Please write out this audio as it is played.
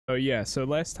Oh yeah, so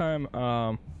last time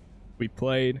we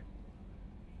played,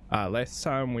 last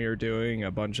time we were doing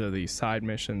a bunch of these side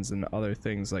missions and other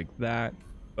things like that,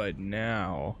 but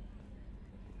now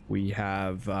we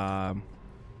have I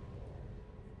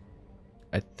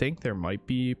think there might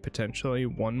be potentially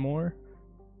one more.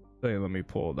 So let me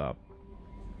pull it up.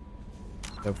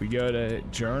 So if we go to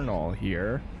journal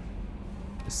here,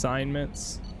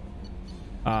 assignments,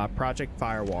 Project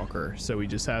Firewalker. So we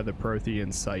just have the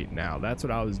Prothean site now. That's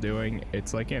what I was doing.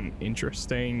 It's like an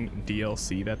interesting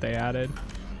DLC that they added.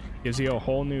 Gives you a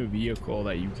whole new vehicle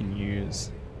that you can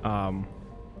use.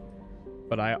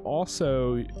 But I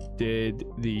also did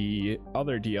the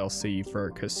other DLC for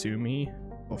Kasumi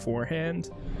beforehand.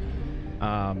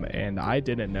 And I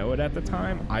didn't know it at the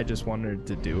time. I just wanted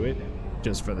to do it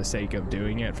just for the sake of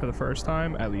doing it for the first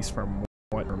time, at least from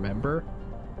what I remember.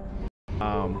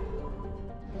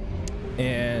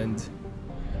 And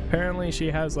apparently she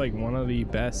has like one of the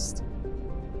best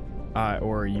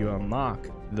or you unlock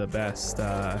the best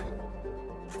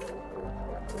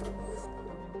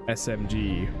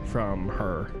SMG from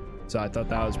her, so I thought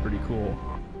that was pretty cool.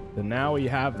 So now we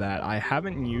have that. I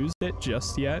haven't used it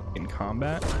just yet in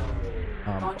combat.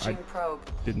 I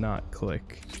did not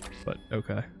click, but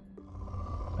okay,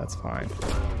 that's fine.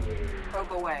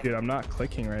 Probe away. Dude, I'm not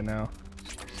clicking right now.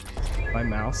 My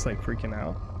mouse like freaking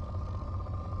out.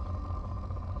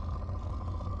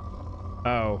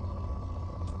 Oh,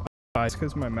 it's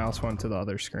because my mouse went to the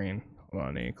other screen. Hold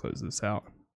on, I need to close this out.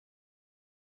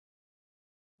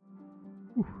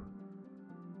 Whew.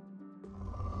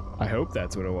 I hope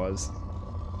that's what it was.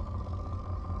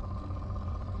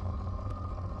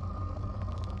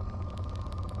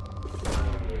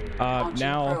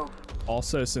 Now,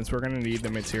 also, since we're gonna need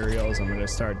the materials, I'm gonna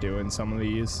start doing some of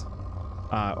these.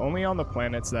 Only on the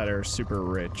planets that are super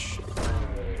rich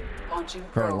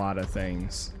for a lot of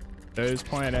things. Those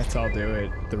planets I'll do it.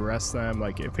 The rest of them,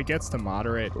 like if it gets to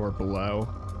moderate or below,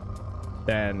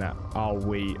 then I'll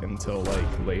wait until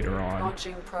like later on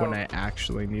when I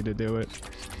actually need to do it.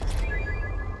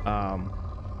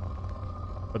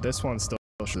 But this one still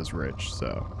is rich,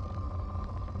 so.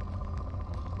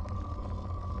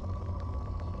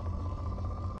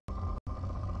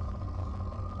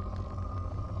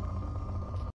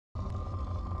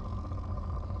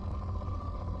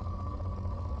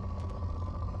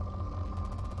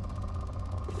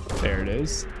 There it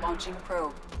is. Launching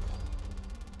probe.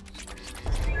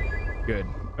 Good.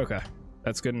 Okay,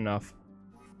 that's good enough.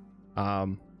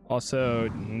 Also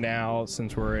now,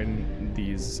 since we're in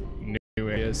these new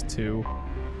areas too,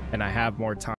 and I have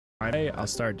more time, I'll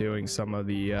start doing some of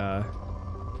the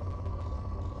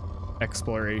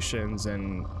explorations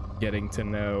and getting to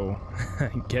know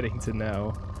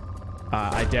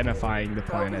identifying the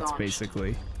planets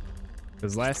basically.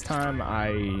 Because last time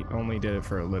I only did it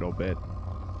for a little bit.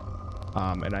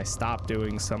 And I stopped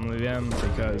doing some of them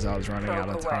because I was running out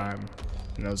of time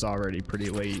and it was already pretty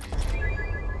late.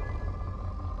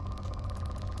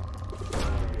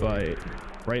 But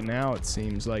right now it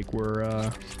seems like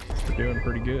we're doing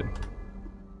pretty good.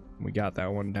 We got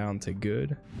that one down to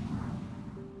good.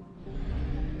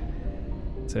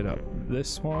 Let's hit up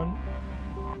this one.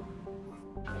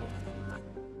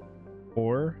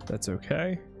 Or that's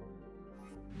okay.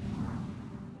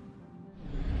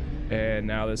 And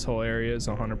now this whole area is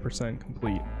 100%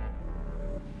 complete.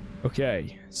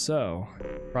 Okay, so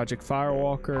Project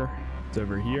Firewalker, it's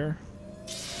over here.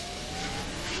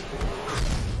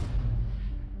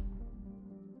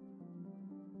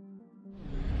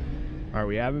 Alright,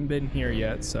 we haven't been here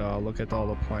yet, so I'll look at all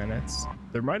the planets.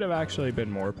 There might have actually been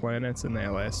more planets in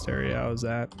the last area I was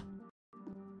at.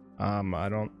 I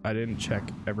didn't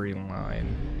check every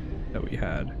line that we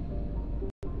had.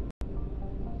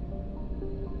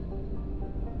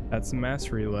 That's the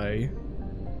mass relay.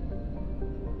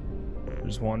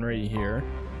 There's one right here.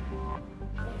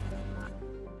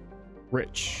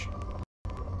 Rich.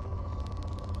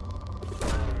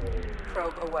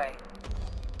 Probe away.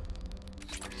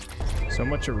 So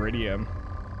much iridium.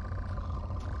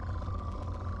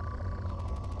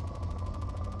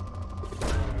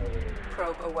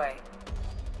 Probe away.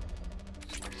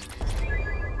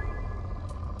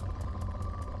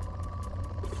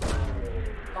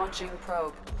 Launching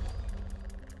probe.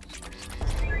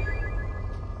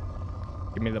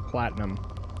 Give me the platinum.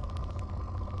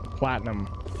 The platinum.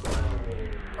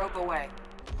 Probe away.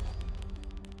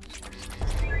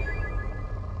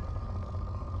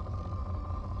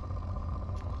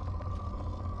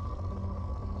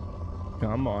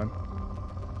 Come on.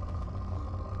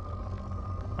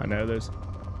 I know there's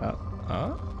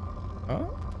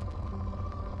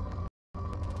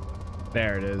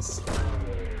there it is.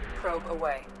 Probe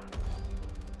away.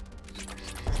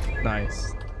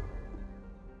 Nice.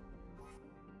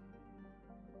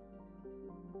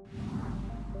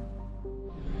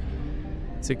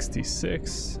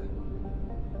 $66.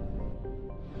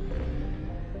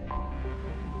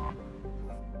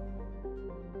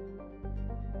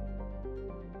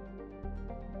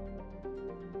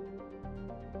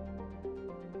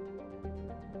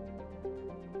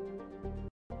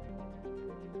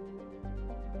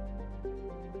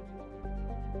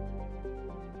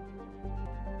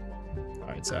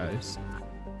 Alright, so I was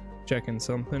checking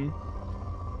something.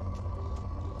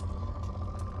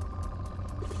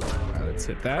 Alright, let's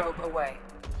hit that. Probe away.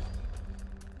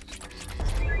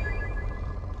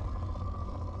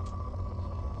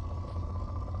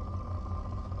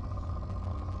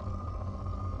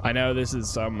 I know this is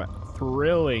some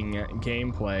thrilling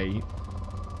gameplay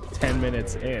 10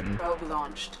 minutes in. Probe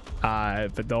launched.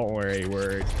 But don't worry,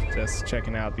 we're just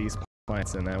checking out these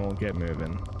plants and then we'll get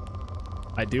moving.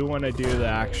 I do want to do the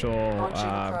actual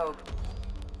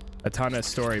a ton of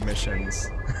story missions.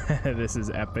 This is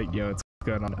epic. Yo, what's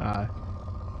going on?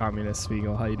 Communist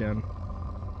Spiegel, how you doing?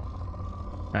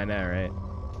 I know, right?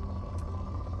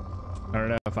 I don't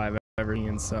know if I've ever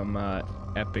seen some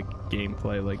epic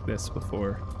gameplay like this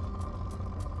before.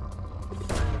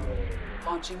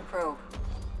 Launching probe.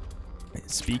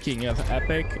 Speaking of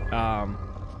epic,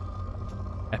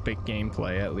 epic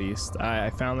gameplay at least. I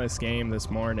found this game this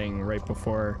morning right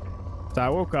before, so I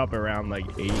woke up around like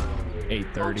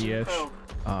 8:30 ish.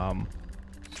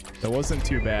 It wasn't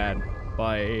too bad,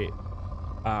 but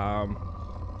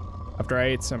after I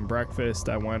ate some breakfast,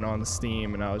 I went on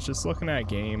Steam and I was just looking at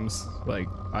games. Like,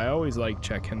 I always like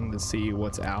checking to see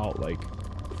what's out, like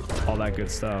all that good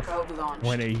stuff.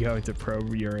 When are you going to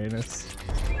probe Uranus?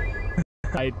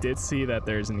 I did see that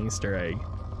there's an Easter egg.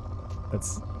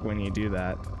 That's when you do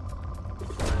that.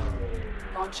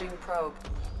 Launching probe.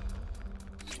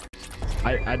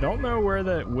 I don't know where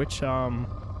which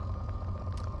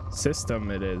system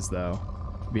it is though,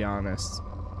 to be honest.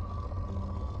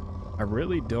 I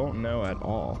really don't know at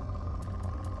all.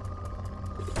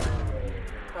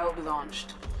 Probe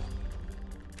launched.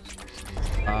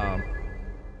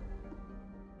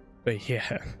 But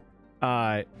yeah,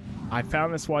 I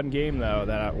found this one game though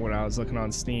that when I was looking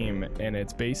on Steam, and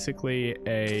it's basically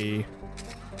a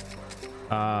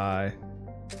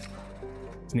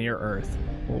it's near Earth.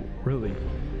 Well, really,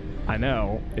 I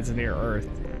know it's near Earth,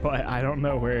 but I don't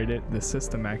know where the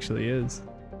system actually is.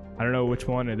 I don't know which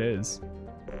one it is.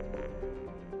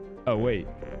 Oh wait,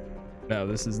 no,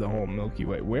 this is the whole Milky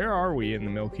Way. Where are we in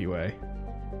the Milky Way?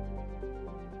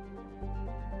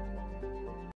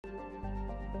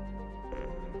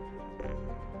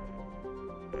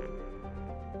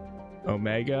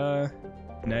 Omega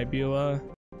Nebula.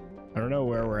 I don't know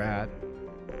where we're at.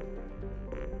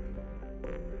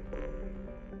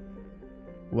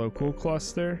 Local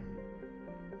cluster.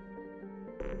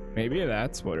 Maybe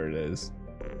that's what it is.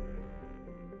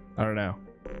 I don't know.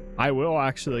 I will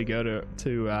actually go to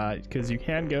because you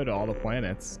can go to all the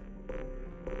planets.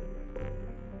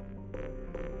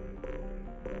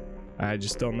 I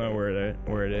just don't know where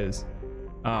it is.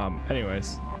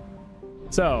 Anyways.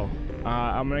 So,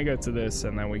 I'm gonna go to this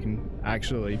and then we can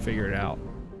actually figure it out.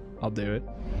 I'll do it.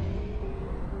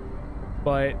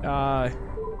 But,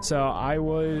 so I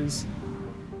was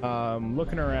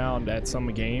looking around at some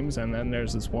games, and then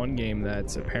there's this one game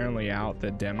that's apparently out,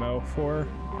 the demo for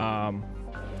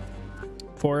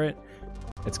it.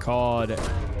 It's called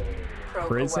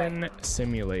Prison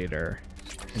Simulator.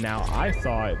 Now, I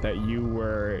thought that you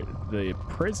were the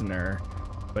prisoner,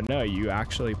 but no, you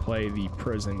actually play the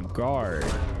prison guard,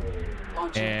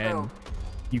 and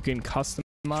you can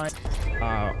customize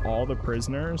all the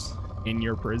prisoners in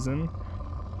your prison,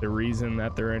 the reason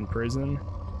that they're in prison,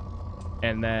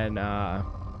 and then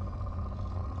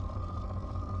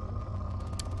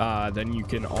you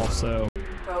can also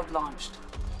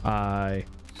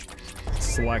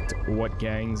select what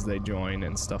gangs they join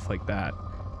and stuff like that,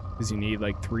 because you need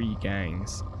like 3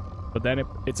 gangs. But then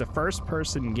it's a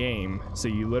first-person game, so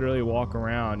you literally walk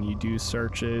around, you do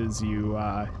searches, you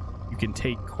can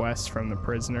take quests from the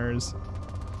prisoners,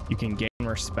 you can gain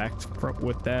respect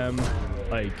with them.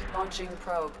 Like, launching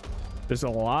probe. There's a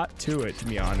lot to it, to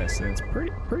be honest, and it's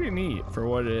pretty neat for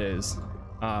what it is.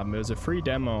 It was a free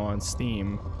demo on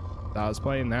Steam. I was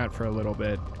playing that for a little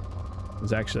bit. It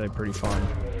was actually pretty fun.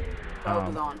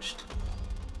 Probe launched.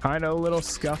 Kind of a little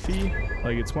scuffy,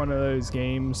 like it's one of those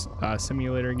games,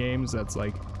 simulator games that's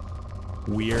like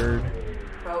weird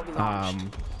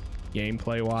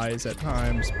gameplay wise at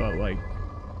times, but like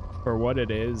for what it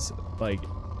is, like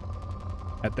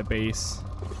at the base,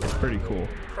 it's pretty cool.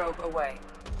 Probe away.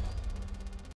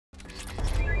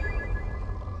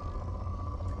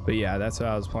 But yeah, that's what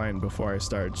I was playing before I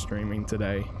started streaming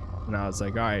today. And I was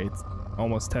like, all right, it's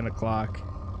almost 10 o'clock.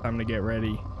 Time to get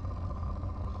ready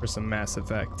for some Mass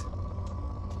Effect.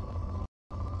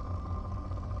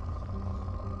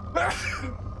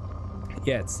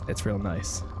 Yeah, it's real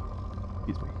nice.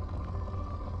 Excuse me.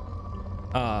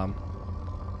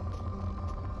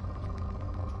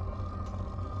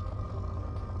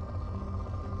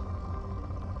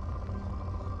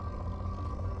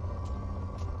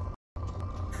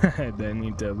 Then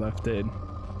you deadlifted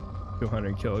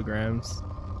 200 kilograms.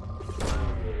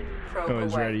 I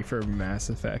was ready for Mass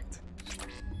Effect.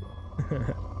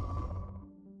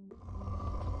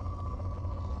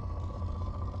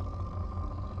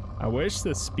 I wish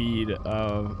the speed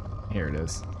of here it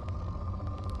is.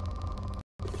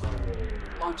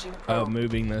 Launching Of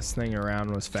moving this thing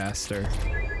around was faster.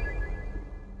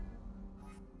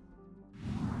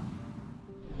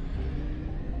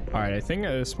 Alright, I think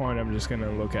at this point I'm just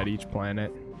gonna look at each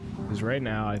planet. Because right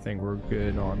now I think we're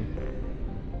good on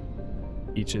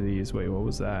each of these. Wait, what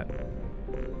was that?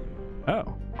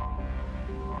 Oh.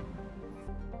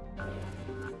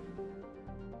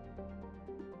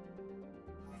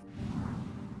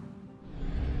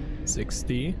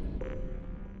 $60.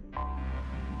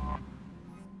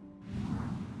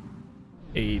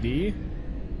 80.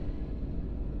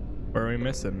 Where are we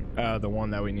missing? The one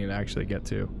that we need to actually get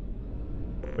to.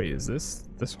 Wait, is this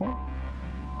one?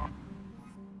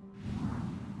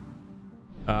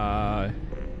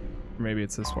 Maybe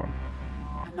it's this one.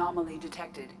 Anomaly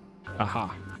detected.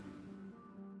 Aha.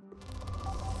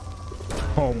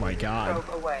 Oh my god.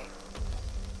 Probe away.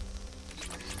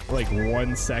 Like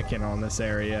 1 second on this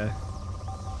area.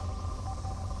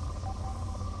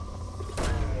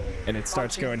 And it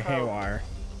starts going haywire.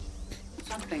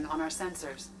 Something on our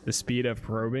sensors. The speed of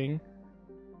probing.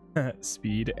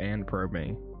 Speed and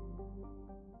probing.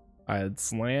 Alright,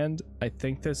 let's land. I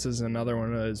think this is another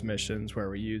one of those missions where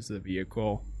we use the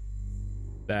vehicle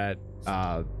that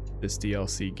this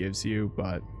DLC gives you,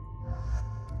 but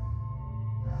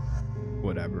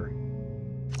whatever.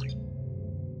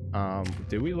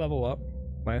 Did we level up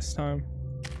last time?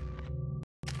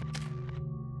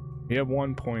 We have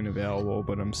 1 point available,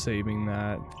 but I'm saving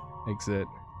that. Exit.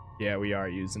 Yeah, we are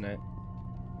using it.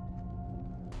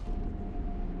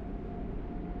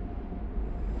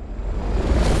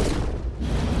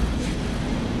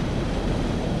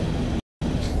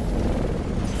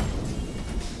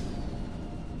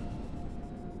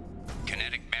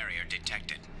 Kinetic barrier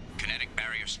detected. Kinetic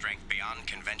barrier strength beyond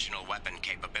conventional weapon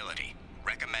capability.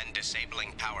 Recommend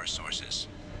disabling power sources.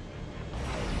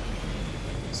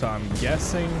 So I'm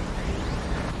guessing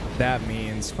that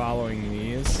means following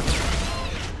these.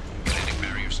 Kinetic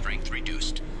barrier strength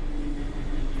reduced.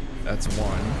 That's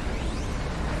one.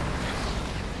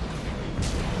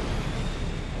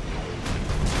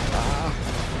 Ah.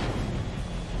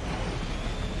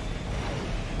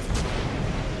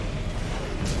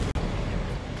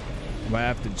 I might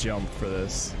have to jump for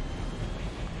this.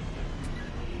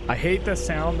 I hate the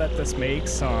sound that this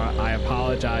makes, so I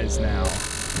apologize now.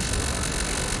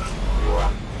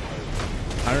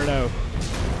 I don't know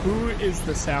who is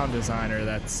the sound designer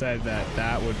that said that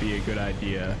that would be a good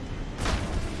idea,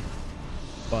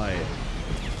 but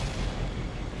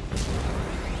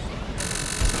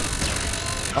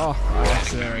oh, I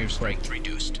accidentally strength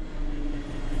reduced.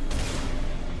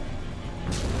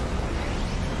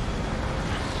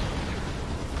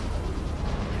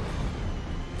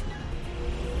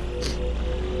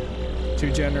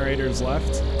 Two generators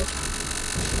left.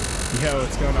 Yo,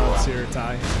 what's going on,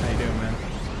 Siritai? How you doing, man?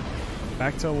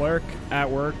 Back to lurk at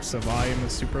work, so volume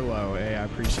is super low. Hey, I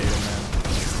appreciate it, man.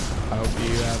 I hope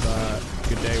you have a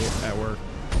good day at work.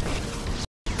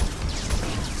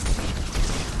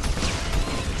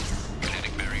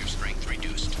 Kinetic barrier strength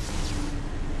reduced.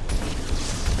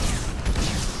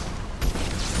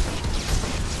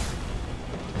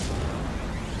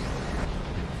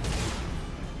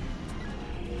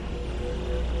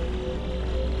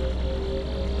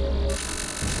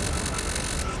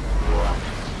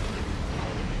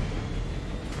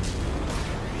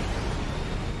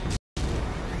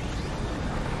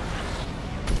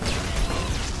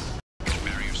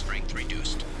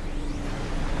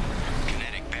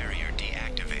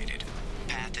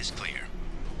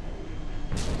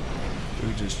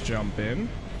 Jump in.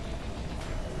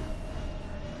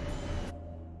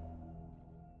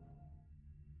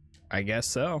 I guess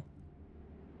so.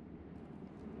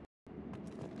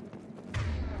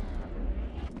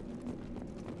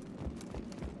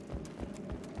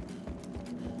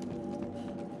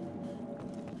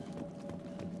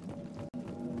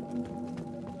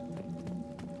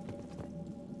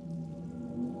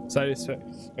 Site is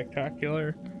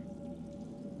spectacular.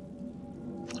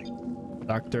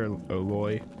 Dr.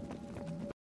 Oloy.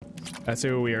 That's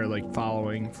who we are like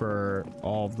following for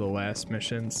all of the last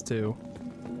missions too.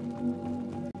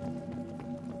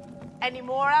 Any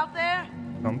more out there?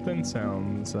 Something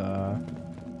sounds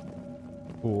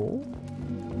cool.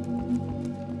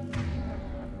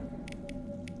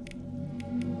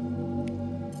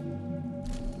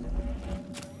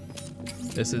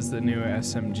 This is the new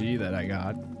SMG that I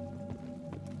got.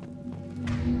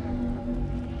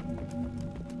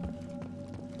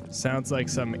 Sounds like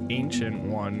some ancient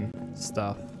one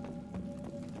stuff.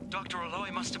 Dr. Oloy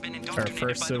must have been Our indoctrinated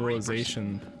first by the Reapers.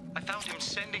 civilization. I found him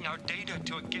sending our data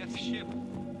to a Geth ship.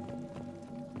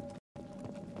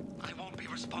 I won't be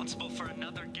responsible for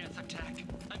another Geth attack,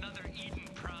 another Eden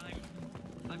Prime.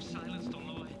 I've silenced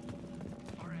Oloy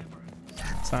forever.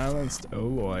 Silenced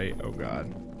Oloy. Oh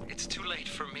god. It's too late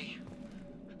for me.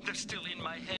 They're still in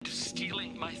my head,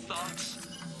 stealing my thoughts.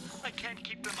 I can't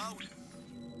keep them out.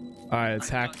 Alright, let's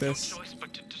hack I've got this. no choice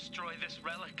but to destroy this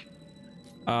relic.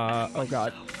 Oh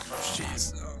god.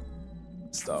 Jeez.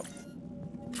 Stop.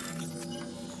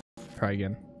 Try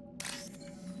again.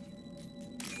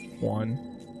 1.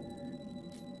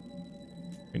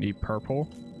 We need purple.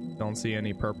 Don't see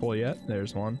any purple yet.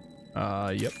 There's one.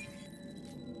 Yep.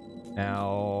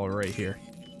 Now right here.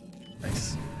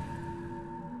 Nice.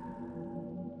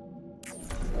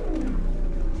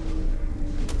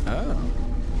 Oh.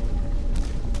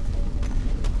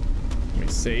 Let me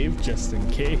save just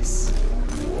in case.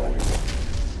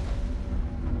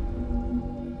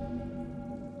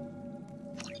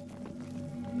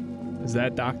 Is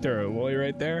that Dr. Oloy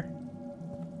right there?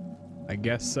 I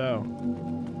guess so.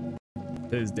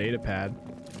 His data pad.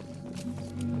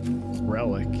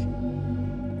 Relic.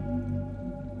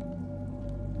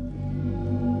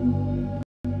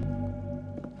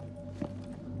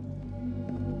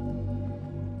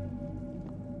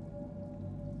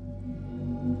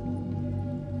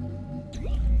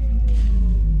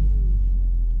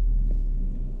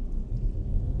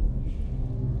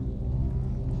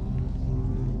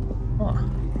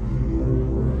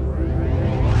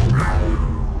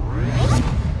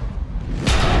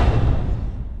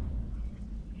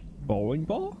 Bowling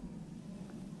ball?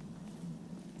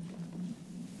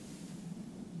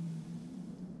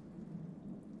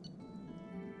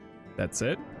 That's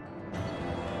it?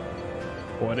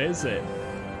 What is it?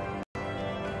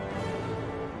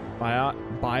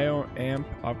 Bioamp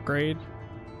upgrade?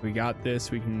 We got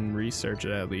this, we can research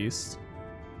it at least.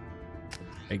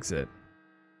 Exit.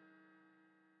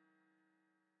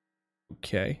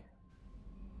 Okay.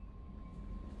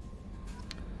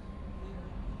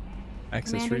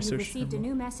 Access Commander, you've research. received a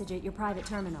new message at your private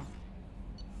terminal.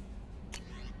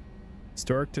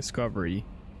 Historic discovery.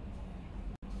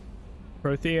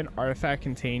 Prothean artifact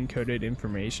contained coded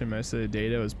information. Most of the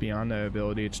data was beyond the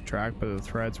ability to track, but the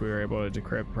threads we were able to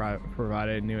decrypt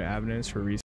provided new evidence for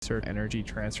research, energy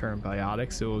transfer, and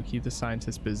biotics. It will keep the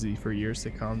scientists busy for years to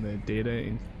come. The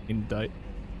data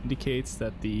indicates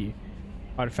that the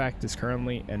artifact is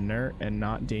currently inert and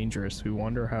not dangerous. We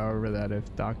wonder, however, that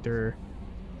if Dr.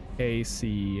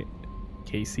 Casey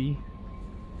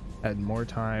had more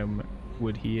time,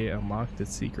 would he unlock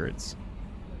its secrets?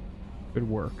 Good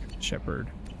work, Shepard.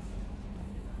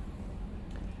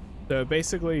 So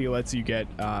basically, it lets you get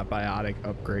biotic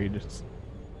upgrades.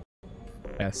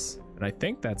 Yes, and I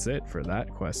think that's it for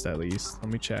that quest at least.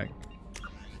 Let me check.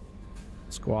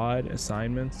 Squad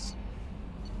assignments.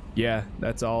 Yeah,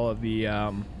 that's all of the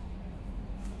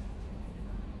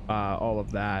all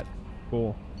of that.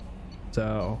 Cool.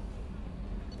 So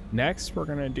next we're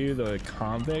gonna do the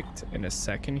convict in a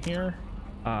second here,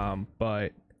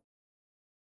 but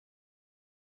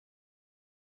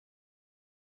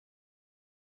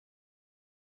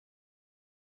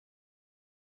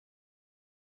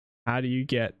how do you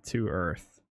get to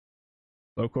Earth?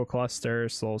 Local cluster,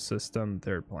 solar system,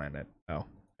 third planet. Oh,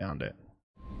 found it.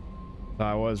 So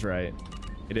I was right.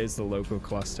 It is the local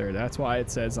cluster. That's why it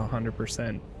says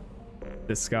 100%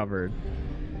 discovered.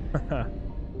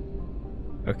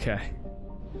 Okay.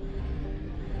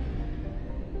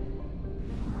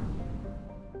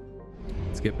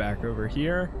 Let's get back over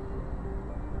here.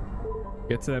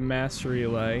 Get to the master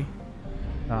relay.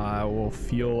 We'll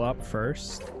fuel up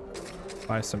first.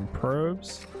 Buy some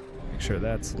probes. Make sure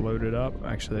that's loaded up.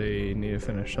 Actually, need to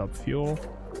finish up fuel.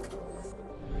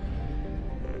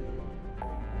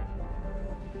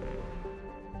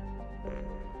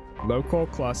 Local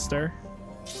cluster.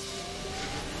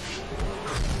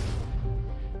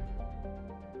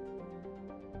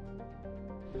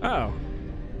 Oh,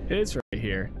 it is right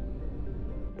here.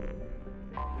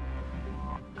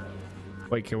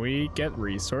 Wait, can we get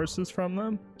resources from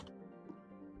them?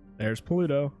 There's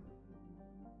Pluto.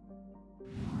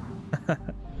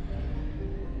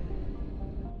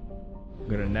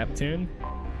 Go to Neptune.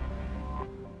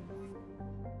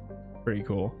 Pretty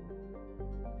cool.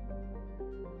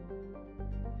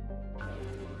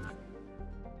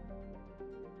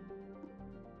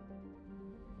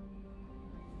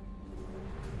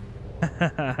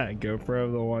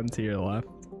 GoPro, the one to your left.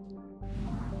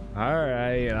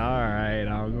 Alright,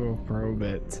 I'll go probe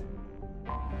it.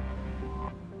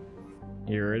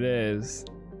 Here it is.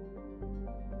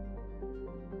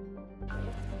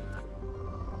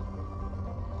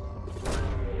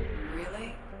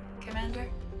 Really, Commander?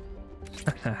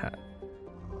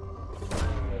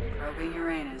 Probing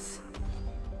Uranus.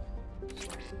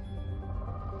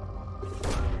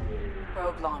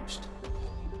 Probe launched.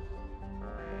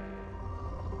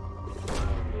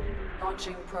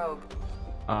 Launching probe.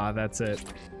 Ah, that's it.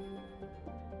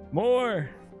 More.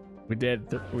 We did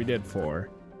 4.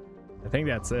 I think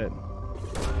that's it.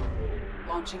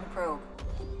 Launching probe.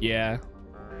 Yeah.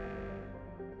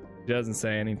 It doesn't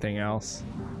say anything else.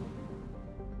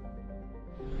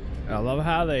 I love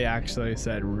how they actually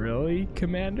said, "Really,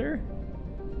 Commander?"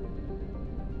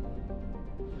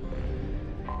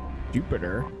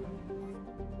 Jupiter.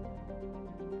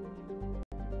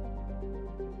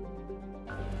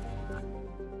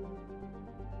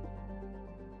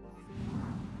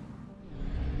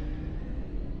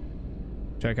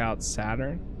 Check out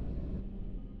Saturn.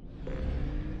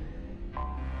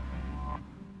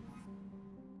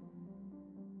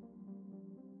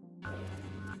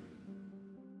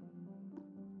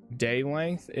 Day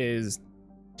length is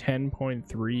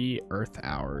 10.3 Earth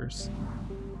hours.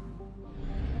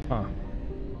 Huh.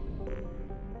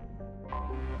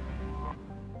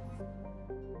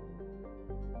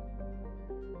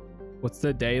 What's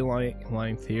the day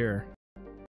length here?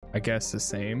 I guess the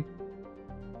same.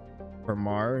 For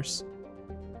Mars.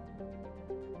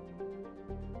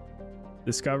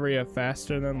 Discovery of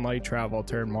faster than light travel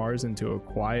turned Mars into a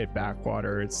quiet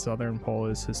backwater. Its southern pole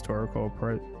is historical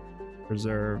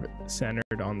preserve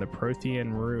centered on the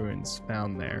Protean ruins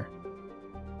found there.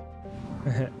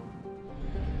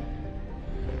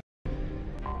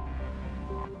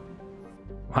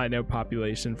 Why no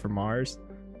population for Mars?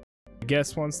 I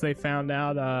guess once they found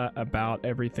out about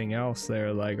everything else,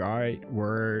 they're like, all right,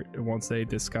 once they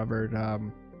discovered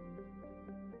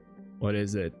what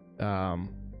is it,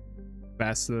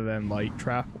 faster than light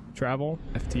travel,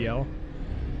 FTL,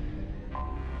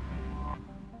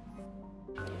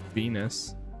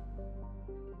 Venus.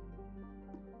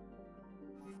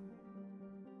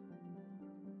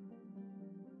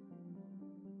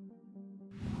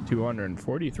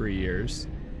 $243 years.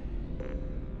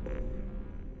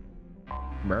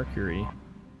 Mercury.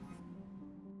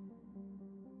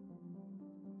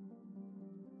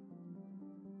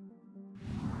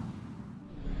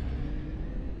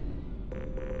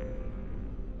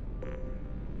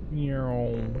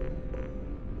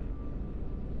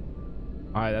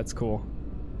 Alright, that's cool.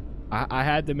 I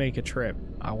had to make a trip.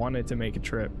 I wanted to make a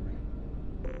trip.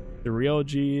 The real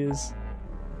G's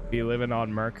be living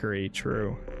on Mercury,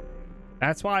 true.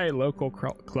 That's why local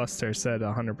cluster said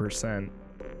 100%.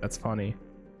 That's funny.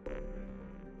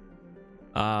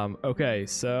 Okay,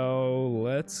 so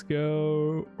let's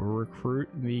go recruit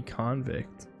the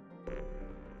convict.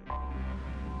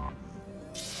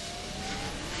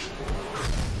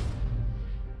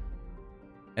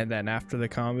 And then after the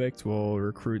convict, we'll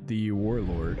recruit the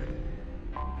warlord.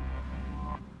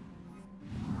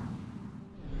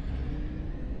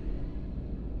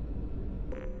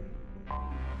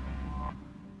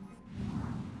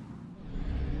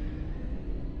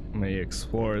 Let me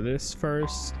explore this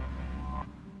first.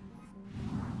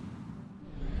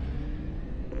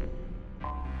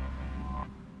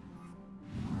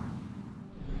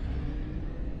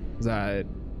 Is that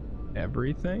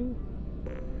everything?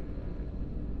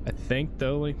 I think the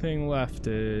only thing left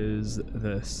is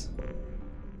this.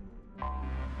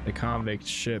 The convict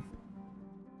ship.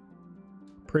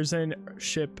 Prison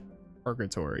ship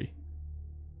purgatory.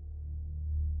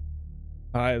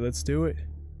 Alright, let's do it.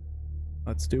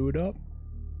 Let's do it up.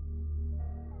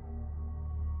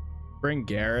 Bring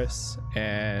Garrus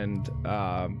and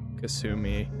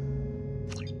Kasumi.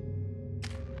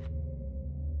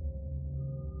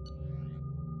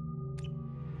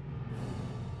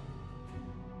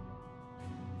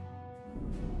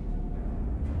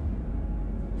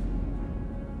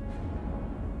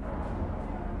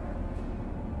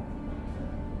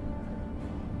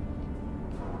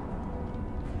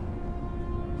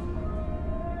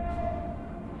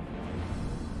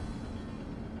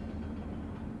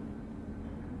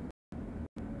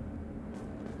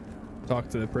 Talk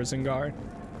to the prison guard.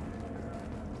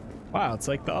 Wow, it's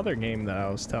like the other game that I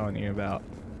was telling you about.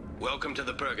 Welcome to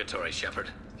the Purgatory, Shepard.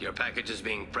 Your package is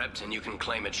being prepped and you can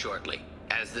claim it shortly.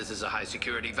 As this is a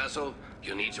high-security vessel,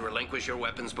 you'll need to relinquish your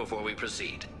weapons before we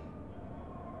proceed.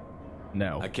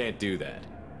 No. I can't do that.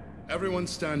 Everyone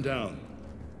stand down.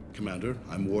 Commander,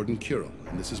 I'm Warden Squirrel,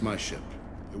 and this is my ship.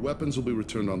 Your weapons will be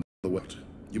returned on the way.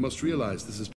 You must realize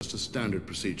this is just a standard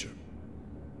procedure.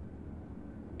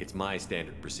 It's my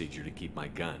standard procedure to keep my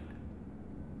gun.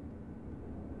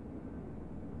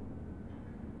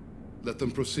 Let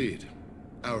them proceed.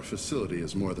 Our facility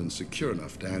is more than secure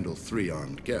enough to handle 3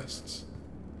 armed guests.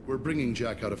 We're bringing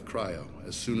Jack out of cryo.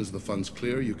 As soon as the funds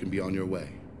clear, you can be on your way.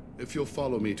 If you'll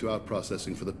follow me to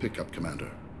out-processing for the pickup,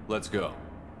 Commander. Let's go.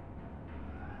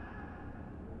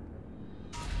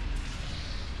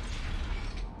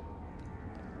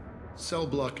 Cell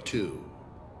Block 2.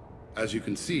 As you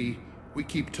can see, we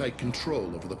keep tight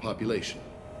control over the population.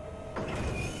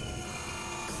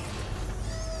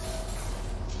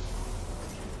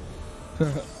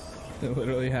 It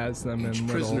literally has them in Each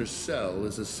little... prisoner's cell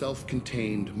is a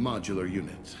self-contained modular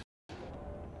unit.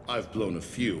 I've blown a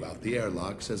few out the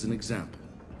airlocks as an example.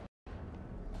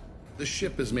 The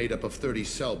ship is made up of 30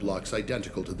 cell blocks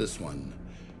identical to this one.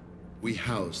 We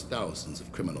house thousands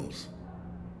of criminals.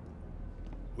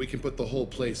 We can put the whole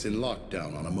place in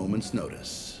lockdown on a moment's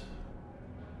notice.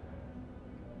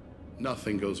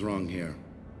 Nothing goes wrong here.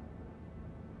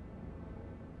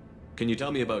 Can you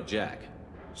tell me about Jack?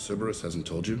 Cerberus hasn't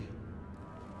told you?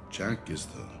 Jack is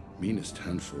the meanest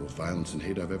handful of violence and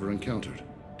hate I've ever encountered.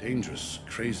 Dangerous,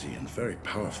 crazy, and very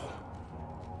powerful.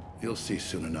 You'll see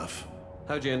soon enough.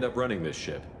 How'd you end up running this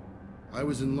ship? I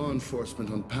was in law enforcement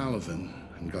on Palaven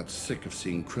and got sick of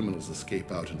seeing criminals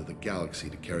escape out into the galaxy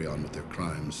to carry on with their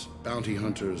crimes. Bounty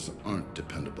hunters aren't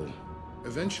dependable.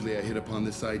 Eventually I hit upon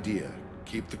this idea.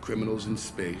 Keep the criminals in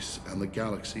space and the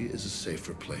galaxy is a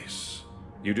safer place.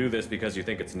 You do this because you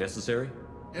think it's necessary?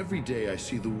 Every day I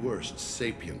see the worst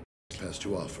sapient has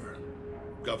to offer.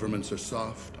 Governments are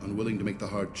soft, unwilling to make the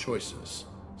hard choices.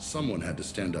 Someone had to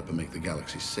stand up and make the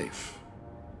galaxy safe.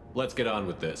 Let's get on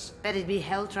with this. Bet it'd be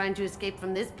hell trying to escape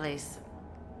from this place.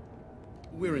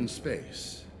 We're in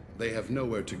space. They have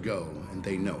nowhere to go, and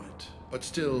they know it. But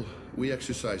still, we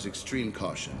exercise extreme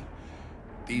caution.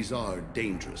 These are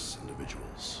dangerous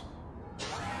individuals.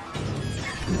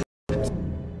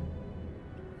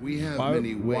 We have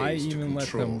many ways to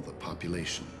control the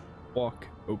population. Walk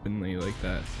openly like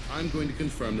that. I'm going to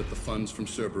confirm that the funds from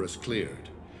Cerberus cleared.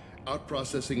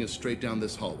 Out-processing is straight down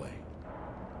this hallway.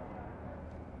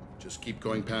 Just keep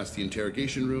going past the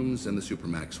interrogation rooms and the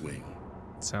Supermax wing.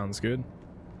 Sounds good.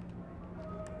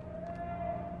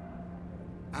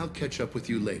 I'll catch up with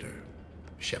you later,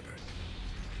 Shepard.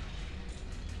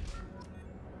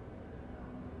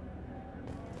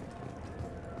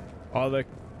 All the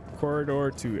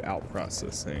corridor to out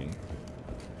processing.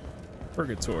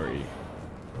 Purgatory.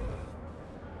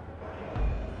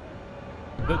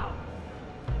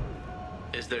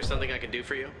 Is there something I can do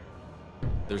for you?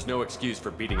 There's no excuse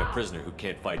for beating a prisoner who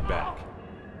can't fight back.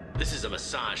 This is a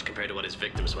massage compared to what his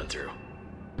victims went through.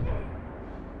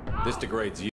 This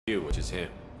degrades you, which is him.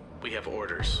 We have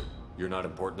orders. You're not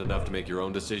important enough to make your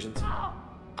own decisions?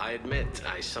 I admit,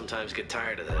 I sometimes get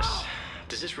tired of this.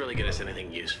 Does this really get us anything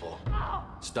useful?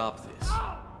 Stop this.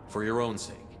 For your own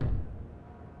sake.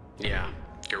 Yeah,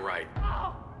 you're right.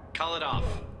 Call it off.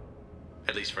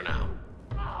 At least for now.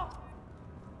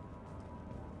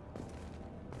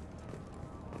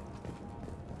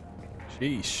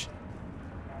 Sheesh.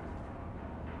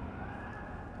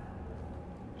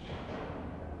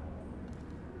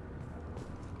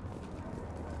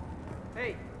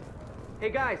 Hey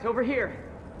guys, over here.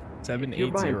 780. If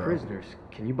you're buying prisoners,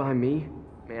 can you buy me?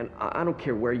 Man, I don't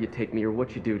care where you take me or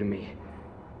what you do to me.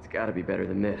 It's gotta be better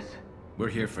than this. We're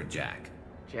here for Jack.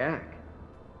 Jack?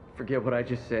 Forget what I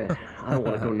just said. I don't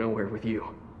want to go nowhere with you.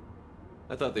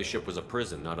 I thought this ship was a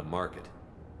prison, not a market.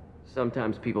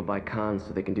 Sometimes people buy cons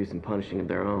so they can do some punishing of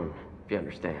their own, if you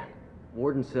understand.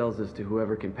 Warden sells us to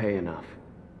whoever can pay enough.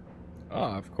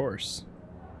 Ah, of course.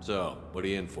 So, what are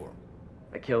you in for?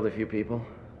 I killed a few people.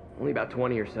 Only about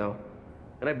 20 or so.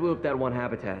 And I blew up that one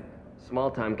habitat.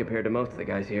 Small time compared to most of the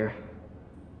guys here.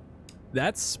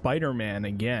 That's Spider-Man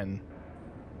again.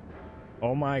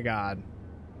 Oh my god.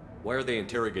 Why are they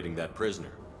interrogating that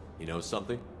prisoner? You know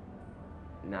something?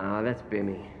 Nah, that's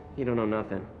Bimmy. He don't know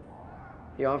nothing.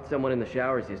 He offed someone in the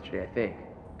showers yesterday, I think.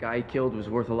 Guy he killed was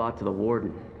worth a lot to the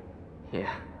warden.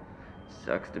 Yeah,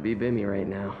 sucks to be Bimmy right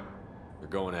now. They're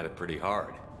going at it pretty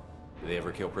hard. Do they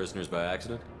ever kill prisoners by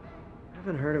accident? I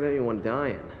haven't heard of anyone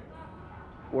dying.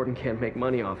 Warden can't make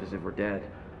money off us if we're dead.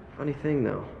 Funny thing,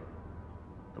 though.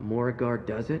 The more a guard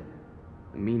does it,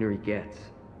 the meaner he gets.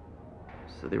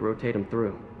 So they rotate him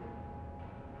through.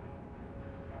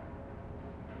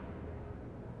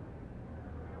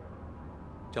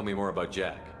 Tell me more about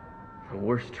Jack. The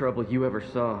worst trouble you ever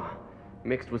saw.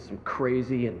 Mixed with some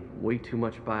crazy and way too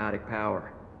much biotic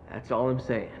power. That's all I'm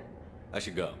saying. I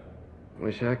should go.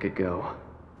 Wish I could go.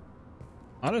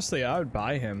 Honestly, I would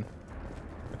buy him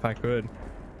if I could.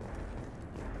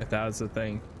 If that was the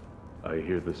thing. I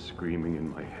hear the screaming in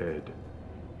my head.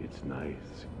 It's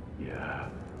nice. Yeah.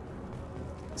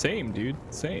 Same, dude.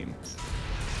 Same.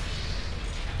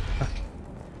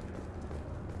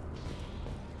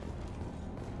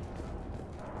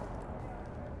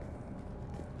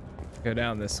 Go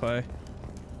down this way.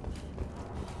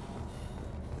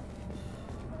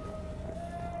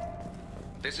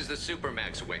 This is the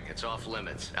Supermax wing. It's off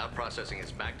limits. Out processing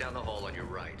is back down the hall on your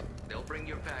right. They'll bring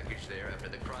your package there after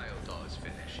the cryo thaws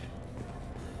finish.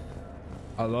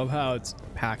 I love how it's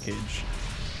packaged.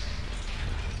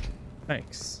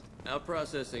 Thanks. Out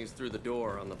processing's through the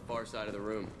door on the far side of the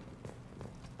room.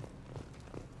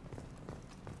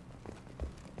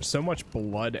 There's so much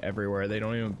blood everywhere. They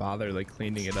don't even bother like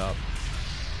cleaning it up.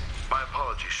 My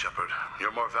apologies, Shepard.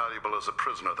 You're more valuable as a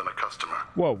prisoner than a customer.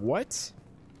 Whoa, what?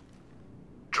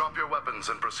 Drop your weapons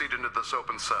and proceed into this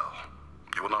open cell.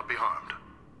 You will not be harmed.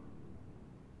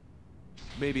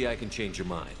 Maybe I can change your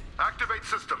mind. Activate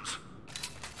systems.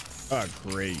 Oh,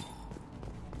 great.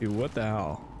 Dude, what the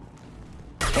hell?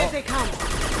 Here they come.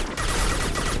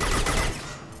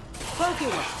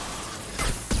 Focus.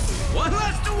 One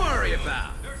less to worry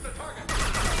about. There's the target.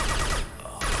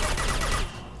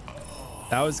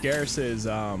 That was Garrus's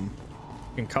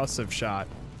concussive shot.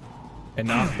 And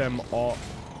knocked them all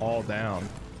down.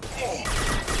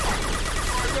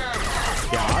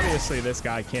 Yeah, obviously this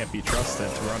guy can't be trusted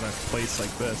to run a place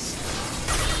like this.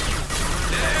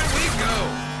 There we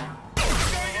go.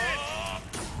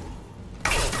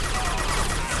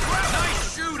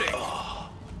 Nice shooting.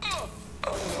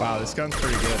 Wow, this gun's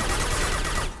pretty good.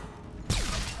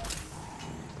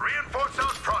 Reinforce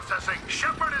those processing.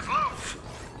 Shepard is loose.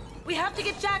 We have to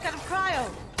get Jack out of cryo.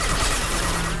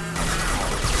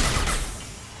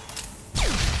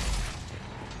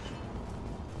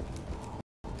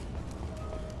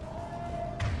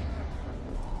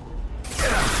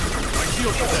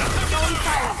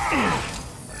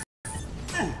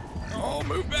 Oh,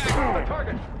 move back. The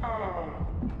target.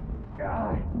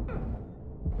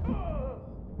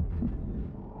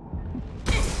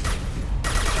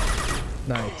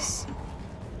 Nice.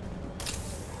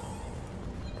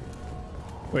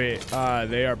 Wait,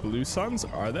 they are blue suns,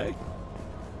 are they?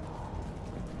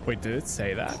 Wait, did it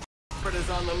say that? Shepard is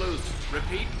on the loose.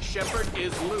 Repeat, Shepard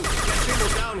is loose. Get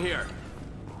people down here.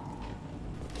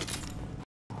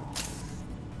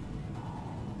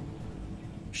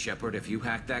 Shepard, if you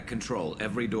hack that control,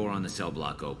 every door on the cell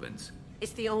block opens.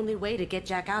 It's the only way to get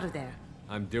Jack out of there.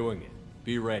 I'm doing it.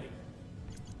 Be ready.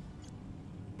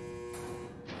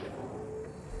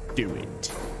 Do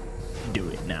it. Do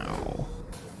it now.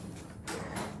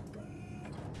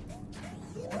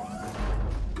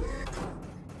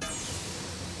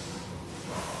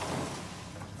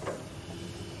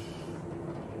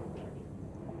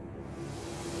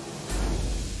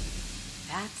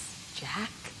 That's Jack?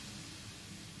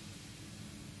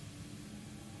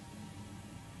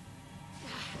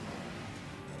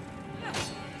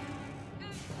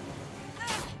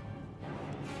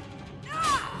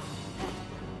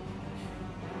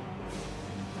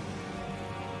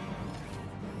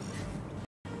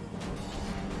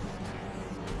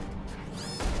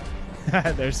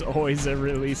 There's always a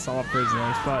release all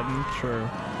prisoners button. True.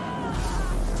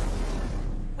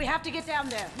 We have to get down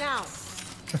there now.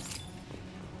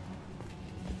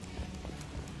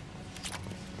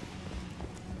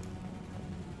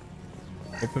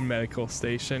 Open medical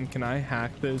station. Can I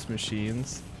hack those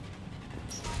machines?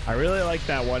 I really like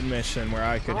that one mission where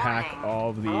I could hack all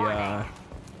of the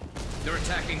They're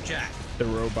attacking Jack. the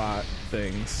robot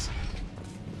things.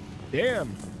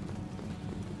 Damn.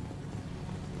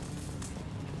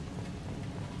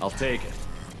 I'll take it.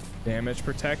 Damage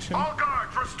protection. All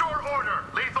guards, restore order.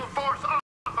 Lethal force off,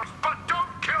 but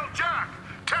don't kill Jack.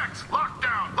 Tex,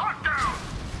 lockdown, lockdown.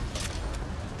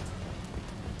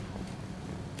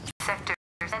 Sectors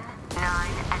 10, 9,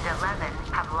 and 11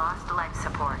 have lost life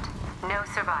support. No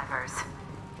survivors.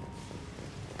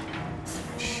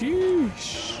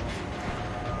 Sheesh.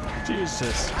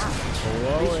 Jesus.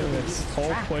 Blowing this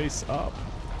whole place up.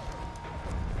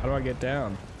 How do I get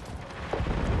down?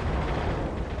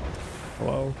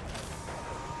 Hello?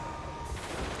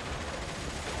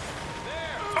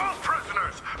 All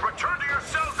prisoners, return to your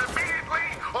cells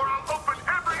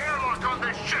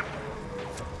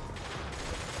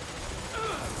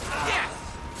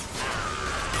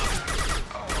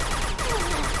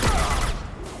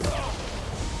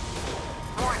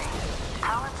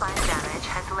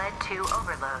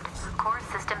overload. Core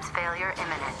systems failure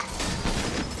imminent.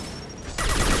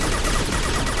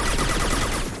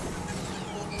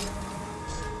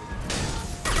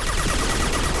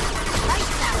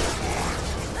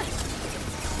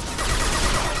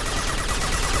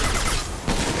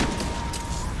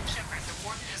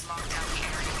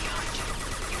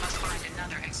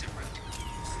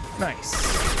 Nice.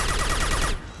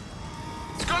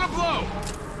 It's gonna blow!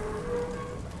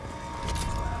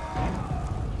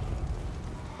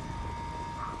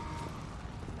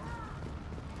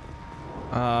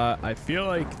 I feel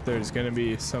like there's gonna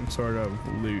be some sort of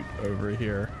loot over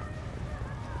here.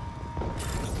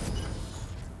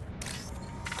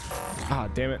 Ah,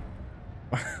 damn it.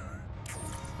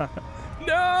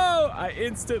 No! I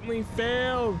instantly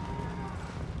failed.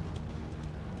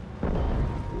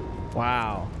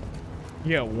 Wow.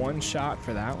 You got one shot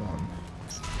for that one.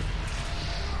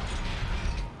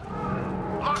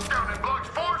 Lockdown in blocks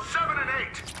 4, 7, and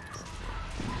 8.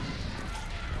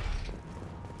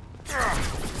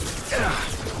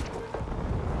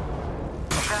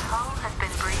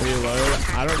 Reload.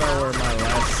 I don't know where my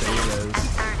last save is,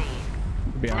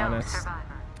 to be honest.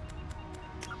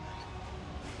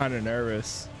 Kind of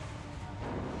nervous.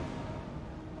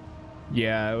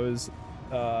 Yeah, it was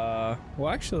well,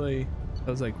 actually that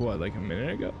was like what, like a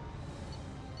minute ago?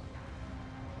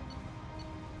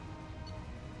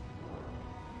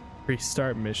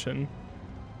 Restart mission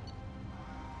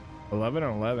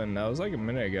 11:11. That was like a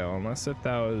minute ago, unless if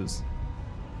that was.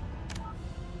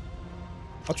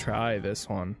 I'll try this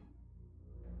one.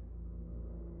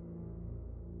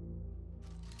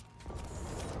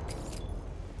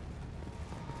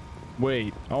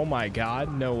 Wait, oh my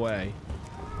god, no way.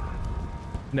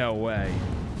 No way.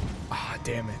 Ah,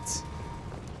 damn it.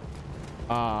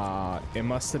 It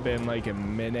must have been like a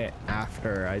minute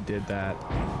after I did that.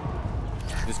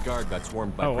 This guard got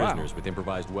swarmed by prisoners with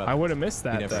improvised weapons. I would have missed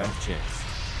that, never though. had a chance.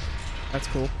 That's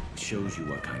cool. Shows you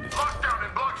what kind of. Lockdown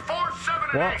in blocks 4, 7,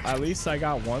 and Well, 8. at least I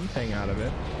got one thing out of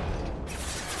it.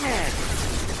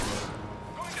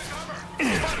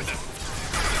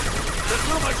 Let's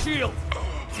throw my shield!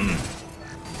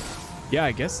 Yeah,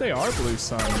 I guess they are Blue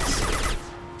Suns.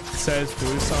 It says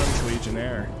Blue Suns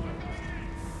Legionnaire.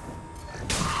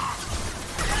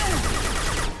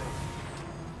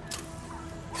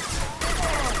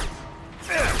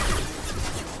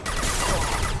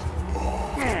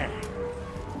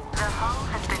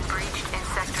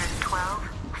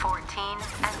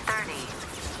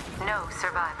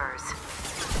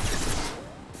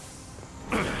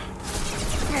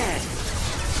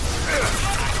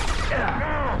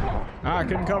 I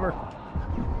couldn't cover.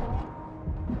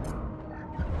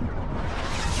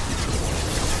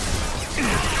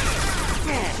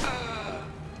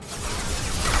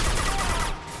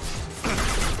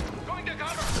 Going to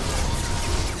cover.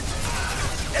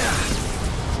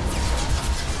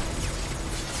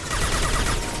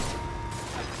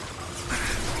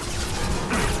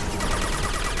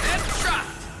 Headshot!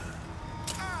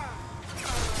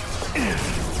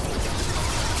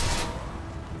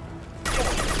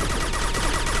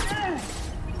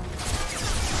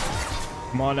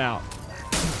 Come on out.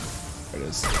 There it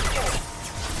is.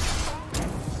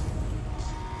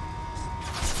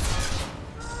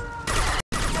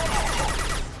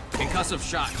 Concussive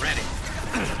shot ready.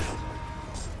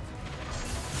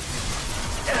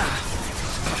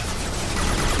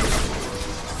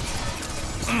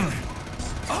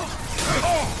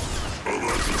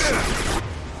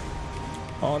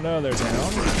 Oh no, there's an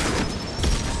armor.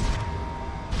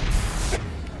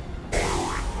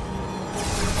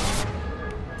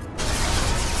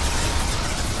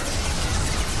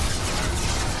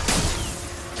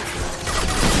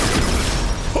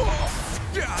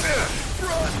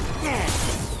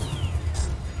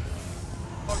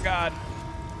 Oh god.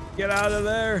 Get out of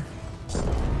there.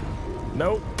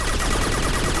 Nope.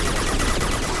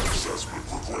 Assessment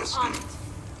requested.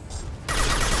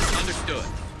 Understood.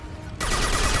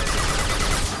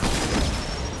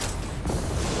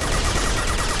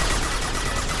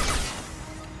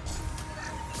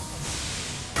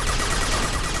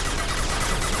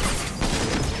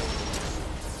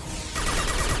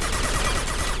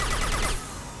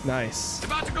 Nice. It's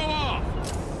about to go off.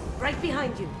 Right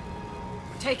behind you.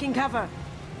 Taking cover.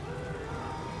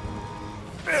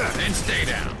 Then stay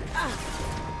down.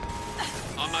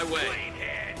 On my way.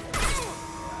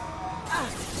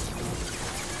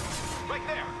 Right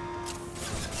there.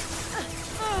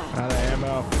 Out of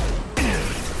ammo.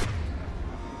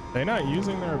 They not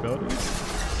using their abilities?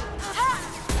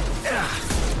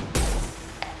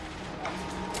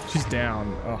 She's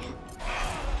down. Oh.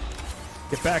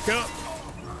 Get back up.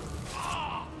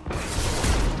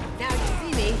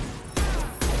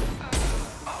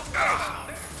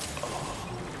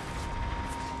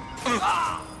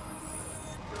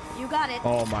 You got it.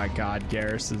 Oh my god,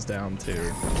 Garrus is down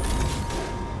too.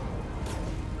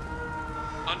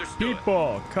 Understood.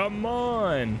 People, come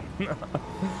on.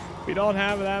 We don't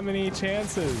have that many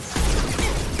chances.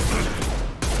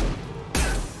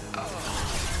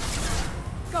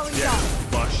 Going down.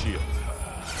 My shield.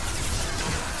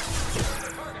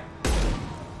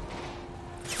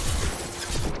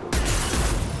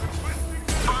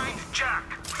 Find Jack.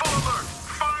 Full alert.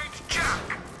 Find Jack.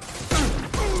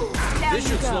 Down This you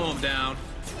should go. slow him down.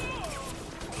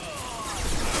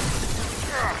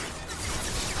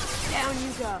 Down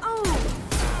you go.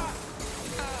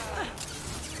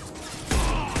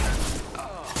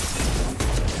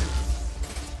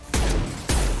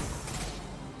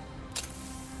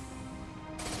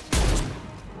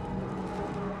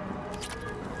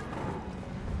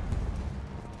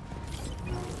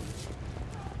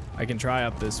 I can try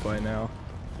up this way now.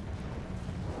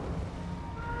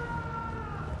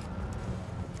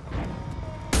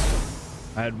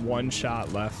 I had one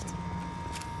shot left.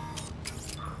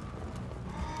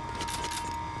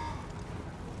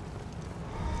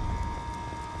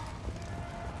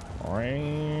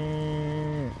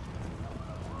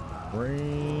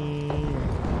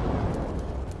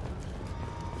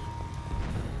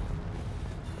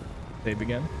 Save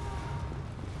again.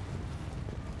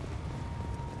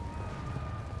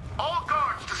 All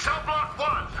guards to cell block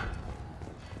 1.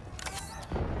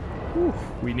 Whew,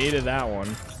 we needed that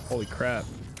one. Holy crap.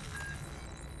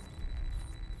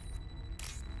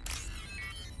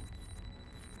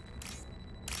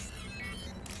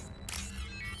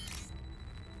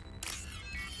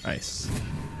 Nice.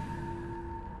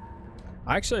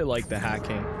 I actually like the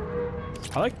hacking.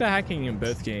 I like the hacking in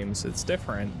both games. It's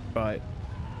different, but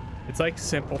it's like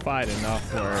simplified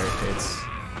enough where it's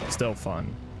still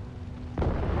fun.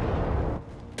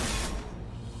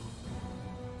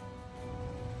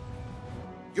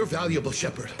 You're valuable,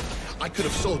 Shepard. I could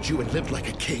have sold you and lived like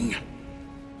a king.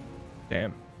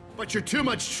 Damn. But you're too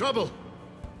much trouble.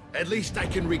 At least I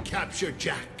can recapture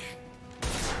Jack.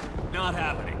 Not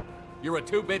happening. You're a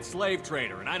 2-bit slave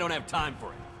trader, and I don't have time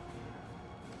for it.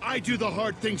 I do the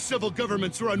hard things civil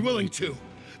governments are unwilling to.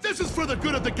 This is for the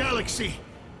good of the galaxy.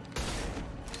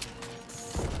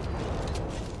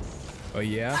 Oh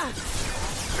yeah?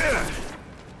 There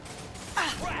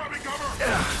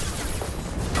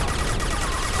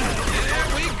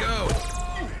we go.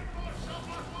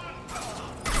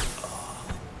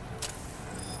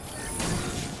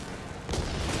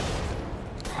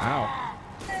 Wow.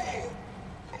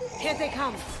 Here they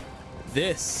come.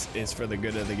 This is for the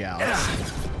good of the galaxy.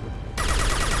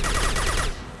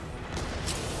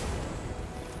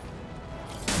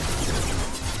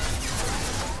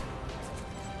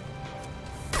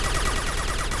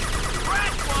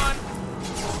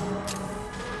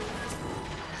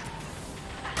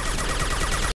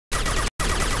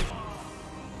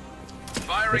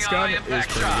 This gun is pretty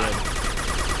good.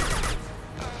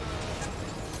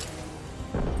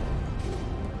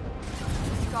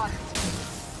 Got it.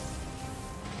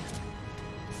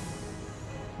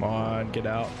 Come on, get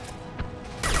out.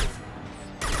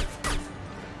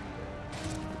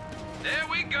 There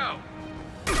we go.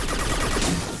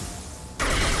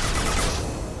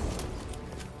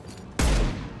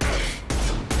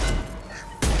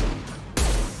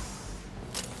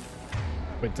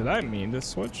 Wait, did I mean to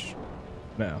switch?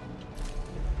 No.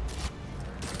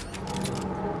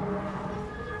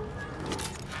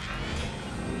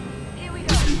 Here we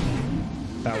go.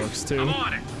 That works too. I'm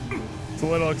on it. It's a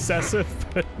little excessive,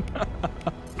 but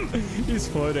he's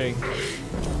floating.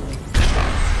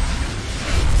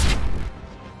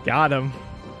 Got him.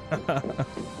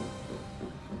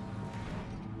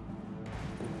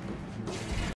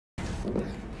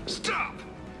 Stop!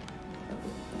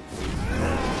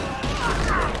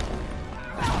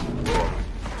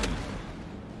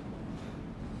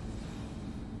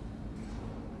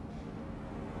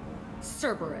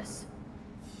 Cerberus.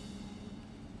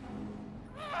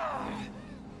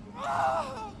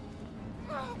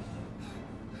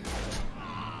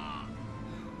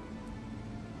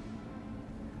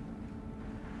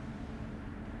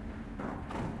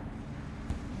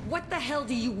 What the hell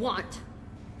do you want?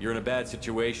 You're in a bad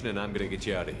situation, and I'm gonna get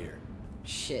you out of here.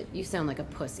 Shit, you sound like a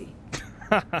pussy.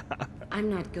 I'm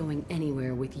not going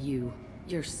anywhere with you.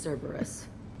 You're Cerberus.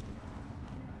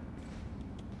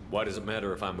 Why does it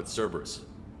matter if I'm with Cerberus?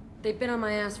 They've been on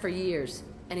my ass for years.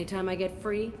 Anytime I get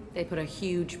free, they put a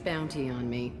huge bounty on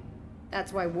me.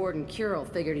 That's why Warden Squirrel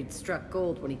figured he'd struck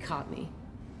gold when he caught me.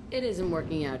 It isn't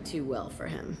working out too well for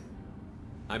him.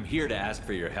 I'm here to ask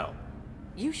for your help.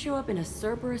 You show up in a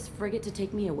Cerberus frigate to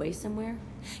take me away somewhere?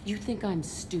 You think I'm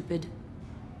stupid?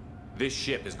 This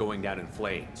ship is going down in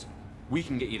flames. We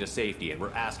can get you to safety, and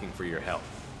we're asking for your help.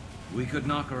 We could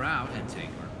knock her out and take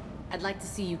her. I'd like to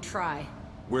see you try.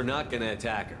 We're not gonna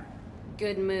attack her.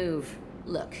 Good move.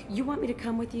 Look, you want me to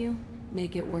come with you?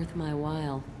 Make it worth my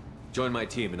while. Join my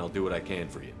team and I'll do what I can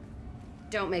for you.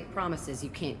 Don't make promises you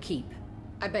can't keep.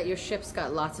 I bet your ship's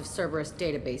got lots of Cerberus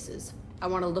databases. I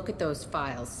want to look at those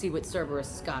files, see what Cerberus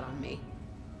has got on me.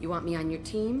 You want me on your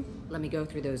team? Let me go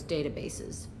through those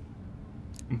databases.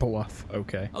 Bluff,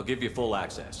 okay. I'll give you full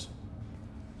access.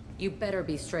 You better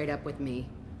be straight up with me.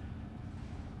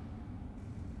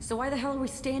 So why the hell are we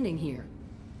standing here?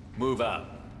 Move out.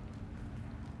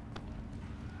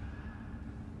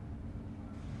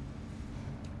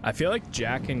 I feel like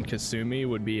Jack and Kasumi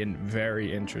would be a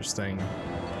very interesting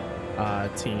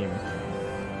team.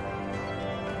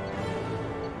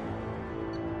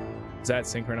 Is that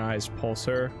synchronized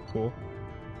pulsar? Cool.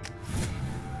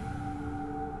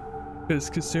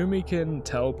 Because Kasumi can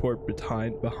teleport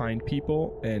behind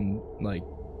people and like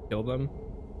kill them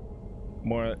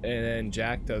more, and then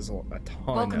Jack does a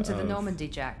ton. Welcome to the Normandy,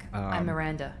 Jack. I'm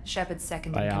Miranda, Shepard's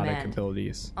second in biotic command.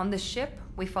 abilities. On this ship,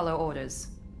 we follow orders.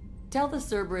 Tell the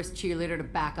Cerberus cheerleader to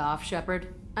back off,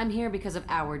 Shepard. I'm here because of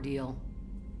our deal.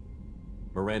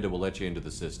 Miranda will let you into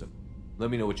the system. Let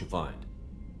me know what you find.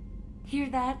 Hear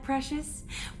that, Precious?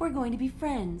 We're going to be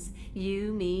friends.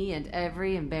 You, me, and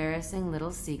every embarrassing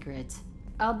little secret.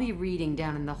 I'll be reading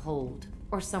down in the hold,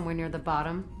 or somewhere near the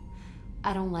bottom.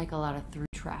 I don't like a lot of through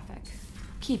traffic.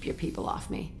 Keep your people off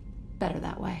me. Better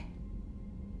that way.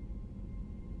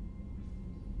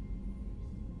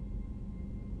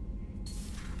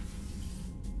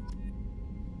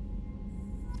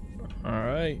 All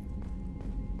right.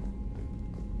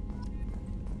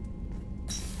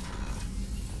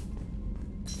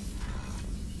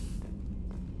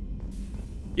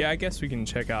 Yeah, I guess we can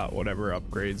check out whatever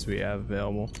upgrades we have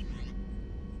available.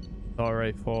 Assault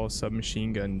rifle,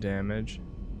 submachine gun damage.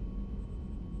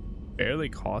 Barely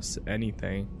costs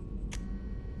anything.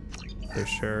 For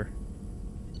sure.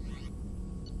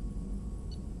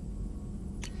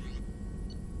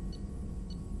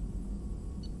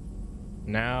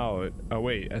 Now, oh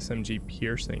wait, SMG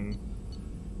piercing,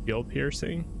 field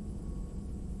piercing,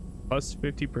 plus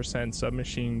 50%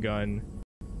 submachine gun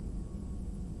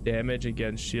damage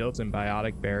against shields and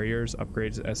biotic barriers,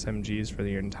 upgrades SMGs for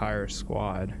the entire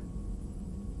squad.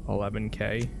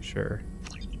 11k, sure.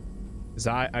 Cause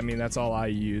I mean that's all I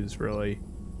use really,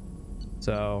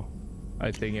 so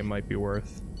I think it might be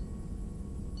worth.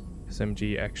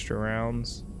 SMG extra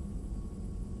rounds.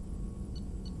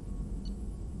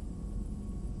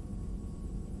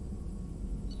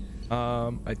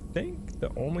 I think the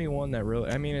only one that really,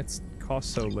 I mean, it's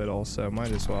costs so little, so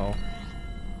might as well.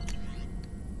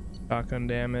 Shotgun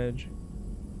damage.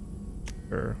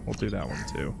 Sure, we'll do that one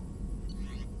too.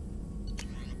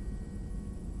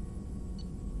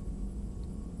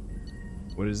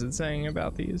 What is it saying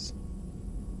about these?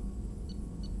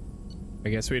 I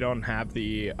guess we don't have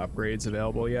the upgrades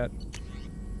available yet.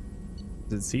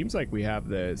 It seems like we have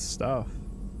the stuff.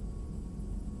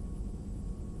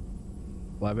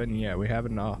 11, yeah, we have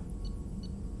enough.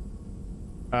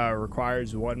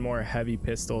 Requires one more heavy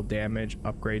pistol damage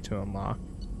upgrade to unlock.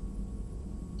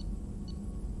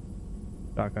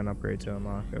 Shotgun upgrade to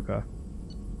unlock, okay.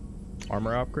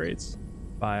 Armor upgrades.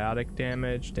 Biotic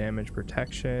damage, damage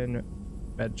protection,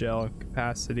 med gel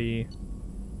capacity,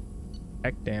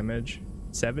 tech damage.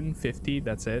 750,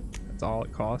 that's it. That's all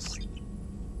it costs.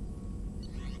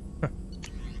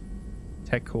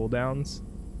 Tech cooldowns.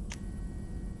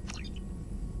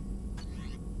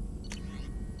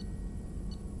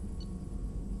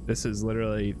 This is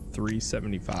literally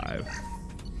 375.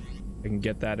 I can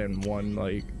get that in one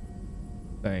like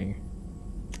thing.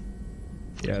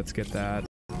 Yeah, let's get that.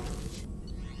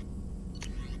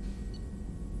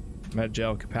 Med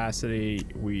gel capacity,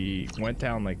 we went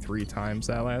down like 3 times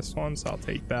that last one, so I'll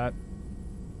take that.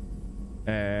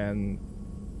 And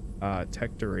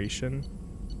tech duration.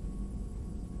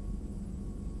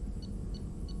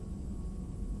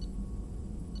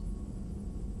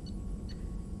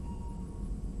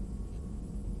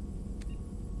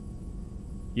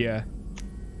 Yeah.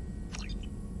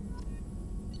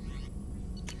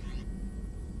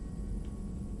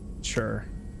 Sure.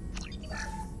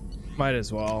 Might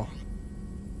as well.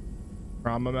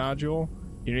 Trauma module.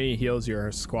 Unity heals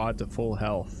your squad to full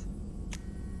health.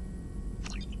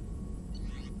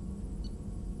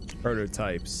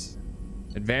 Prototypes.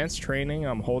 Advanced training,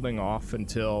 I'm holding off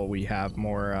until we have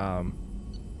more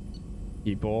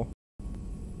people.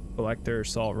 Collector,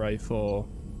 assault rifle.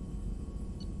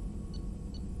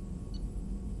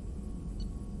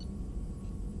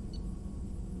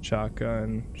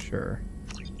 Shotgun, sure.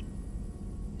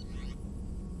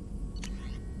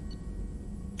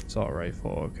 Assault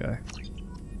rifle, okay.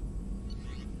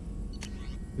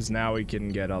 Because now we can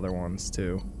get other ones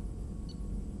too.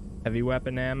 Heavy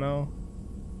weapon ammo.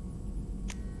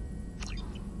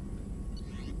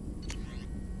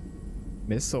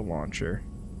 Missile launcher.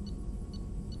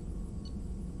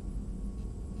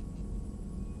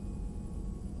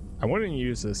 I wouldn't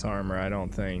use this armor, I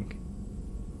don't think.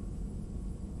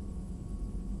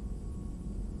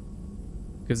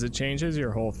 Because it changes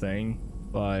your whole thing,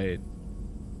 but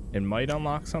it might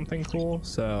unlock something cool,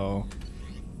 so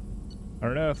I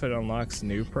don't know if it unlocks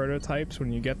new prototypes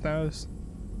when you get those.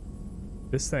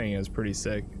 This thing is pretty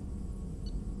sick.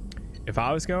 If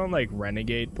I was going like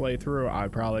Renegade playthrough,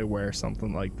 I'd probably wear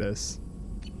something like this.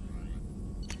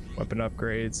 Weapon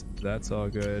upgrades, that's all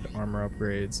good. Armor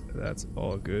upgrades, that's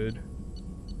all good.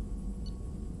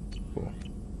 Cool.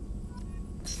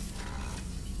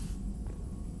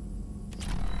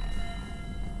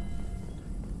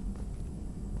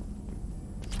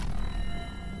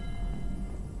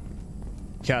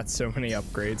 Got so many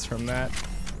upgrades from that.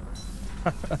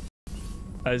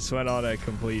 I just went on a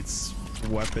complete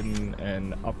weapon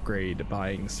and upgrade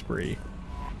buying spree.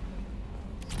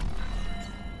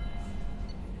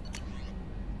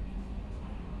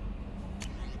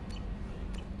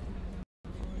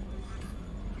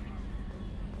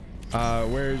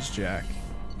 Where's Jack?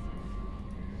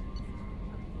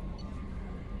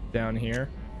 Down here.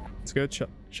 Let's go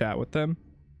chat with them.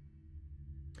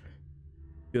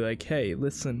 Be like, hey,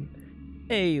 listen.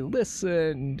 Hey,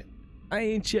 listen. I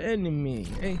ain't your enemy.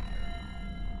 Hey,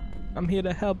 I'm here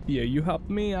to help you. You help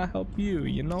me, I help you,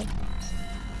 you know?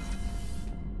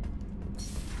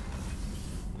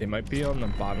 They might be on the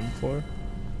bottom floor.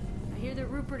 I hear that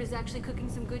Rupert is actually cooking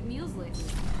some good meals lately.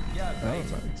 Yeah, that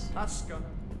was nice. That's gonna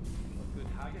good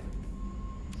haggis.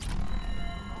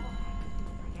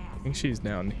 I think she's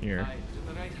down here.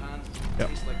 To the right hand, yep.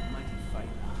 Tastes like mighty fine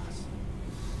ass.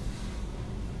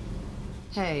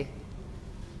 Hey.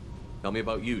 Tell me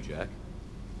about you, Jack.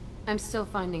 I'm still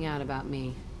finding out about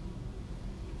me.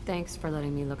 Thanks for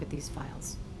letting me look at these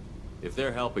files. If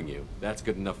they're helping you, that's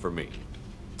good enough for me.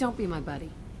 Don't be my buddy.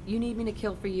 You need me to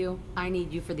kill for you, I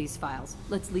need you for these files.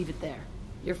 Let's leave it there.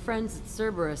 Your friends at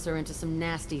Cerberus are into some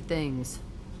nasty things.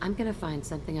 I'm gonna find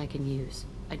something I can use.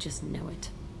 I just know it.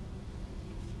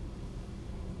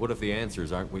 What if the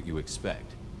answers aren't what you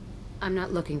expect? I'm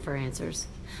not looking for answers.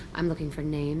 I'm looking for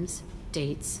names,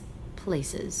 dates,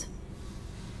 places.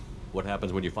 What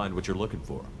happens when you find what you're looking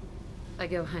for? I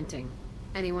go hunting.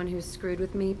 Anyone who's screwed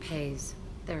with me pays.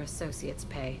 Their associates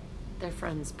pay. Their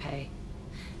friends pay.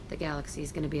 The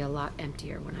galaxy's gonna be a lot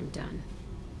emptier when I'm done.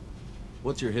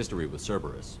 What's your history with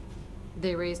Cerberus?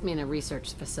 They raised me in a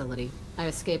research facility. I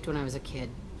escaped when I was a kid.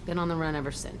 Been on the run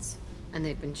ever since. And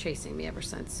they've been chasing me ever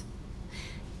since.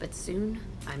 But soon,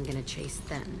 I'm gonna chase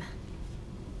them.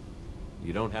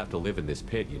 You don't have to live in this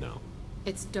pit, you know.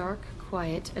 It's dark,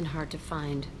 quiet, and hard to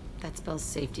find. That spells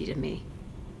safety to me.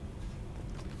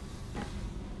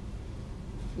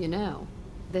 You know,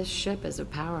 this ship is a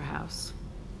powerhouse.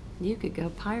 You could go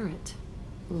pirate.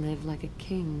 Live like a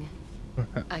king.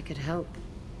 I could help.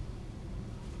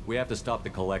 We have to stop the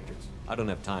collectors. I don't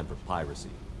have time for piracy.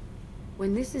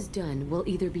 When this is done, we'll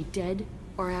either be dead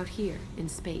or out here in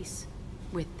space.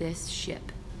 With this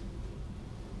ship.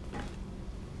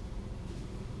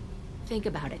 Think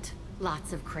about it.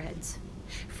 Lots of creds.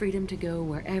 Freedom to go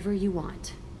wherever you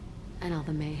want. And all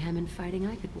the mayhem and fighting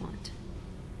I could want.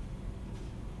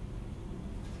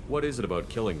 What is it about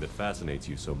killing that fascinates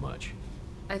you so much?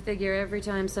 I figure every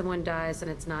time someone dies and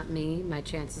it's not me, my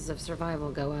chances of survival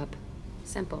go up.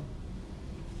 Simple.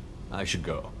 I should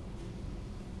go.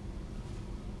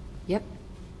 Yep.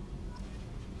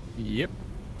 Yep.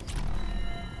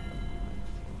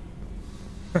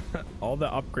 All the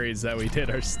upgrades that we did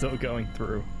are still going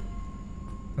through.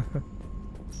 I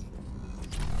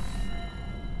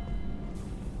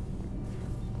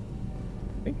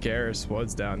think Garrus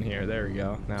was down here. There we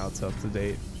go. Now it's up to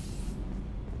date.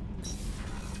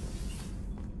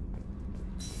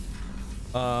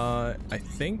 I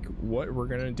think what we're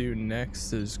gonna do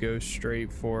next is go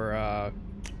straight for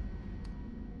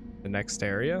the next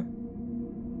area,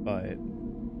 but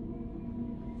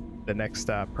the next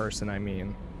person, I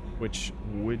mean, which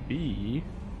would be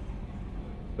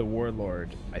the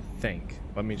Warlord, I think.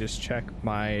 Let me just check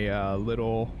my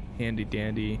little handy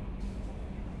dandy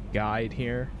guide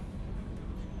here.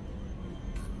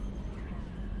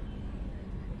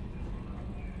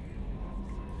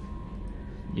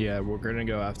 Yeah, we're gonna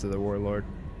go after the Warlord.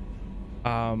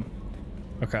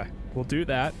 Okay, we'll do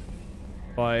that.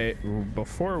 But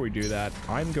before we do that,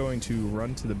 I'm going to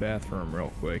run to the bathroom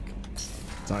real quick.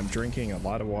 So I'm drinking a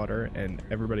lot of water, and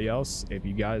everybody else, if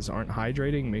you guys aren't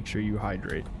hydrating, make sure you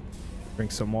hydrate.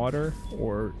 Drink some water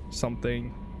or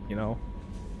something, you know,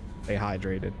 stay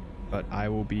hydrated. But I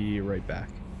will be right back.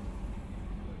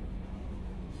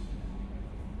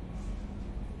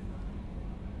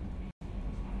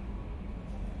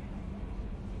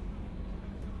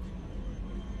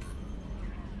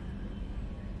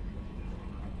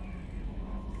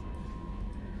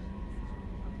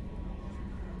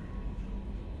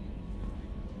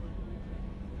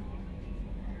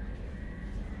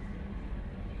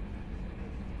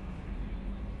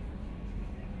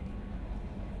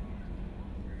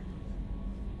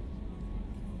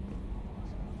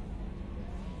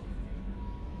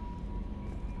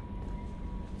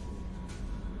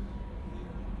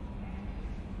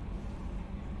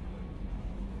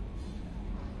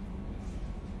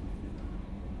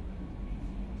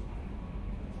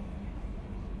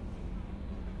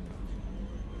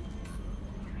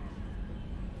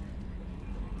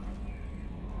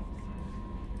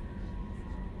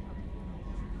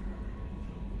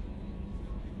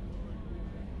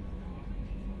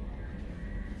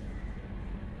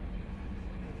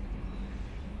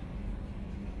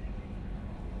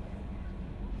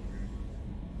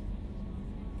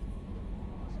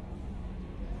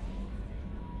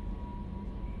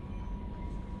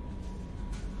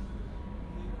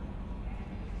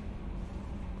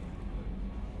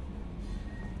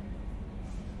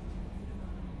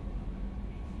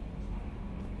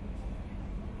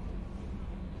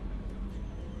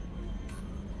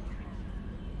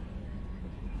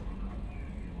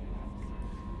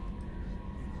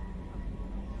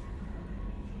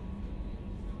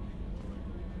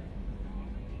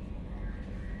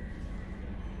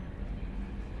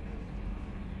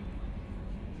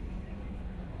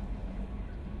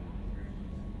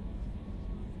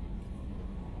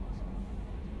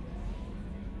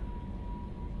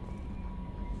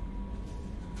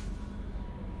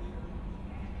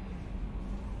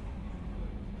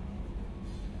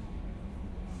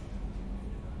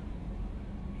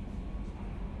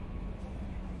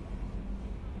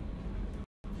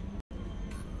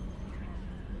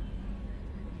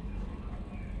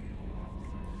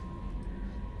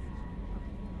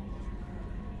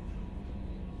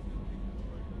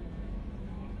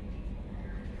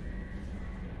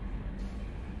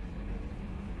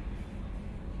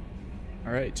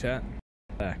 All right, chat.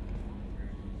 Back.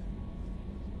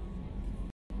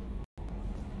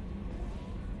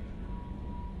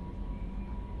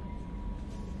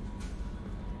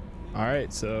 All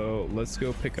right, so let's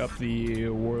go pick up the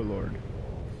warlord.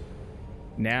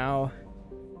 Now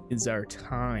is our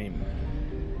time.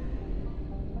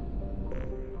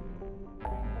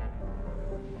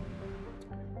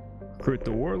 Recruit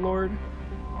the warlord.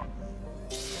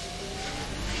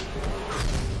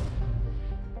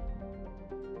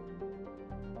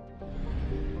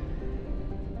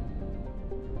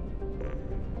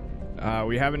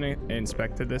 We haven't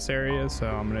inspected this area, so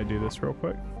I'm gonna do this real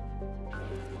quick.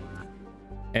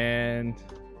 And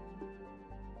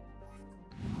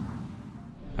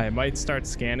I might start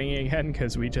scanning again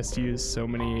because we just used so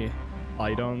many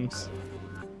items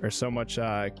or so much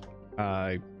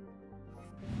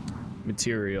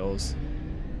materials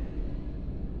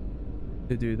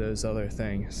to do those other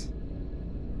things.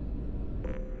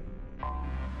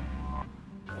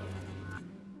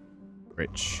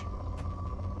 Rich.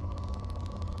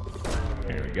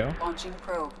 There we go. Launching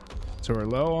probe. So we're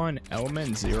low on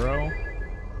element 0.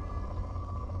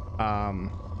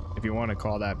 If you want to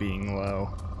call that being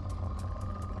low.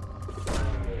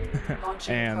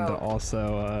 And probe.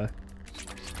 Also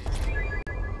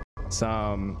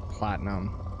some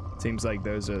platinum. Seems like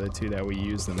those are the two that we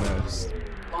use the most.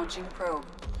 Launching probe.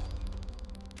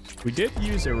 We did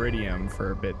use iridium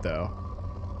for a bit though.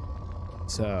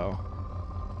 So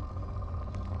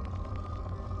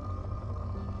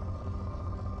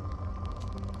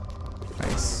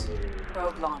nice.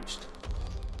 Probe launched.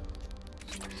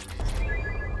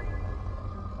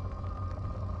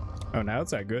 Oh, now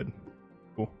it's that good.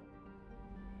 Cool.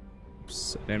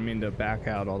 Oops, I didn't mean to back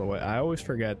out all the way. I always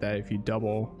forget that if you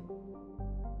double...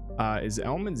 is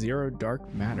element 0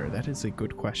 dark matter? That is a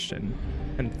good question.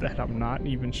 And that I'm not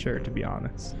even sure, to be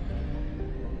honest.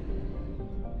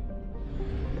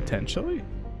 Potentially?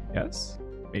 Yes?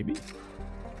 Maybe?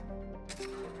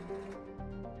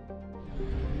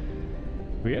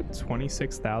 We had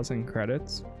 26,000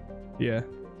 credits? Yeah.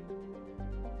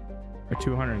 Or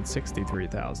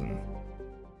 263,000.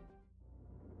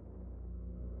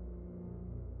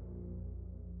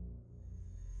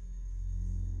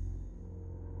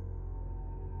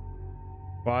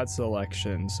 Quad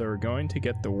selection. So we're going to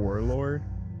get the Warlord.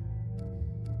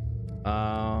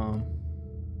 How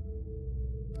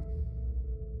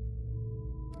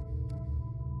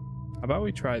about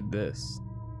we try this?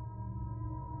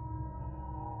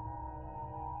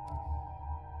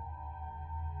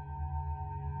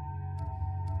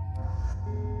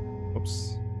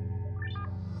 Oops.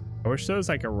 I wish there was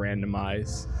like a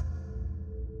randomize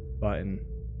button.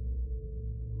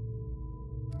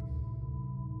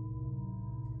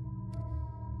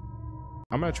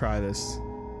 I'm gonna try this.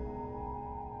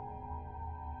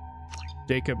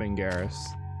 Jacob and Garrus.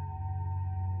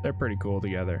 They're pretty cool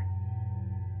together.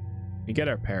 We get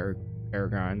our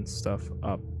Paragon stuff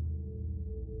up.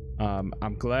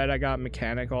 I'm glad I got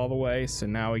mechanic all the way, so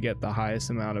now we get the highest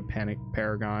amount of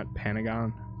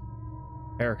Paragon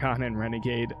and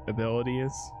Renegade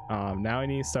abilities. Now I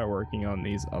need to start working on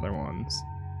these other ones.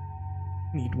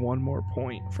 Need one more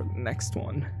point for the next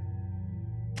one.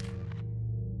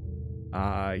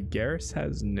 Garrus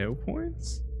has no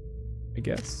points, I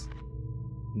guess.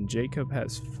 And Jacob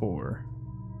has 4.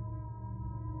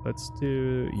 Let's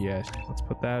do, yeah, let's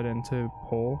put that into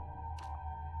poll.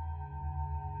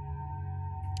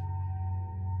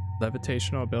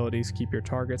 Levitational abilities keep your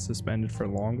target suspended for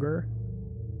longer,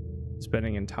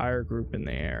 suspending entire group in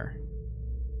the air.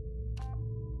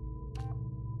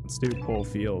 Let's do pull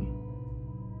field.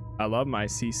 I love my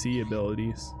CC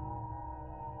abilities.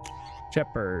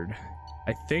 Shepherd.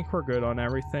 I think we're good on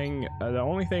everything. The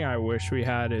only thing I wish we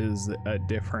had is a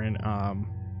different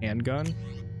handgun.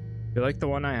 I feel like the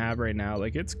one I have right now,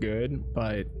 like, it's good,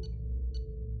 but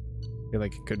I feel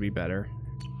like it could be better.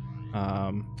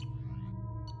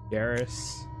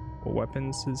 Garrus, what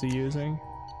weapons is he using?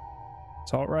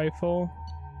 Assault rifle,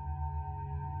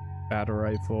 battle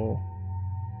rifle,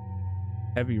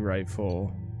 heavy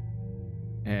rifle,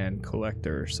 and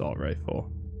collector assault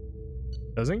rifle.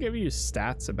 Doesn't give you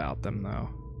stats about them though.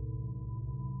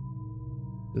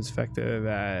 It's effective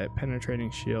at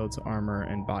penetrating shields, armor,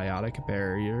 and biotic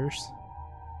barriers.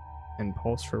 And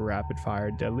pulse for rapid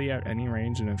fire, deadly at any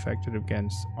range and effective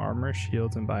against armor,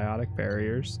 shields, and biotic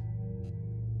barriers.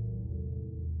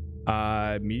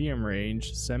 Medium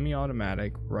range,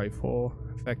 semi-automatic rifle,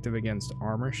 effective against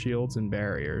armor, shields, and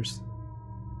barriers.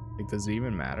 Like, does it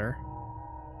even matter?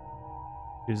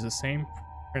 Use the same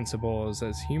principles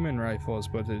as human rifles,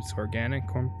 but its organic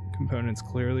components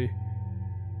clearly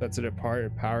sets it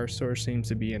apart. Power source seems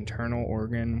to be internal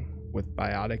organ with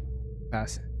biotic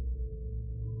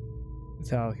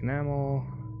metallic enamel.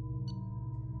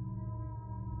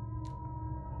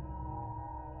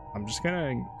 I'm just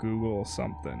gonna Google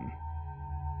something.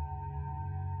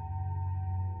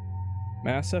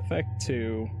 Mass Effect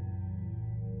 2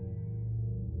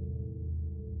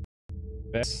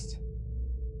 best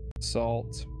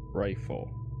assault rifle.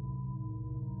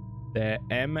 The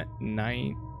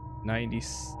M996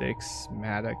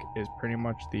 Matic is pretty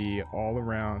much the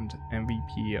all-around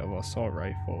MVP of assault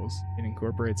rifles. It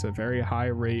incorporates a very high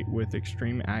rate with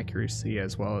extreme accuracy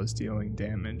as well as dealing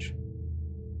damage.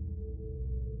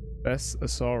 Best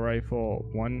assault rifle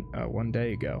one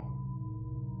day ago.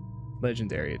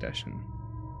 Legendary edition.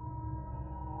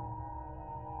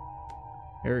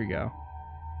 There we go.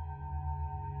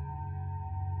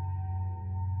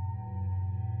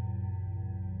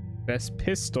 Best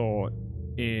pistol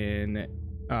in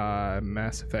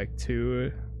Mass Effect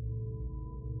 2.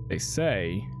 They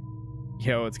say,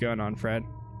 yo, what's going on, Fred?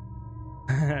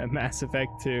 Mass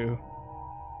Effect 2,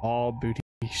 all booty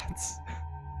shots.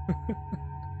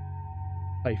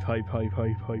 Hype.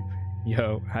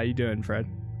 Yo, how you doing, Fred?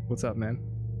 What's up, man?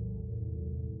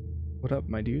 What up,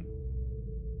 my dude?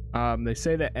 They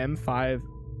say the M5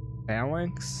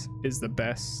 Phalanx is the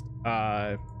best,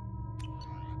 I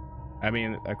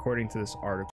mean, according to this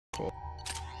article.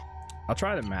 I'll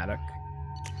try the Matic.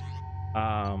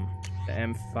 The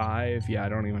M5, yeah, I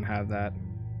don't even have that.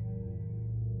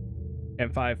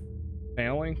 M5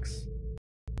 Phalanx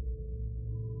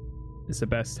is the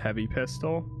best heavy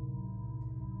pistol,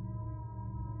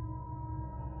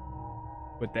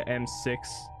 with the M6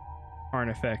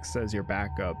 Carnifex as your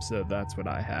backup, so that's what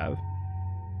I have.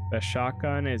 The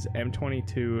shotgun is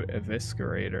M22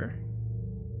 Eviscerator.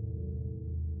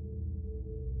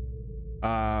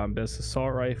 Best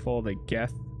assault rifle, the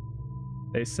Geth,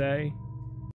 they say.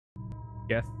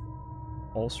 Geth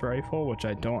pulse rifle, which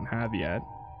I don't have yet.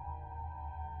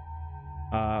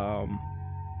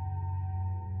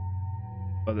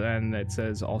 But then it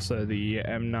says also the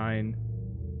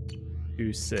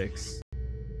M926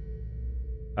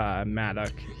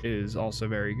 Matic is also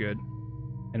very good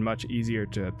and much easier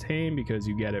to obtain because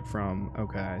you get it from,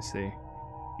 okay, I see,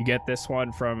 You get this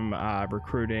one from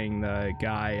recruiting the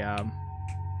guy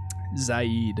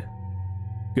Zaid.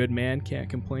 Good man, can't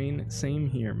complain. Same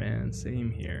here, man.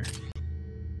 Same here.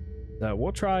 So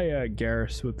we'll try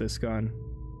Garrus with this gun.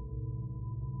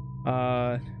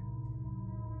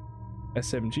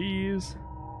 SMGs.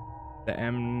 The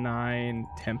M9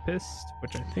 Tempest,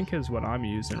 which I think is what I'm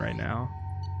using right now.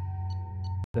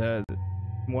 The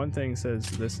one thing says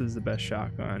this is the best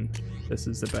shotgun. This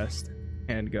is the best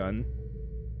handgun.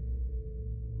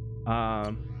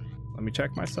 Let me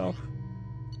check myself.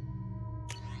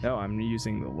 No, I'm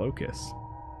using the Locust.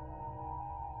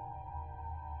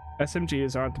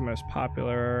 SMGs aren't the most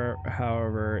popular.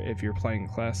 However, if you're playing a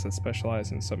class that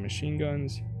specializes in submachine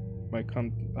guns, you might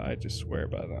come by just swear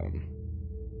by them.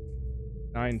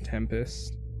 9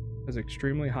 Tempest has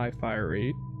extremely high fire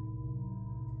rate.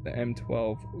 The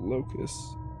M12 Locust.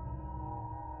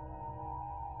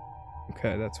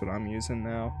 Okay, that's what I'm using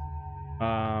now.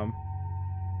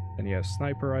 Then you have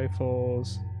sniper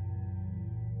rifles.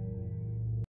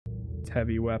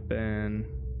 Heavy weapon.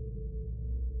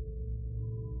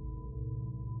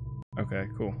 Okay,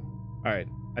 cool. All right,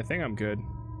 I think I'm good.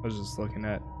 I was just looking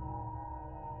at.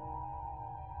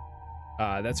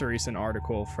 That's a recent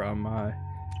article from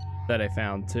that I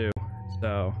found too.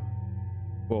 So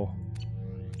cool.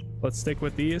 Let's stick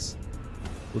with these.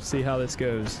 We'll see how this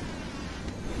goes.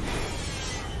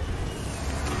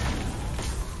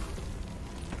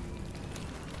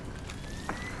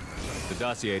 The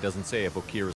dossier doesn't say if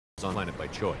Okir is on planet by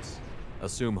choice.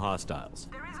 Assume hostiles.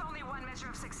 There is only one measure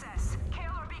of success.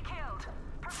 Kill or be killed.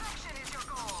 Perfection is your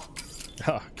goal.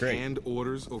 Oh, great. Canned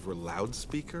orders over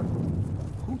loudspeaker?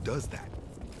 Who does that?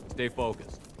 Stay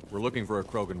focused. We're looking for a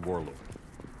Krogan warlord.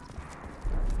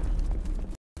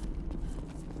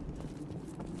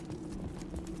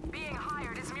 Being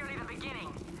hired is merely the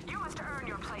beginning. You must earn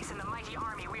your place in the mighty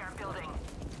army we are building.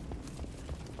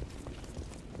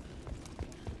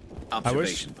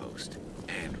 Observation post.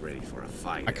 And ready for a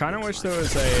fight. I kind of wish there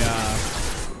was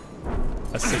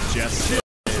a suggestion,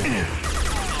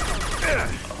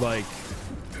 like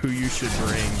who you should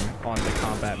bring on the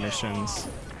combat missions.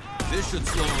 This should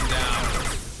slow him down.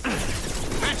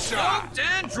 Headshot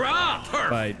and drop.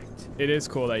 But it is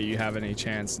cool that you have any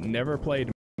chance. Never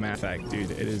played Mass Effect,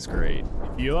 dude. It is great.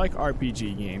 If you like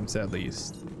RPG games, at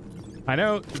least. I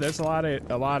know there's a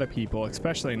lot of people,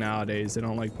 especially nowadays, they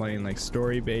don't like playing like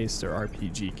story-based or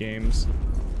RPG games.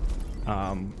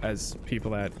 As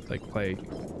people that like play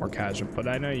more casual, but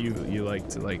I know you like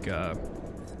to like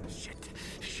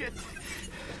Shit.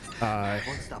 I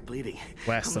won't stop bleeding.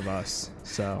 Last of Us.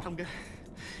 So I'm good.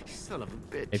 Son of a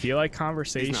bitch. if you like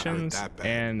conversations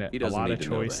and a lot of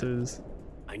choices,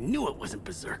 I knew it wasn't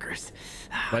berserkers.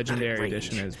 Legendary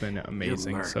Edition has been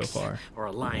amazing so far. Or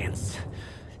Alliance.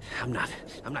 I'm not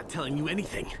telling you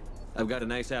anything. I've got a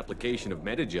nice application of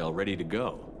Metagel ready to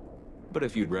go. But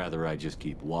if you'd rather I just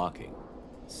keep walking.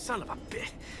 Son of a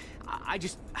bitch.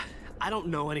 I don't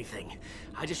know anything.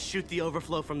 I just shoot the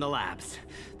overflow from the labs.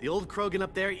 The old Krogan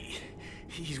up there,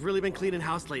 he's really been cleaning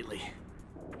house lately.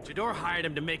 Jador hired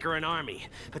him to make her an army,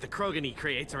 but the Krogan he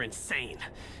creates are insane.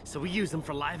 So we use them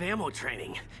for live ammo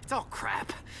training. It's all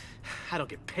crap. I don't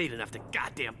get paid enough to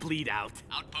goddamn bleed out.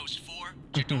 Outpost 4,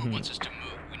 Jador wants us to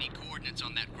move. We need coordinates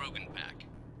on that Krogan pack.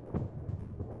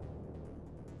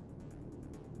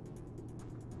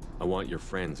 I want your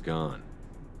friends gone.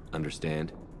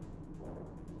 Understand?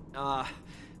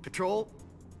 Patrol,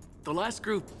 the last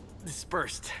group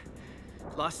dispersed.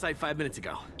 Lost sight 5 minutes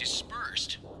ago.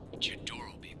 Dispersed? Jador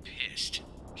will be pissed.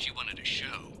 She wanted a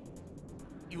show.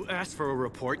 You asked for a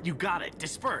report, you got it.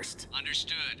 Dispersed.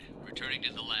 Understood. Returning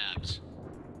to the labs.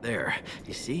 There,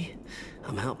 you see?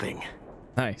 I'm helping.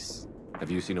 Nice.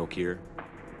 Have you seen Okir?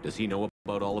 Does he know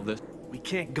about all of this? We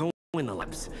can't go in the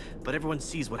labs, but everyone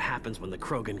sees what happens when the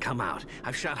Krogan come out.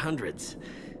 I've shot hundreds.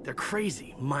 They're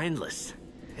crazy, mindless.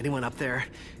 Anyone up there,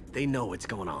 they know what's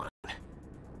going on.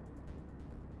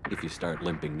 If you start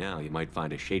limping now, you might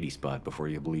find a shady spot before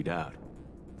you bleed out.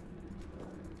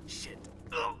 Shit.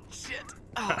 Oh, shit.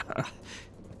 Oh.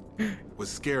 Was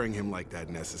scaring him like that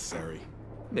necessary?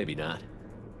 Maybe not.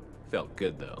 Felt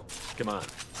good, though. Come on.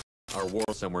 Our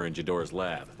war's somewhere in Jador's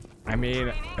lab. I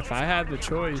mean, if I had the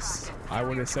choice, I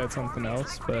would have said something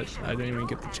else, but I didn't even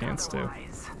get the chance to.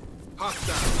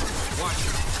 Hostile. Watch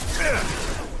it.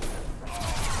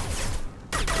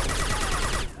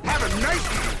 Have a nice.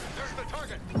 There's the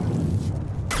target.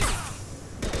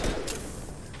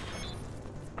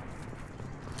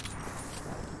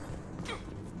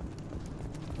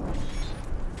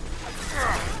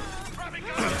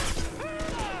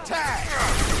 Tag.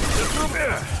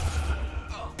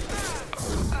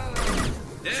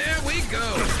 There we go.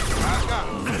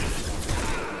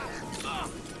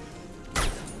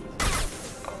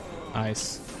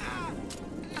 Nice.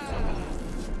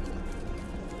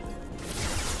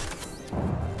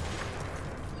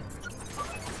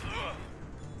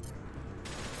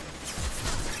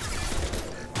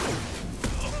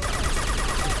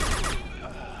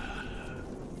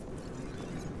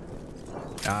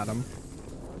 Got him.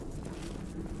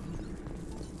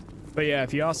 But yeah,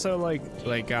 if you also like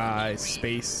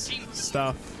space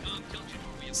stuff,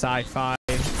 sci-fi,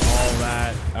 all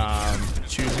that,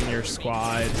 choosing your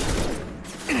squad,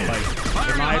 like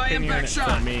in my opinion,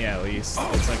 for me at least,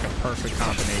 it's like a perfect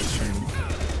combination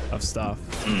of stuff.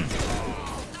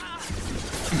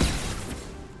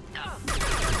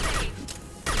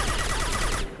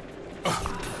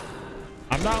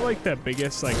 I'm not like the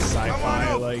biggest like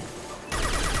sci-fi like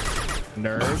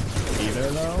nerd either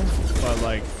though, but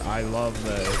like I love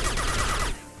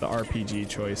the RPG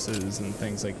choices and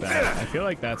things like that. I feel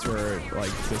like that's where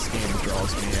like this game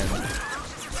draws me in.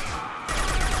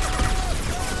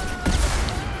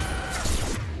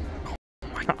 Oh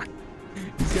my god,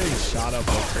 he's getting shot up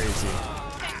like crazy.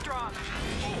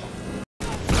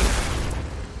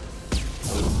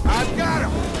 I've got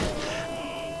him.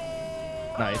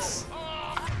 Nice.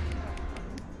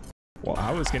 Well,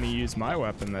 I was gonna use my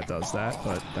weapon that does that,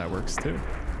 but that works too.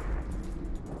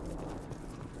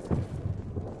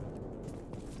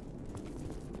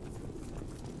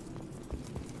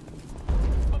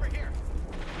 Over here.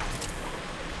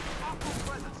 Hostile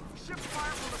presence. Ship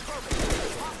fire from the Krogan.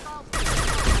 Hostiles.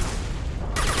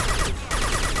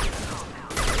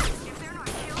 If they're not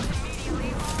killed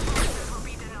immediately, all bonuses will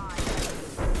be denied.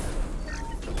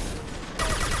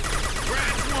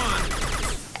 Scratch one.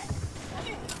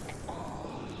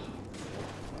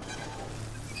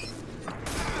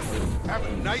 Have a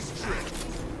nice trip.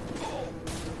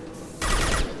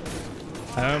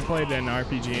 I haven't played an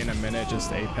RPG in a minute,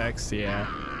 just Apex. Yeah.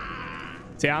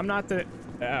 See, I'm not the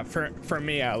for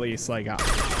me at least. Like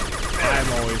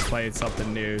I've always played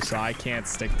something new, so I can't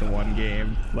stick to one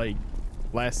game. Like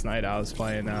last night, I was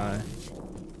playing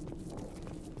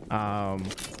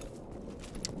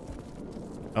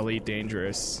Elite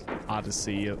Dangerous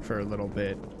Odyssey for a little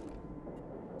bit.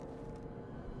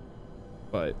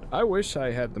 But I wish I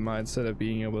had the mindset of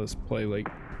being able to play like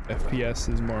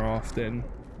FPSs more often,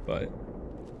 but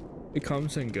it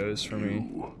comes and goes for me.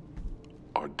 You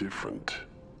are different.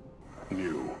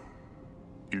 New.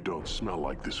 You don't smell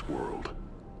like this world.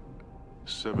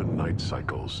 7 night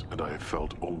cycles, and I have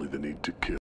felt only the need to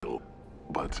kill.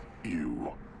 But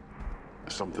you...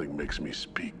 something makes me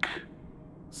speak.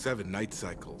 7 night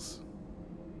cycles.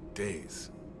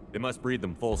 Days. They must breed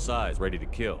them full size, ready to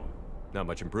kill. Not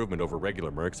much improvement over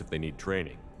regular mercs if they need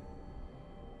training.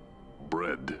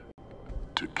 Bred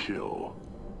to kill.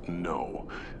 No.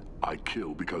 I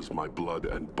kill because my blood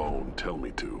and bone tell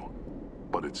me to.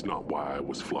 But it's not why I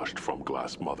was flushed from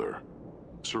Glass Mother.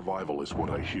 Survival is what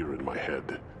I hear in my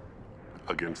head.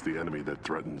 Against the enemy that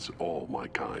threatens all my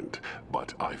kind.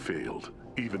 But I failed,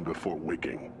 even before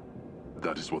waking.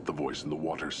 That is what the voice in the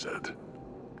water said.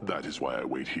 That is why I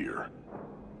wait here.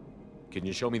 Can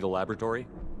you show me the laboratory?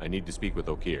 I need to speak with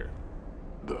Okir.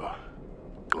 The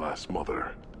Glass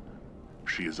Mother.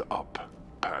 She is up,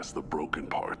 past the broken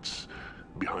parts,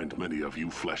 behind many of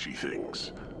you fleshy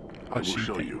things. I will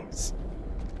show you.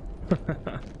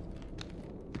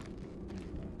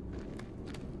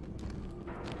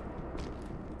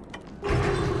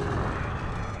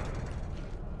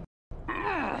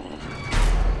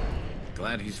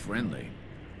 Glad he's friendly.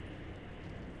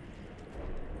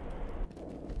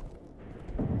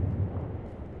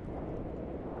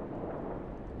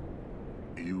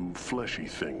 You fleshy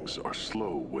things are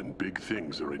slow when big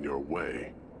things are in your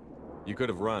way. You could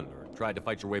have run or tried to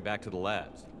fight your way back to the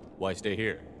labs. Why stay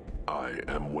here? I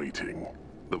am waiting.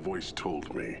 The voice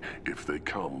told me, if they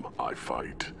come, I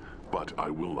fight. But I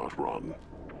will not run,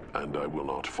 and I will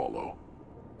not follow.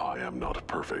 I am not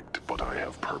perfect, but I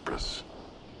have purpose.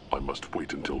 I must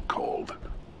wait until called,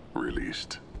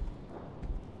 released.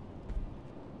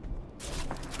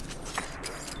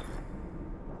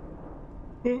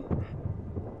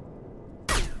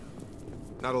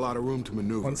 Not a lot of room to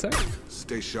maneuver. 1 sec.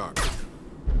 Stay sharp.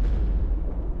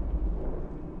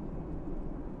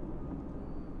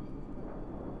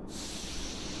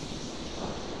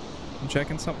 I'm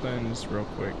checking something just real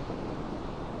quick.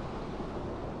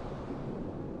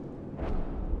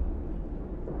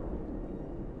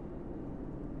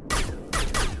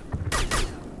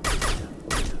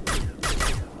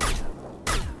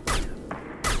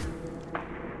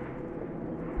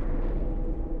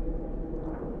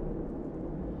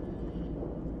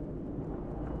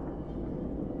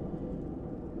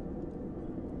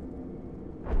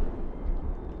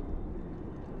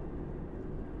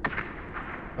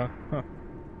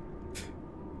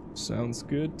 Sounds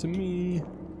good to me.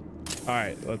 All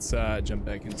right, let's jump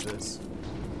back into this.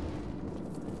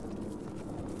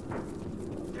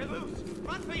 They're loose!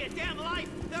 Run for your damn life!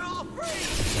 They're all free!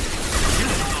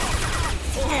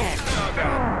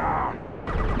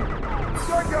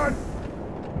 Shotgun!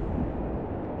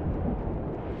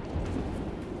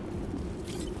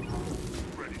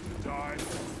 Ready to die?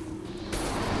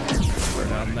 Burn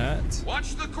down that.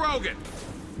 Watch the Krogan!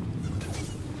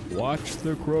 Watch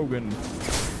the Krogan.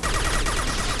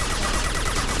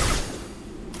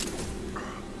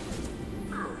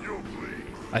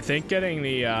 I think getting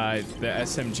the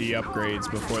SMG upgrades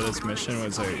before this mission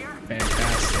was a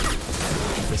fantastic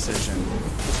decision.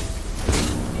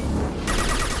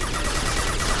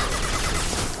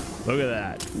 Look at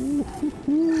that.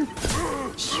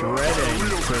 Shredding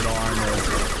turtle armor.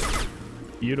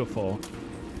 Beautiful.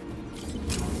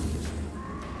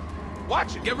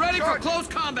 Watch it! Get ready for close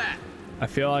combat! I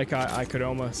feel like I could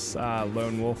almost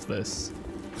lone wolf this.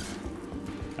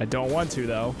 I don't want to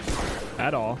though,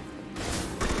 at all.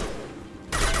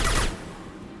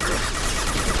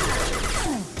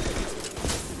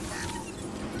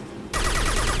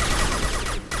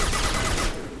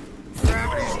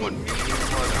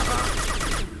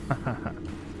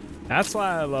 That's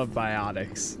why I love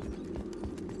biotics.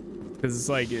 Because it's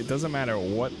like, it doesn't matter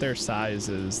what their size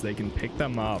is, they can pick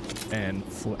them up and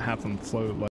have them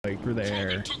float like through the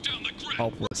air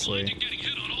helplessly.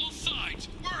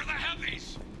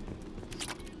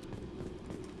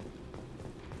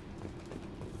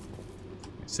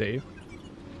 Save.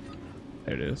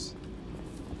 There it is.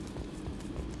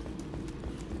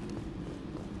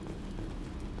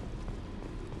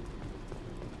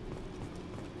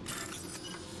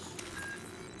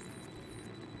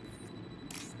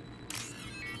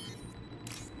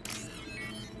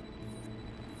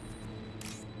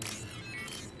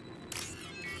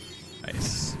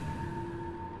 Nice.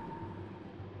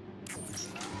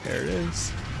 There it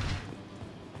is.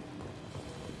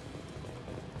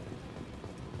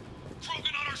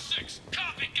 Krogan on our 6.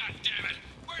 Copy, goddammit.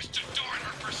 Where's Jador and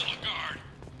her personal guard?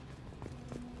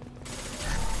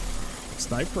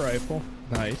 Sniper rifle.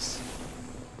 Nice.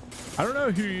 I don't know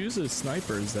who uses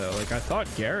snipers though. Like I thought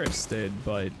Garrus did,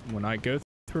 but when I go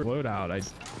through loadout, I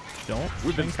don't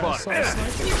think I saw a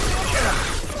sniper.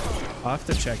 I'll have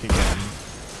to check again.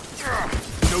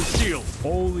 No shield.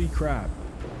 Holy crap.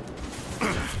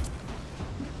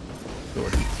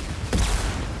 Good.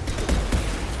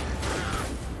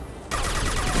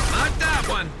 Not that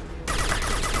one.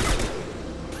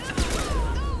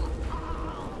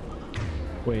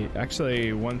 Wait,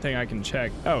 actually, one thing I can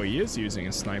check. Oh, he is using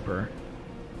a sniper.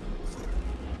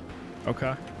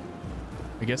 Okay.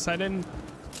 I guess I didn't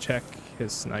check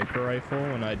his sniper rifle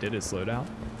when I did his loadout.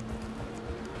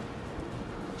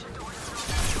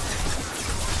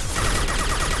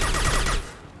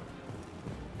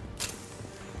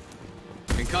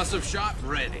 Concussive shot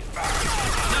ready.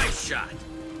 Nice shot.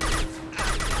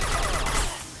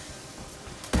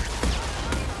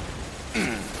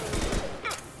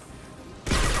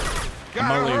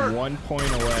 I'm only 1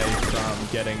 point away from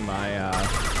getting my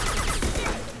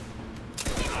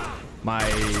my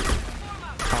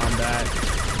combat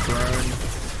drone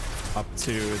up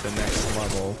to the next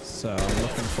level, so I'm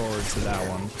looking forward to that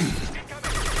one.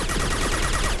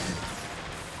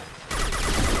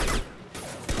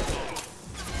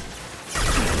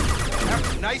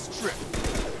 Have a nice trip.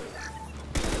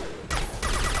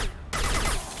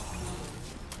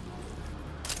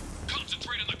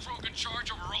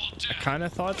 I kind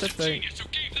of thought that the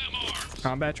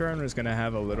combat drone was gonna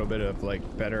have a little bit of like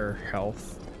better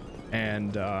health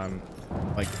and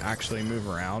like actually move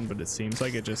around, but it seems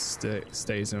like it just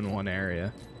stays in one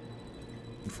area,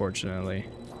 unfortunately.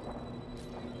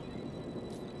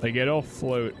 Like it'll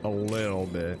float a little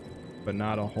bit, but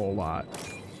not a whole lot.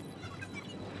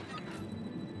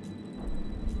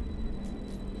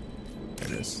 There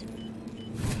it is.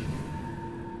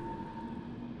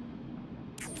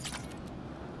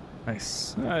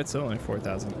 Nice. It's only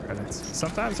 4,000 credits.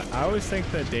 Sometimes I always think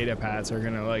that data pads are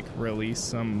gonna like release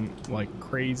some like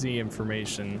crazy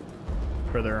information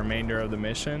for the remainder of the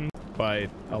mission, but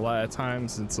a lot of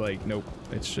times it's like, nope,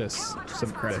 it's just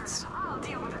some credits.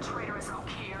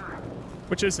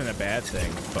 Which isn't a bad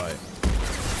thing, but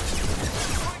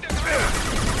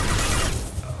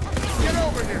Get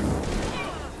over here.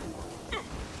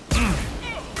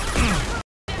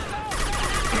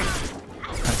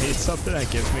 I need something that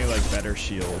gives me like better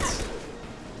shields.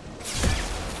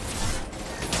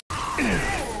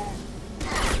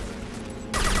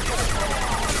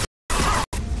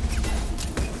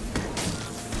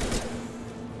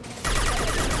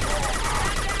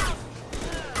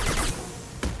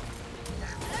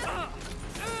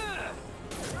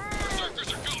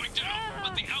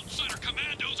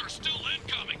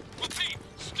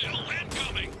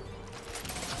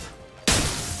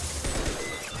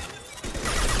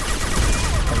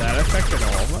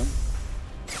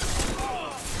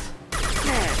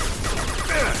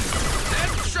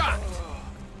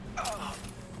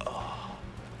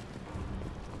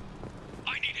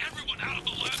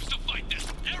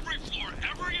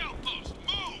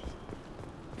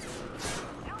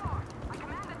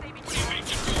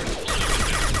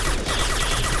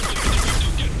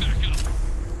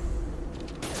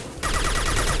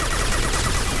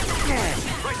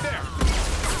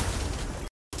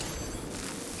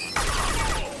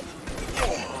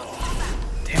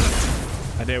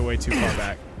 way too far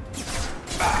back.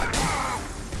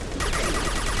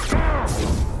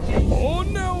 Oh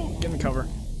no! Get in cover.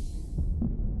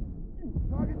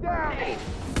 Target down!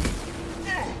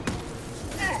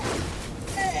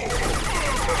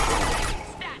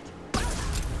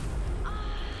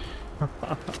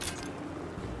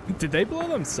 Did they blow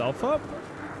themselves up?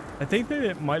 I think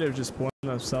they might have just blown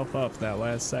themselves up that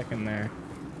last second there.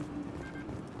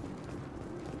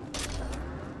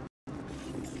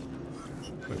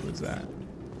 What was that?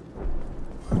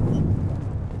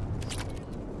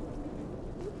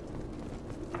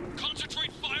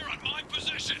 Concentrate fire on my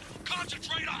position!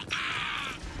 Concentrate on...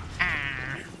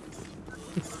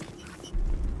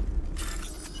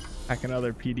 Back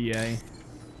another PDA.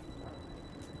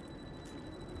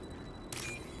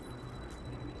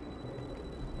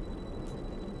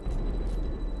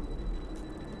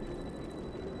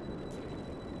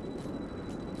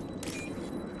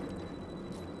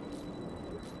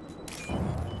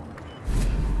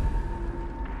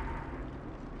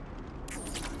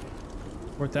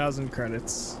 $4,000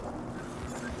 credits.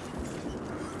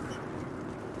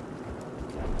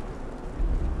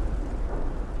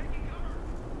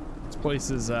 This place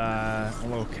is a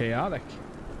little chaotic.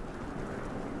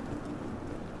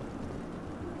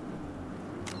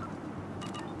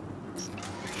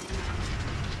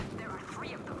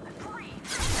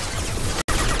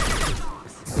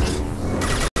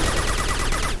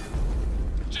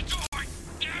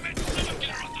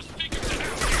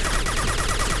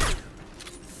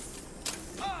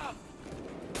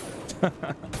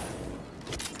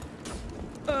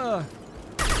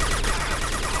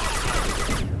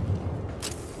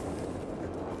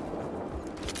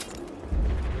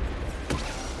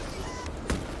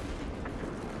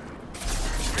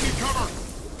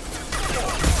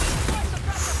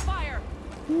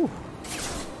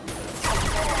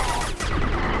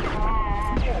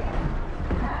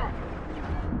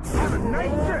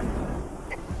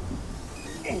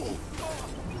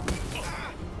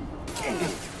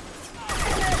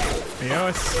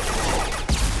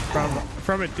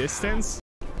 From a distance,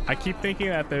 I keep thinking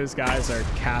that those guys are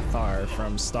Cathar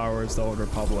from Star Wars: The Old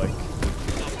Republic.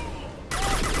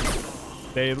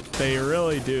 They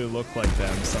really do look like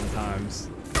them sometimes.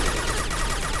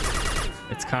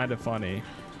 It's kind of funny.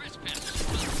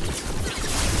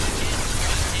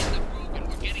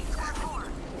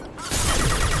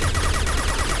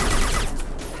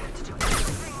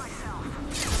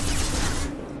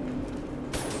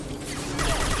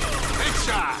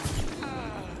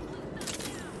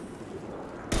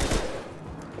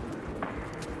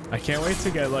 I can't wait to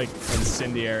get like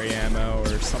incendiary ammo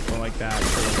or something like that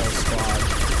for the whole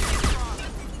squad.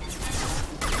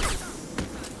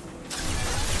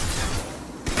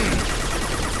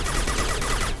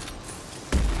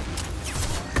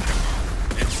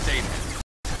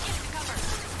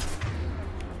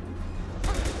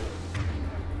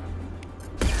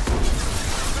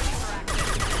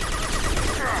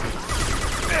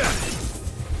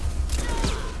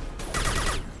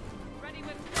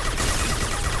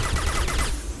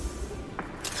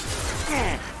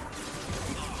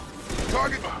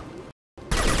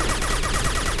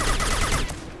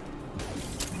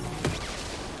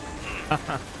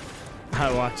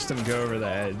 I watched him go over the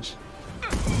edge.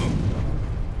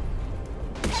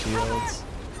 Shields.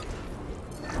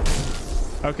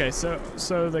 Okay,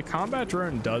 so the combat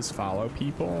drone does follow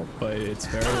people, but it's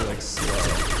very like slow.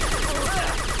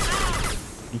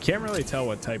 You can't really tell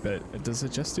what type it does.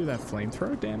 It just do that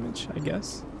flamethrower damage, I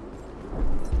guess?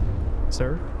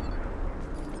 Sir?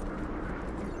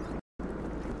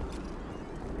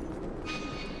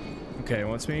 Okay,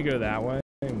 wants me to go that way.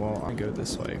 Well, I'll go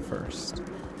this way first.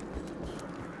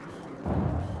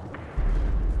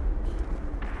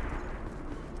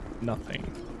 Nothing.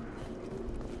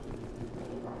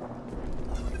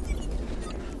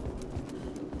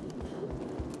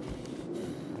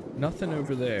 Nothing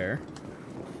over there.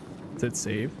 Did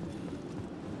save.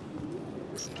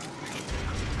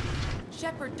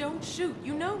 Shepard, don't shoot.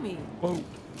 You know me. Whoa.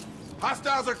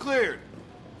 Hostiles are cleared.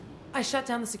 I shut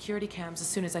down the security cams as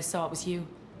soon as I saw it was you.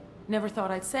 Never thought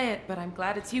I'd say it, but I'm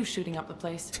glad it's you shooting up the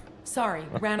place. Sorry,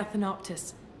 Rana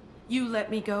Thanoptis. You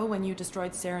let me go when you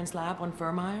destroyed Saren's lab on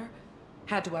Vermeer.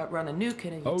 Had to outrun a nuke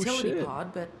in a utility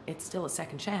pod, but it's still a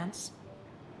second chance.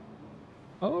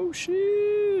 Oh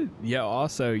shit. Yo,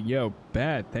 also, yo,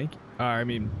 bad, thank you. I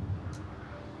mean,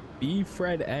 B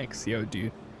Fred X, yo,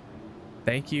 dude.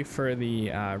 Thank you for the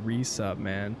resub,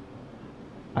 man.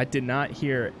 I did not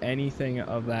hear anything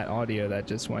of that audio that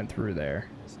just went through there.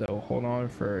 So hold on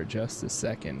for just a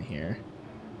second here.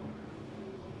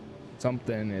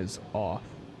 Something is off.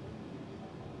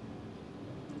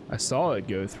 I saw it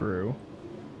go through,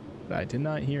 but I did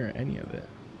not hear any of it.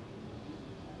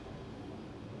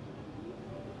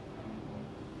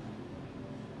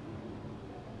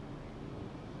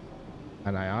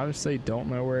 And I honestly don't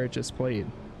know where it just played.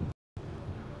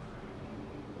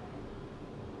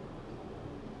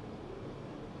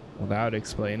 Without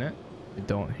explaining it, I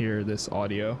don't hear this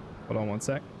audio. Hold on one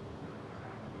sec.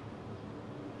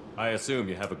 I assume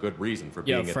you have a good reason for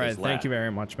being Fred, at this lab. thank you very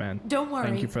much, man. Don't worry,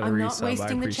 Thank you for the I'm resub. not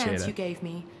wasting I the chance appreciate you it. gave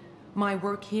me. My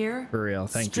work here, For real,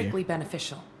 thank you. strictly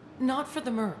beneficial. Not for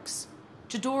the mercs.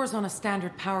 Jador's on a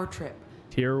standard power trip.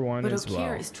 Tier 1 but as Okir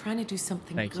well. is trying to do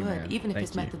something Thank you, good, man. even if Thank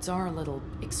his you. methods are a little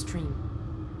extreme.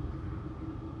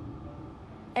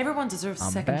 Everyone deserves a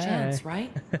I'm second back. chance,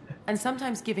 right? And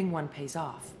sometimes giving one pays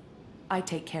off. I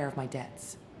take care of my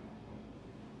debts.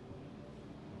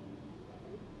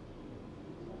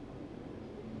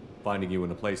 Finding you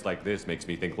in a place like this makes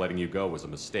me think letting you go was a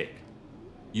mistake.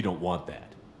 You don't want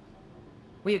that.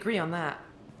 We agree on that.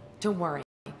 Don't worry.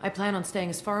 I plan on staying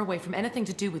as far away from anything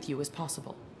to do with you as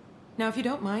possible. Now, if you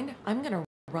don't mind, I'm gonna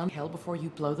run hell before you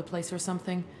blow the place or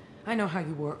something. I know how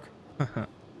you work.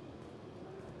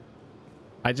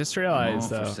 I just I'm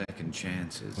realized, all for second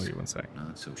chances. Wait one sec.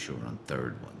 Not so sure on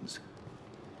third ones.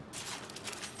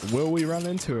 Will we run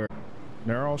into her?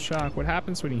 Neural shock. What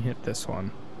happens when you hit this one?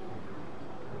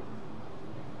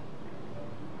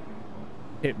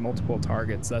 Hit multiple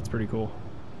targets. That's pretty cool.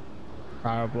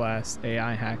 Cryoblast,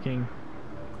 AI hacking.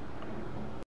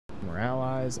 More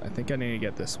allies. I think I need to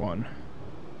get this one.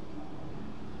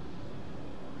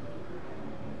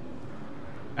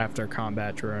 After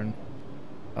combat drone.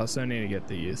 I also need to get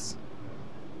these.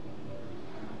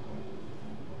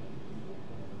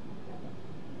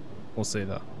 We'll see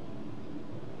though.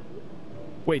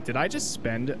 Wait, did I just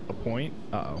spend a point?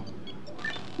 Uh-oh.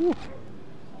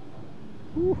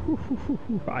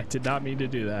 I did not mean to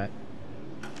do that.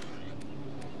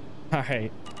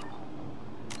 Alright.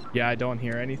 Yeah, I don't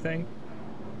hear anything.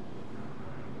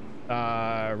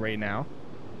 Right now.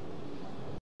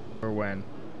 Or when?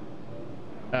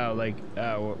 Oh,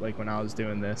 like when I was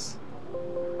doing this.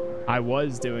 I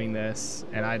was doing this,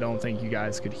 and I don't think you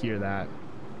guys could hear that.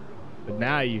 But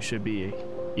now you should be.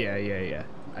 Yeah.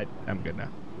 I'm good now.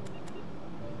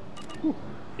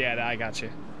 Yeah, I got you.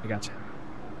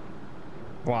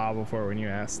 Wow, before when you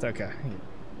asked. Okay.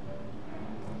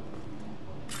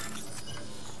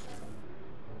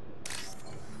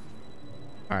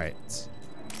 All right.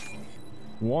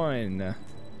 1,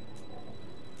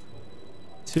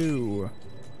 2.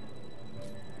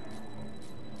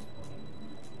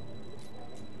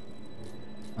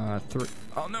 Three.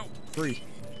 Oh no, 3.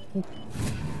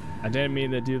 I didn't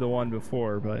mean to do the one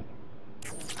before, but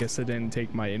guess I didn't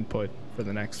take my input for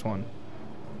the next one.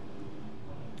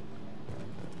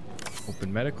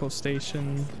 Open medical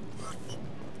station.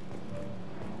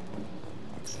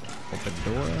 Open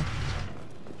door.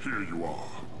 Here you are.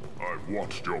 I've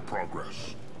watched your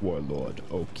progress. Warlord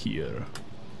Okir.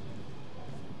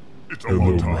 It's Hello,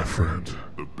 about time, my friend.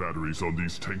 The batteries on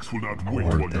these tanks will not wait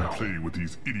while you play with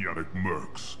these idiotic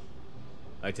mercs.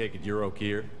 I take it you're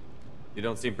Okir? You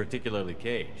don't seem particularly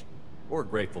caged, or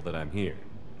grateful that I'm here.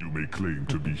 You may claim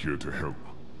to be here to help,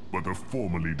 but the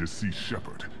formerly deceased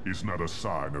shepherd is not a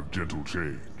sign of gentle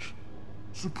change.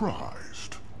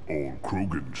 Surprised? Old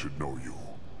Krogan should know you.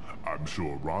 I'm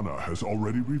sure Rana has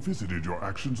already revisited your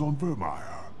actions on Vermeer.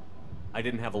 I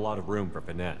didn't have a lot of room for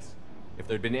finesse. If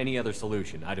there'd been any other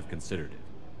solution, I'd have considered it.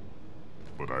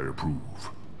 But I approve.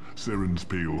 Saren's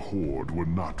pale horde were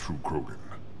not true Krogan.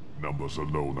 Numbers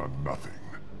alone are nothing.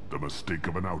 The mistake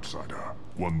of an outsider,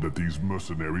 one that these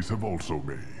mercenaries have also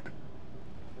made.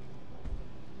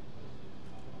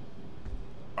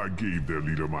 I gave their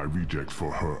leader my rejects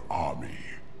for her army,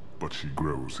 but she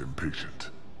grows impatient.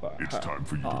 It's time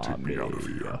for you to take me out of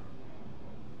here.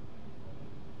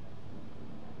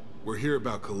 We're here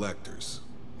about collectors,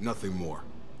 nothing more.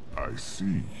 I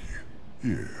see.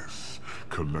 Yes,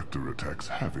 collector attacks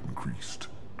have increased.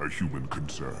 A human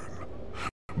concern.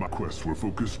 My quests were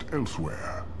focused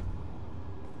elsewhere.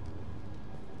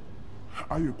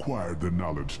 I acquired the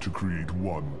knowledge to create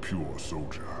one pure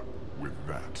soldier. With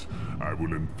that, I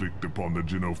will inflict upon the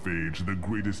genophage the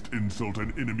greatest insult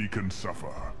an enemy can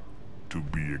suffer. To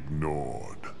be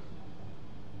ignored.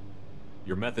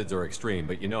 Your methods are extreme,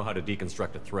 but you know how to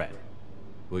deconstruct a threat.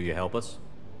 Will you help us?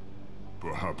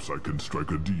 Perhaps I can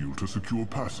strike a deal to secure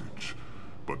passage,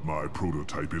 but my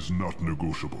prototype is not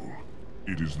negotiable.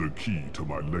 It is the key to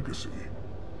my legacy.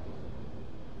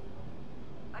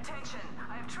 Attention,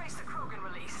 I have traced the Krogan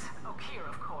release. Okir,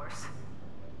 of course.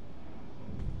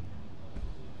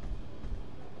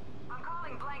 I'm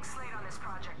calling blank slate on this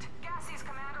project. Gassie's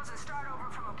commando shields and start over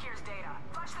from Okir's data.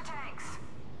 Flush the tanks.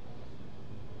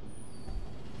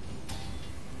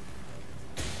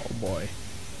 Oh boy.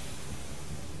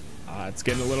 It's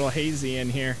getting a little hazy in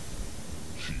here.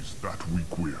 She's that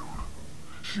weak-willed.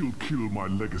 She'll kill my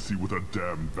legacy with a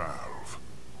damn valve.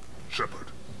 Shepard,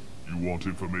 you want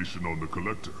information on the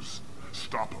collectors?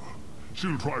 Stop her.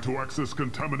 She'll try to access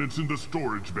contaminants in the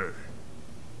storage bay.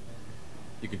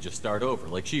 You could just start over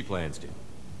like she plans to.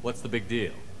 What's the big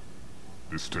deal?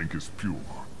 This tank is pure.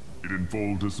 It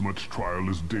involved as much trial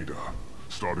as data.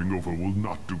 Starting over will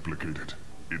not duplicate it.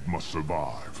 It must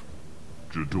survive.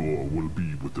 Jador will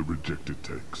be with the rejected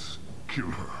tanks. Kill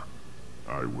her.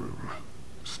 I will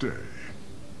stay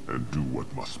and do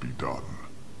what must be done.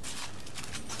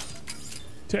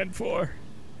 10-4.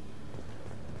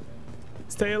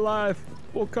 Stay alive.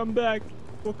 We'll come back.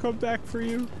 We'll come back for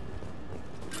you.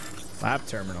 Lab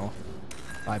terminal.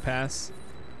 Bypass.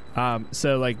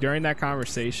 So like during that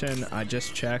conversation, I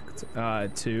just checked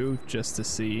too, just to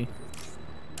see.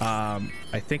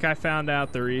 I think I found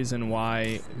out the reason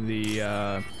why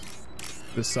the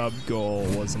sub goal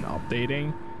wasn't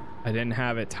updating. I didn't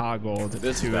have it toggled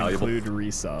to include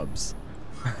resubs.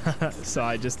 So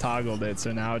I just toggled it,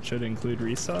 so now it should include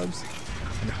resubs,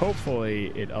 and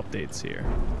hopefully it updates here,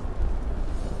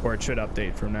 or it should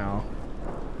update from now,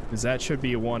 because that should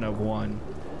be 1 of 1.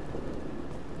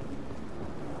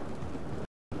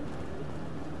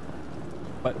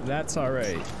 But that's all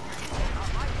right.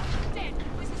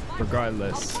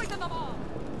 Regardless,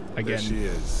 again, she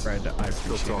is. Fred, I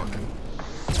appreciate it.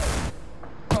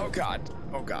 Oh god.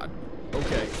 Oh god.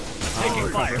 Okay. Taking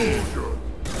fire.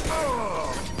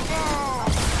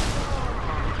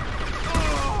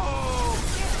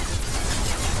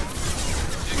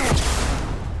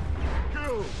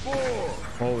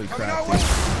 Holy crap.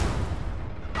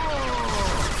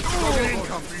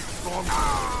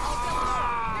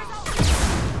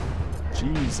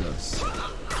 Jesus.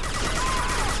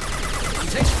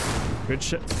 Good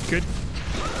shit. Good.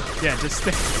 Yeah, just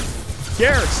stay.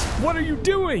 Garrus, what are you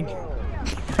doing?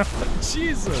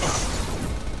 Jesus.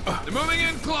 They're moving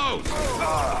in close.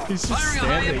 He's just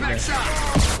standing there.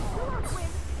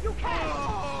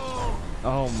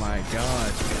 Oh my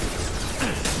god.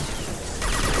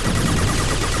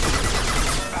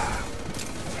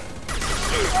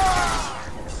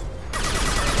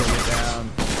 Bring it down.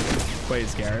 Wait,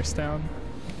 is Garrus down?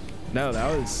 No,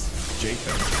 that was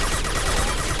Jacob.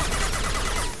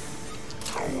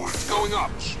 It's going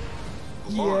up.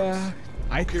 Yeah,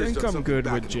 I think I'm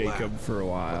good with Jacob for a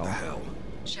while.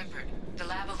 Shepard, the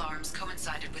lab alarms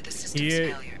coincided with the system's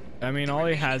failure. I mean, all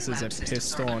he has is a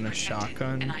pistol and a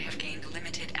shotgun. And I have gained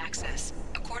limited access.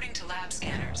 According to lab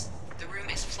scanners, the room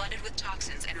is flooded with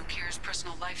toxins and Okir's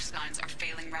personal life signs are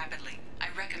failing rapidly. I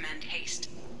recommend haste.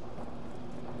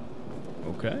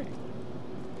 Okay.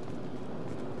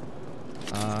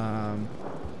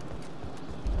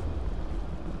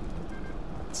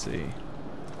 Let's see.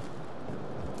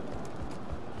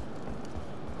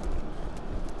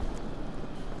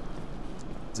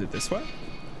 Is it this way?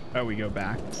 Oh, we go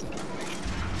back.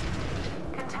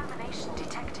 Contamination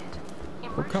detected.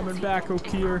 We're coming back,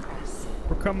 Okir.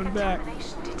 We're coming back.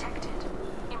 Contamination detected.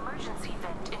 Emergency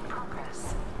vent in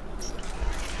progress.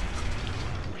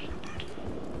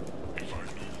 If I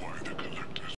knew why the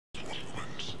collectors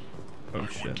went, Oh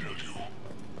shit. tell you,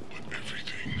 but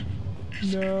everything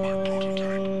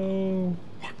No.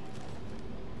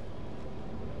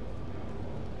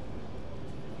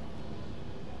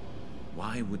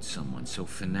 Why would someone so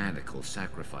fanatical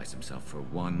sacrifice himself for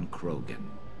one Krogan?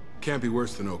 Can't be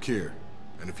worse than Okir.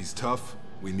 And if he's tough,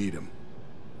 we need him.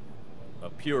 A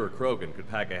pure Krogan could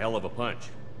pack a hell of a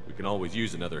punch. We can always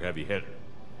use another heavy hitter.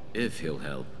 If he'll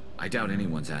help, I doubt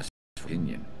anyone's asked for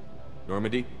opinion.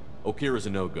 Normandy, Okir is a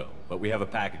no-go, but we have a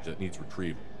package that needs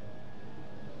retrieval.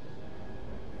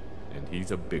 And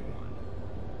he's a big one.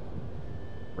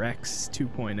 Rex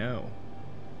 2.0.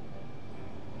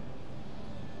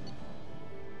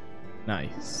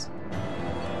 Nice.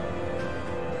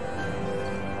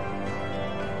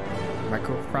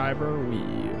 Microfiber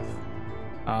weave.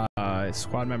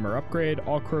 Squad member upgrade.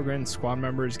 All Krogan squad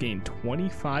members gain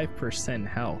 25%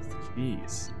 health.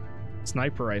 Jeez.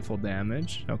 Sniper rifle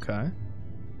damage. Okay.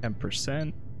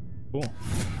 10%. Cool.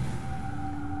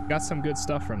 Got some good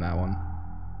stuff from that one.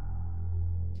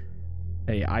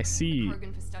 Hey, I see.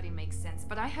 Krogan for study makes sense,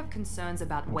 but I have concerns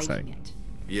about waking it.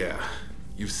 Yeah,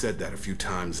 you've said that a few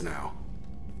times now.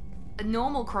 A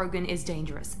normal Krogan is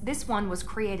dangerous. This one was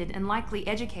created and likely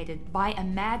educated by a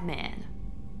madman.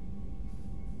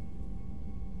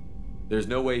 There's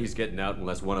no way he's getting out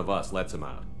unless one of us lets him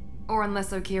out. Or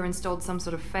unless Okir installed some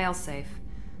sort of failsafe.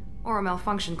 Or a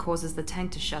malfunction causes the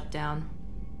tank to shut down.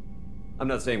 I'm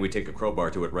not saying we take a crowbar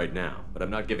to it right now, but I'm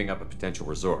not giving up a potential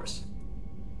resource.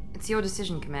 It's your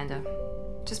decision, Commander.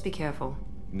 Just be careful.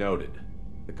 Noted.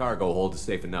 The cargo hold is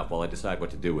safe enough while I decide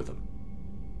what to do with them.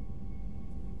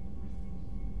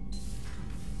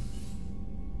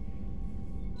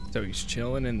 So he's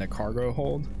chilling in the cargo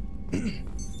hold.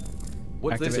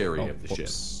 What's this area Oh, of the ship?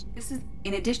 whoops.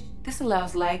 This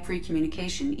allows lag-free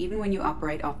communication even when you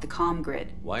operate off the comm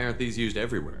grid. Why aren't these used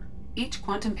everywhere? Each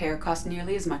quantum pair costs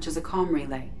nearly as much as a comm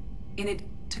relay.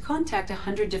 To contact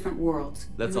 100 different worlds.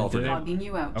 That's all for now. Logging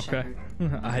you out, Okay.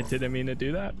 Shepard. I didn't mean to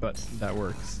do that, but that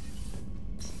works.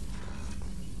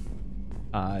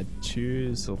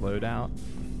 Choose a loadout.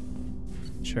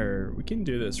 Sure, we can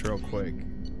do this real quick.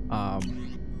 I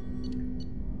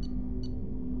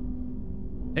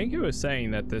think it was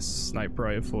saying that this sniper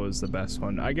rifle is the best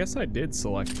one. I guess I did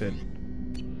select it.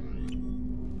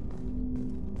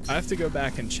 I have to go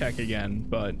back and check again,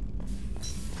 but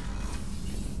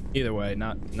either way,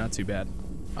 not too bad.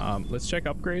 Let's check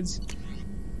upgrades.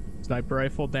 Sniper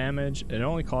rifle damage. It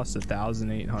only costs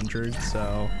 1,800,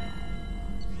 so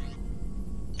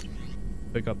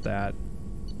pick up that.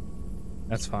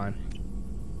 That's fine.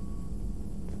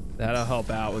 That'll help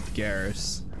out with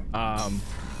Garrus.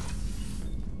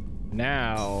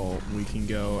 Now we can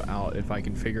go out if I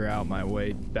can figure out my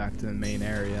way back to the main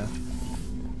area.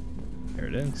 There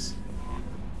it is.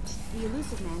 The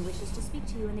elusive man wishes to speak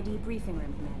to you in the debriefing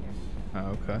room, Commander.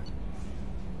 Oh, okay.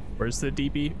 Where's the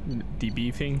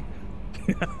debeefing?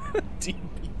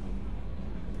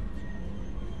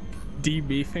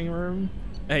 Debeefing room?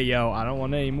 Hey, yo, I don't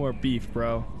want any more beef,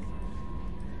 bro.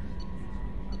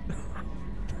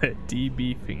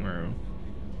 Debeefing room.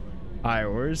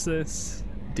 Alright, where's this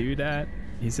dude at?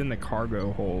 He's in the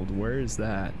cargo hold. Where is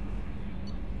that?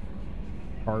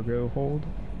 Cargo hold?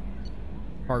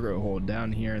 Cargo hold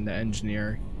down here in the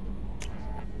engineer.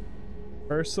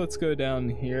 First, let's go down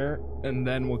here, and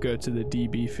then we'll go to the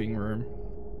debeefing room.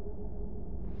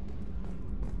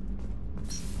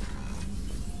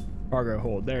 Cargo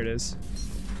hold, there it is.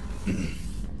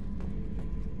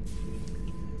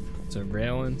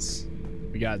 Surveillance.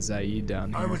 We got Zaid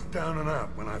down here. I was down and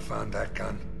out when I found that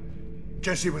gun.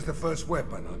 Jessie was the first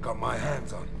weapon I got my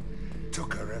hands on.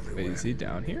 Took her everywhere. Wait, is he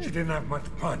down here? She didn't have much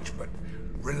punch, but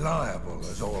reliable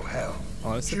as all hell.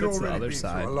 Unless She'd if it's the already other been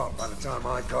side. through a lot by the time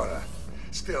I got her.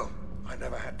 Still, I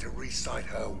never had to recite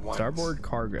her once. Starboard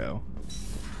cargo.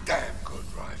 Damn good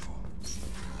rifle.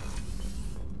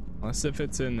 Unless if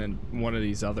it's in one of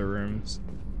these other rooms.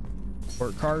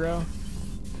 Port cargo?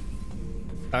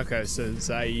 Okay, so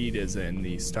Zaid is in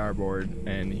the starboard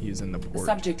and he's in the The port.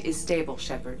 subject is stable,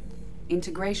 Shepard.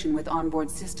 Integration with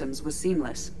onboard systems was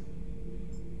seamless.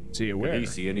 See you where? Did he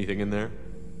see anything in there?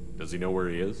 Does he know where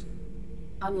he is?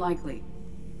 Unlikely.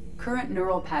 Current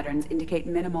neural patterns indicate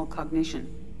minimal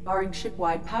cognition. Barring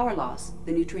ship-wide power loss,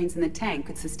 the nutrients in the tank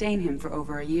could sustain him for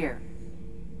over a year.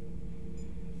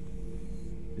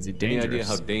 Is he dangerous? Any idea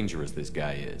how dangerous this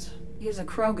guy is? He is a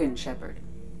Krogan, Shepard.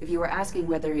 If you were asking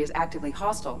whether he is actively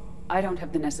hostile, I don't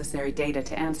have the necessary data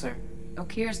to answer.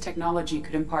 Okir's technology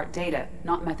could impart data,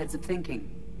 not methods of thinking.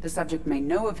 The subject may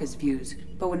know of his views,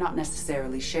 but would not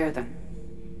necessarily share them.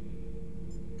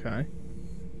 Okay.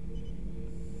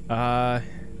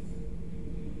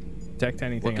 Detect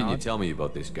anything What can you odd? tell me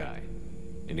about this guy?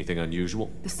 Anything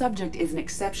unusual? The subject is an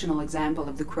exceptional example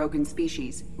of the Krogan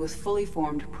species, with fully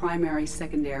formed primary,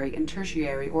 secondary, and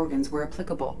tertiary organs where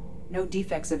applicable. No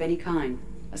defects of any kind,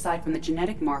 aside from the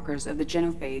genetic markers of the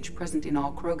genophage present in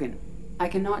all Krogan. I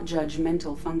cannot judge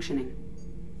mental functioning.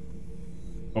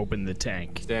 Open the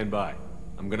tank. Stand by.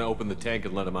 I'm gonna open the tank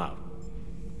and let him out.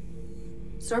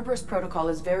 Cerberus protocol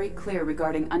is very clear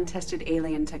regarding untested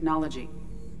alien technology.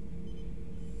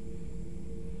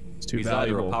 It's too He's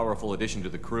valuable. either a powerful addition to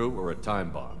the crew or a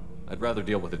time bomb. I'd rather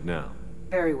deal with it now.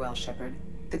 Very well, Shepard.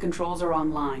 The controls are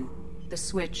online. The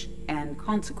switch and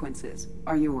consequences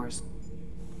are yours.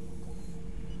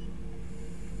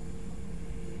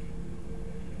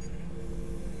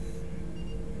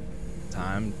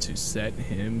 Time to set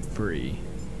him free.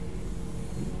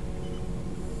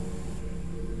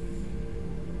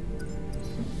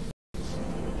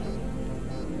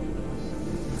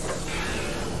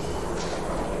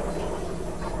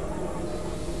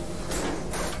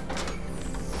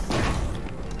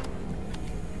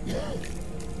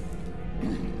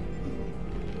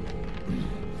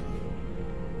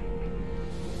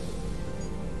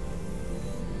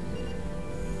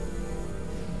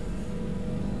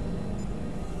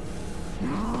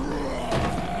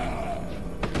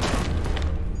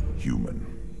 Human.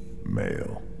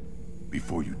 Male.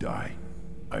 Before you die,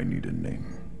 I need a name.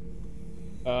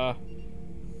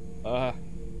 Of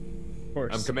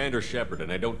course. I'm Commander Shepard,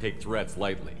 and I don't take threats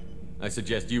lightly. I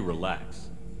suggest you relax.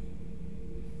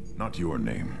 Not your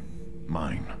name.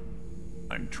 Mine.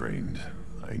 I'm trained.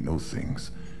 I know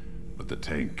things. But the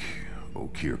tank,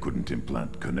 Okeer couldn't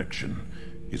implant connection.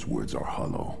 His words are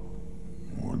hollow.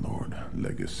 Warlord,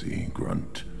 Legacy,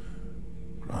 Grunt.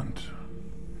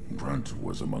 Grunt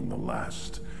was among the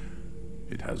last.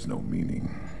 It has no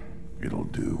meaning. It'll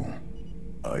do.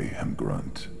 I am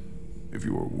Grunt. If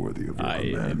you are worthy of your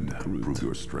command, prove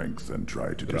your strength and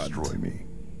try to destroy me.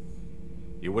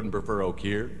 You wouldn't prefer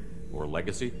Okeer or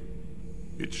Legacy?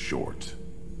 It's short.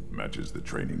 Matches the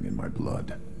training in my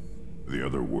blood. The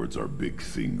other words are big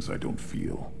things I don't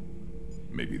feel.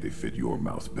 Maybe they fit your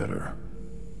mouth better.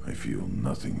 I feel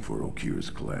nothing for Okeer's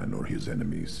clan or his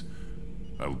enemies.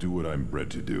 I'll do what I'm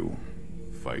bred to do.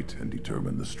 Fight and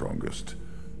determine the strongest.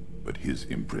 But his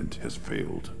imprint has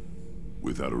failed.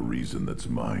 Without a reason that's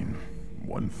mine,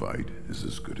 one fight is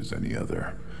as good as any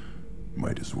other.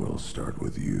 Might as well start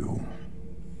with you.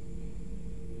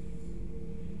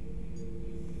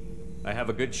 I have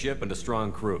a good ship and a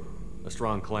strong crew. A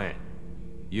strong clan.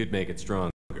 You'd make it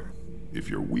stronger. If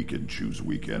you're weak and choose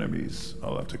weak enemies,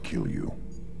 I'll have to kill you.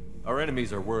 Our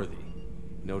enemies are worthy.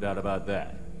 No doubt about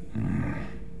that.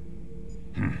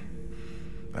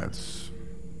 That's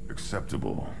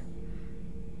acceptable.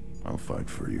 I'll fight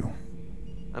for you.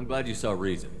 I'm glad you saw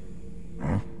reason.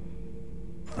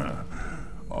 Huh?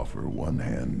 Offer one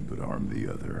hand, but arm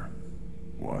the other.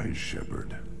 Wise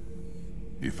Shepard.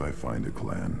 If I find a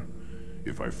clan,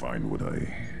 if I find what I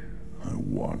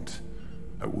want,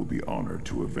 I will be honored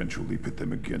to eventually pit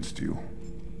them against you.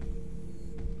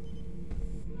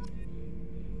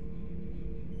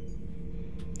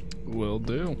 Will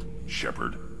do.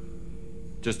 Shepard.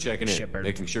 Just checking in, Shepard.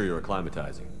 making sure you're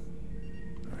acclimatizing.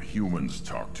 Humans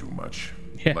talk too much.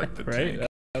 Yeah, like the right? tank. That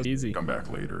was easy. Come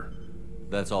back later.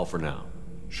 That's all for now.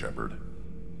 Shepard.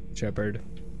 Shepard.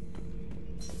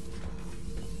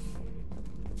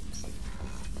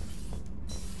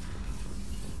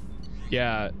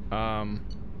 Yeah,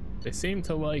 they seem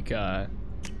to like,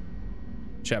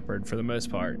 Shepard for the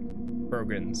most part.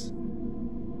 Brogans.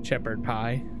 Shepard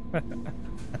pie.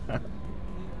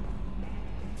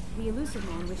 The elusive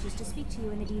man wishes to speak to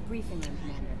you in the debriefing room,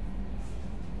 Commander.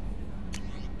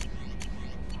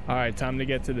 Alright, time to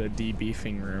get to the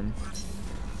debriefing room.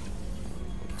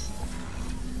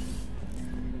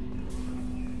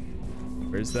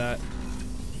 Where's that?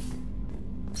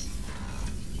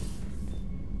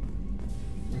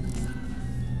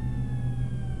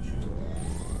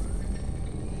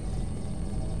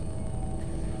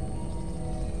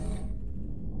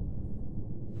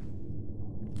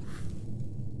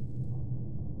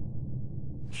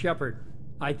 Shepard,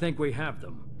 I think we have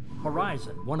them.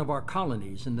 Horizon, one of our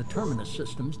colonies in the Terminus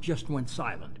systems, just went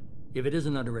silent. If it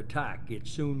isn't under attack, it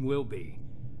soon will be.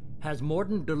 Has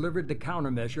Mordin delivered the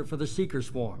countermeasure for the Seeker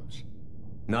swarms?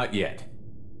 Not yet.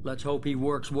 Let's hope he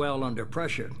works well under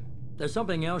pressure. There's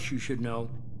something else you should know.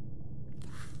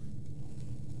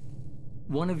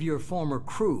 One of your former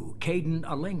crew, Caden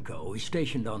Alenko, is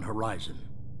stationed on Horizon.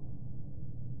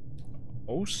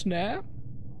 Oh, snap.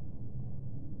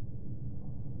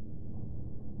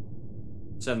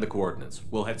 Send the coordinates.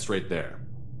 We'll head straight there.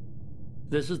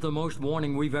 This is the most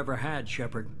warning we've ever had,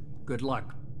 Shepard. Good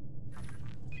luck.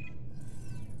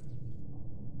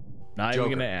 Not Joker,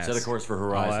 even gonna ask. set a course for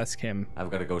Horizon. I'll ask him.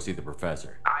 I've got to go see the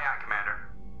professor. Aye, aye, Commander.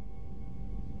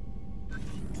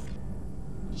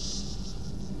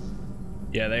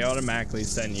 Yeah, they automatically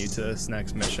send you to this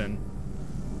next mission,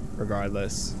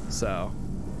 regardless. So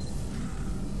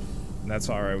that's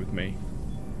all right with me.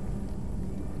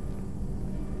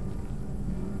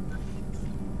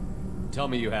 Tell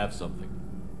me you have something.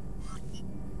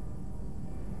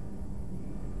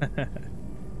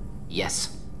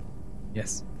 Yes.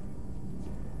 Yes.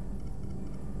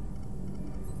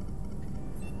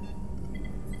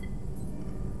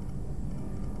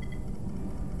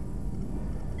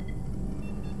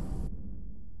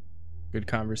 Good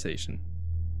conversation.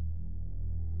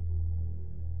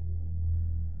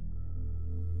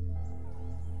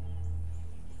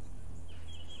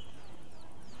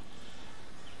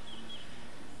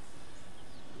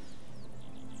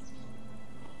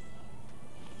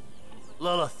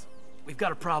 Lilith, we've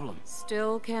got a problem.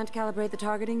 Still can't calibrate the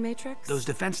targeting matrix? Those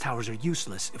defense towers are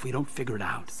useless if we don't figure it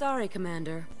out. Sorry,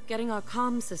 Commander. Getting our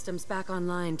comm systems back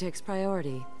online takes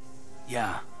priority.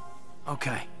 Yeah.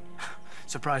 Okay.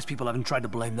 Surprised people haven't tried to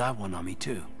blame that one on me,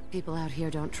 too. People out here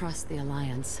don't trust the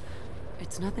Alliance.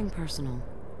 It's nothing personal.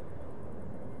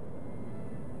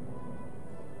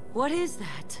 What is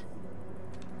that?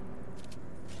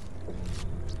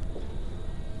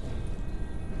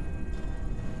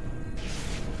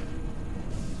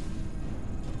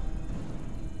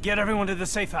 Get everyone to the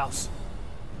safe house.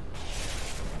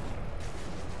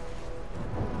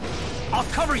 I'll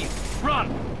cover you. Run!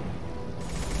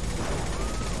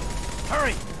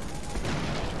 Hurry!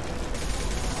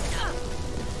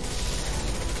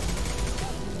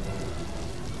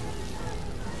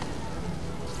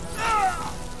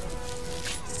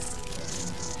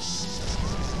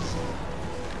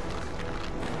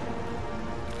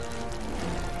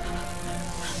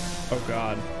 Oh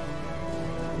God.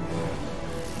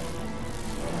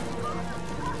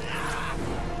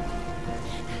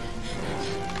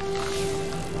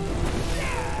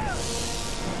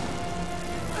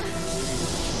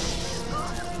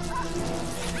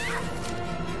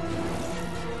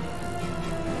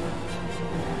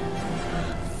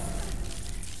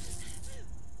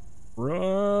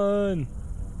 Run!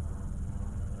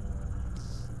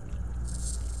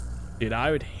 Dude, I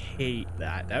would hate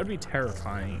that. That would be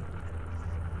terrifying.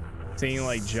 Seeing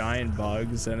like giant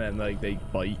bugs and then like they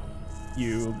bite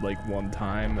you like one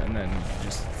time and then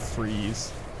just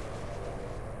freeze.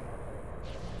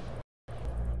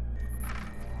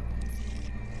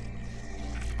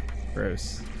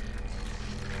 Gross.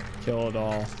 Kill it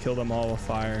all. Kill them all with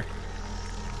fire.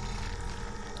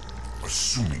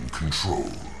 Assuming control.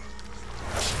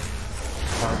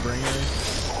 Harbinger.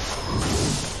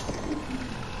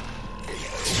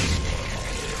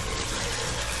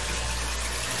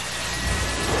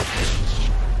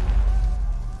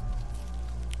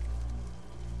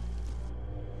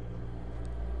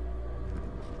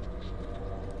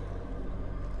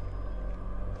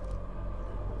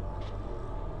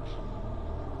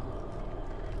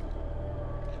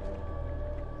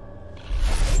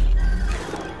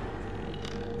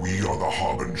 We are the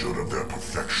harbinger of their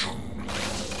perfection.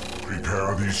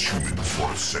 Prepare these humans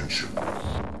for ascension.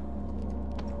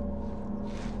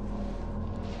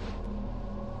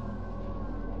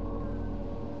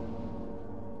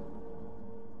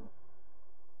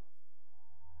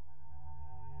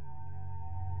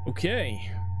 Okay.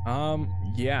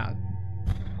 Yeah.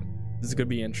 This is gonna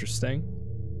be interesting.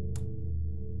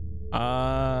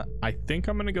 I think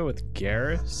I'm gonna go with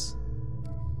Garrus.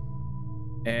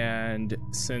 And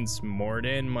since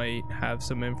Morden might have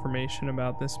some information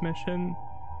about this mission,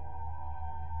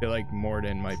 I feel like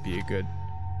Morden might be a good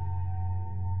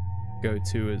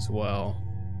go-to as well.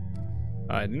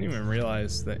 I didn't even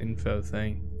realize the info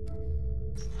thing.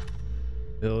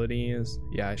 Abilities.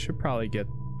 Yeah, I should probably get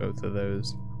both of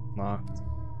those locked.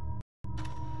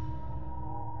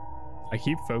 I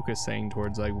keep focusing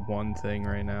towards like one thing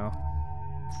right now.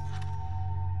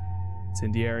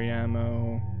 Incendiary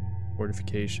ammo.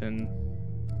 Fortification,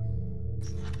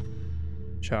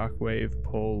 shockwave,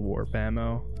 pull, warp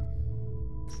ammo,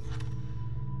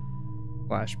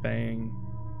 flashbang.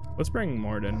 Let's bring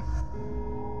Morden.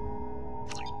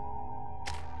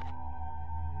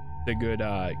 A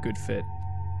good fit.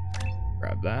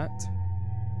 Grab that.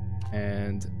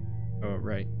 And oh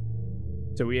right.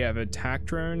 So we have attack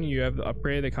drone. You have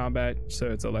upgraded the combat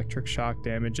so it's electric shock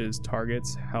damages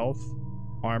targets, health,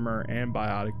 armor, and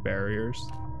biotic barriers.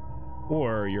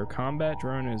 Or your combat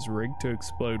drone is rigged to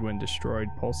explode when destroyed,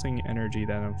 pulsing energy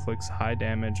that inflicts high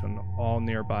damage on all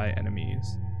nearby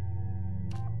enemies.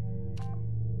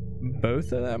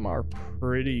 Both of them are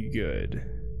pretty good.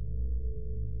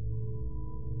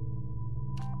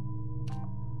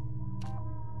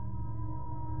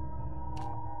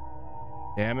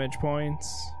 Damage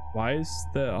points. Why is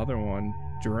the other one?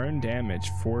 Drone damage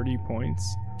 40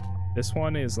 points. This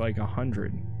one is like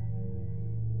 100.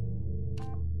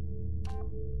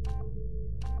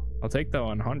 I'll take the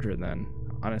 100 then,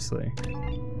 honestly.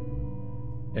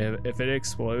 If it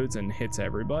explodes and hits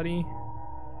everybody,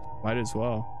 might as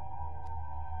well.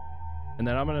 And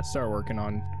then I'm gonna start working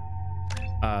on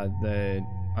the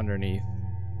underneath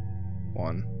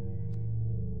one.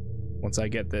 Once I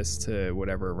get this to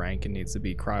whatever rank it needs to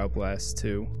be, cryoblast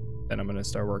 2, then I'm gonna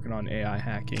start working on AI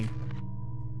hacking.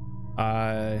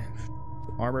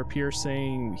 Armor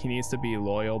piercing, he needs to be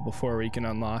loyal before we can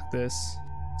unlock this.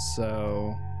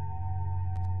 So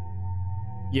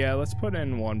yeah, let's put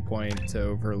in 1 point to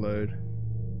overload.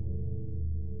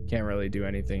 Can't really do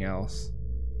anything else.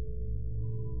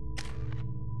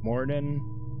 Morden.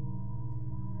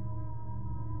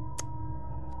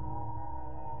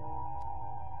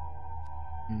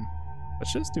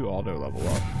 Let's just do auto level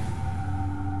up.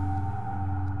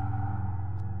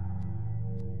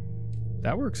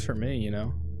 That works for me, you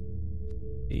know.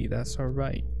 Hey, that's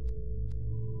alright.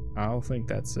 I don't think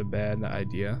that's a bad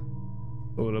idea.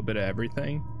 A little bit of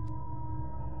everything.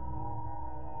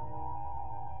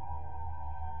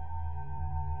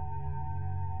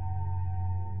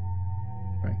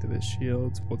 Strength of his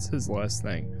shields. What's his last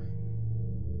thing?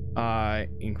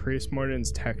 Increase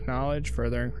Morden's tech knowledge,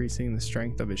 further increasing the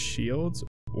strength of his shields,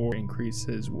 or increase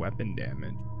his weapon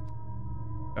damage.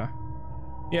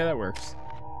 Yeah, that works.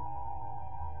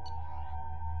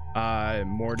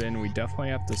 Morden, we definitely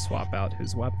have to swap out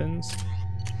his weapons.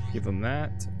 Give him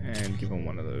that, and give him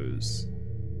one of those.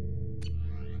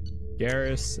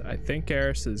 Garrus, I think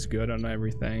Garrus is good on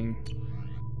everything.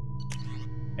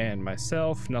 And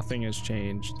myself, nothing has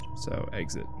changed, so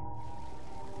exit.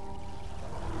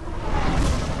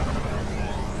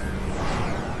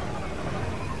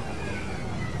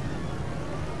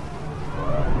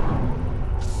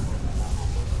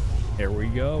 Here we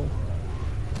go.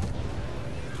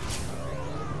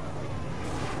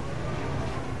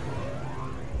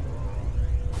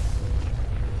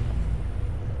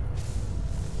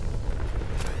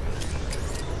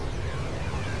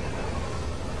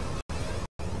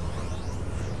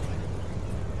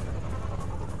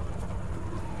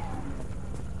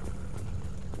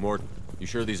 Mort, you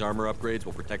sure these armor upgrades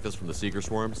will protect us from the Seeker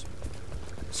swarms?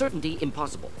 Certainty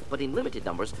impossible, but in limited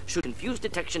numbers should confused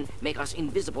detection make us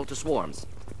invisible to swarms.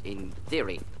 In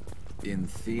theory. In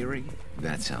theory?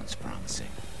 That sounds promising.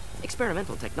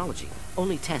 Experimental technology.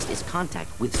 Only test is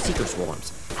contact with Seeker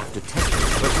swarms. Have to test them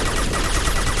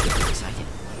first. Should be exciting.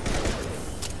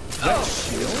 That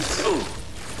shield?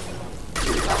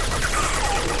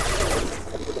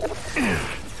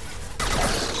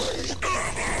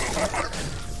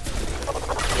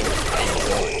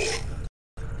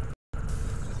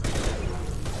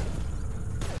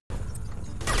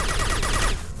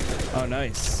 Oh,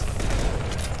 nice.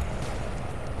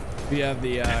 We have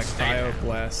the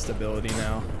cryoblast ability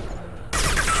now.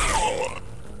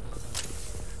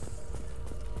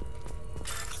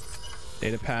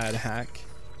 Datapad hack.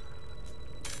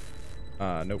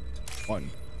 Nope. 1,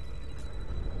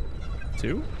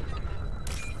 2.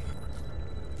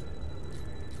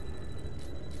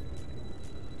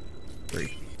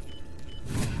 Three.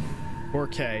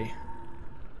 4K.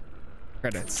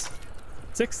 Credits.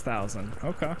 6,000.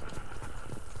 Okay.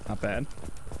 Not bad.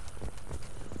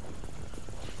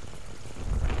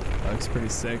 That looks pretty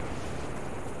sick.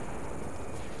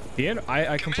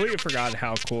 I completely forgot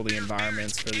how cool the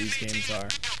environments for these games are.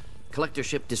 Collector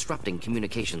ship disrupting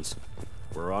communications.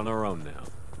 We're on our own now.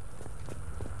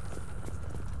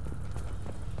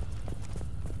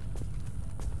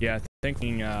 Yeah,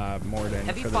 thinking Morden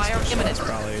Heavy for this fire mission imminent. is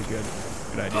probably a good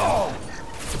idea. Oh.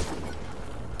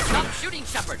 Stop shooting,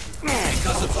 Shepard!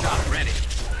 Custom shot ready.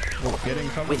 We're getting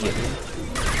covered. With you.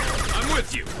 I'm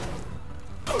with you.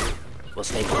 We'll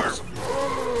stay close.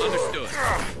 Understood.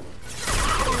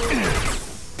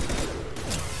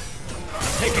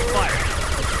 Taking fire.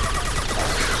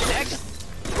 Next.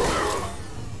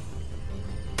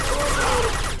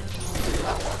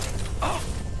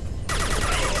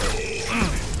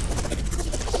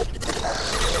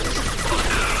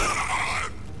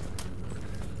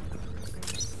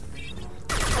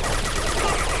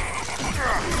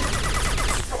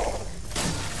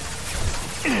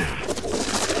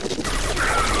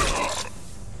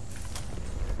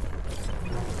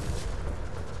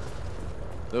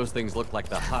 Those things look like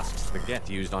the husks the Geth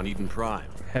used on Eden Prime.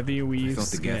 Heavy weave I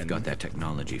thought the Geth skin. got that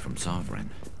technology from Sovereign.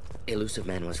 Elusive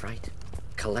Man was right.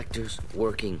 Collectors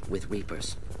working with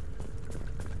Reapers.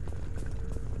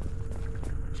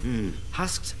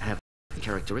 Husks have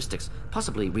characteristics,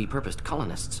 possibly repurposed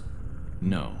colonists.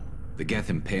 No. The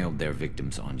Geth impaled their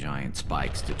victims on giant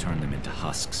spikes to turn them into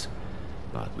husks.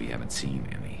 But we haven't seen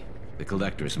any. The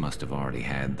Collectors must have already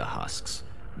had the husks.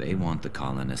 They want the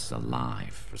colonists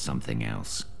alive for something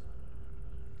else.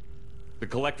 The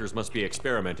Collectors must be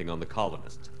experimenting on the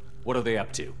colonists. What are they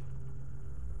up to?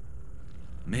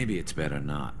 Maybe it's better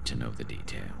not to know the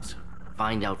details.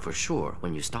 Find out for sure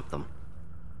when you stop them.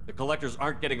 The Collectors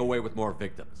aren't getting away with more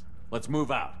victims. Let's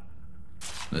move out.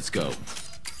 Let's go.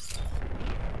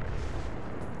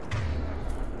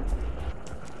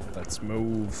 Let's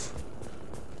move.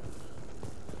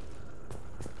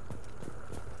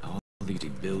 All these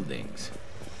buildings.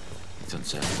 It's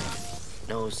unsettling.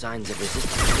 No signs of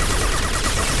resistance.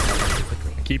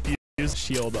 Keep using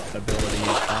shield ability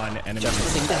on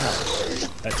enemies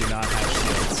that do not have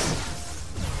shields.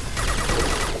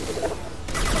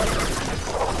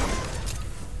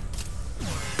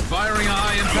 Firing a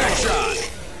high impact shot.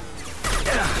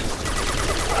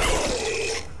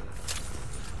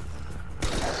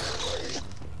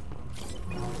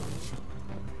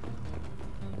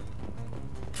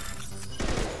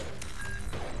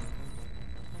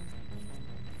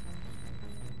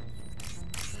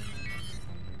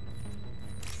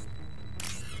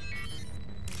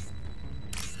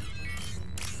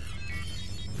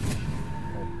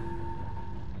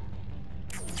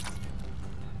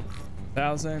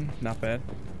 1,000, not bad.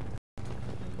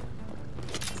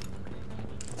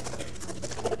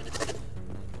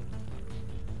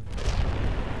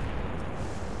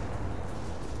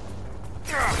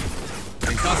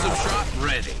 Concussive shot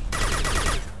ready.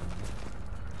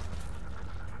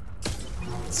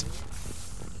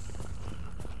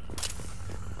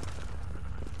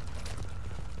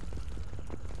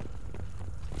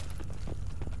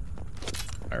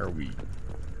 Are we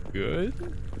good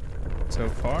so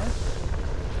far?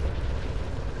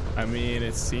 I mean,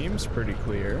 it seems pretty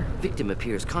clear. Victim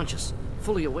appears conscious,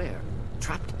 fully aware,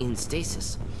 trapped in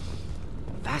stasis.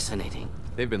 Fascinating.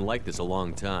 They've been like this a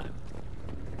long time.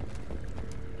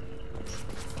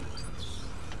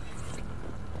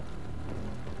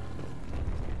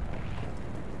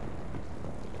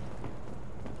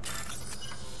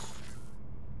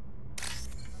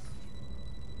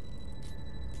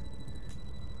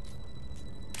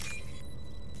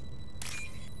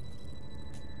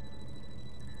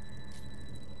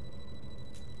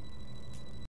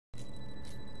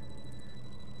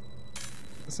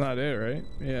 That's not it, right?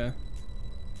 Yeah.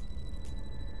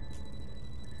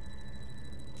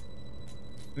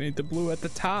 I need the blue at the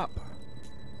top.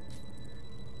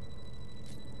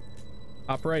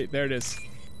 Top right, there it is.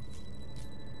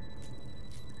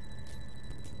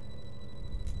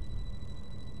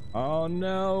 Oh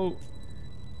no.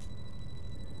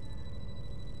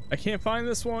 I can't find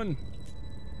this one.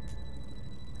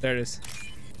 There it is.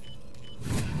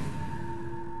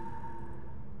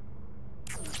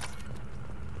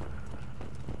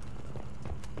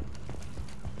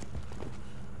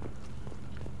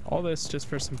 All this just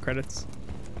for some credits.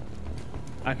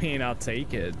 I mean, I'll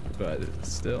take it, but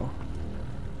still.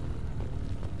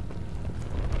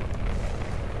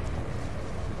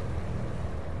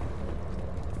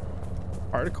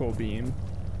 Particle beam.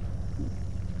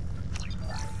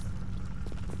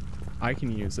 I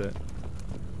can use it.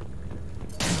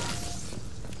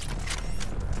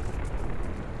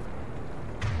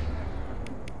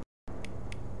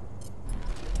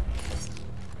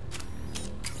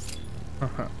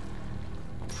 Uh-huh.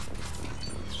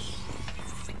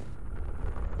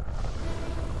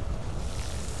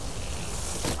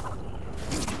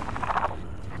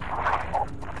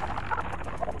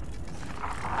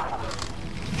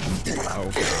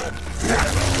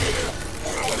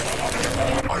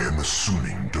 I am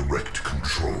assuming direct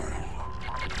control.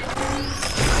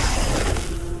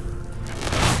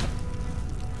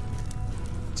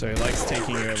 So he likes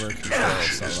taking over control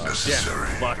so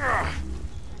much.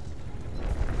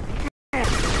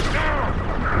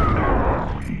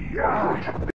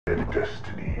 Yeah.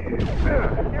 Destiny.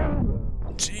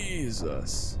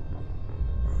 Jesus.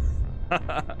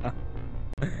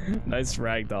 Nice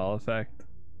ragdoll effect.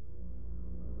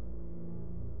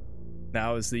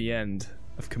 Now is the end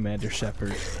of Commander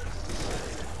Shepard.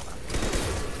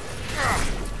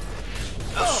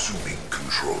 Assuming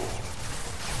control.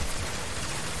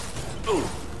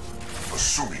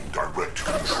 Assuming direct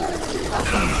control.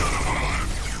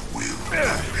 You will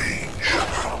remain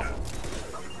Shepard.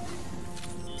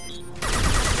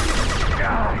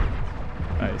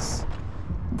 Nice.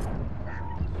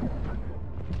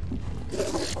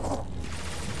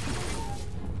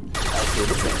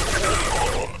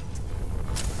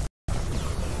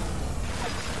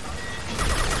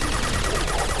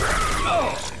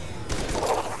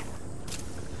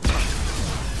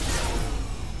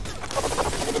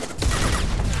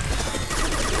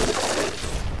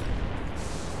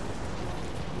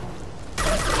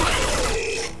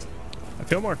 I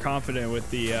feel more confident with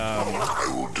the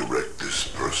I will direct this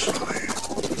personally.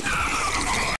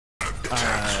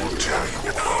 Attacks will tear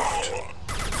you apart.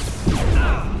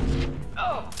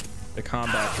 the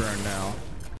combat drone now.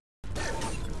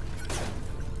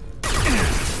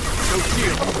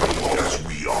 As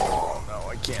we are. No,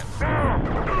 I can't.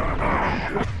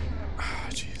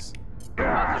 Jeez.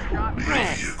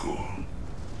 Vehicle.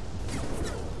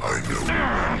 I know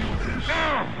this.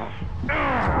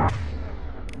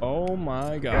 Oh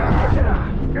my god.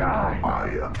 I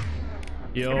am.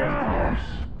 Yo.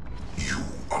 You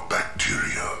are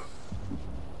bacteria.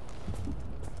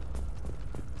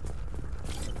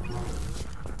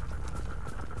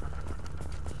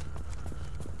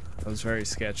 That was very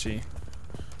sketchy.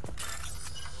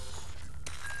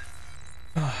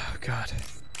 Oh god.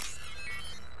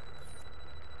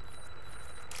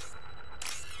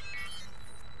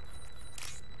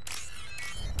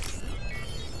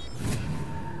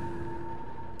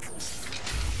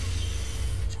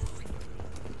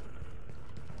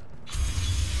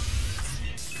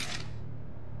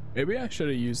 Maybe I should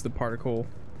have used the particle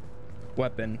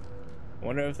weapon. I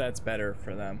wonder if that's better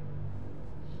for them.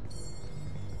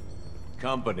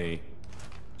 company.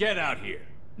 Get out here,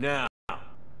 now.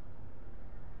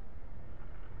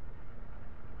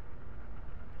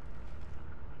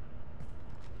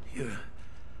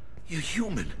 You're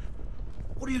human.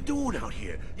 What are you doing out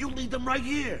here? You lead them right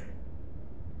here.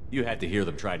 You had to hear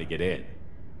them try to get in.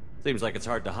 Seems like it's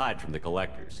hard to hide from the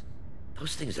collectors.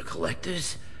 Those things are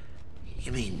collectors?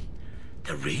 You mean,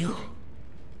 they're real?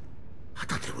 I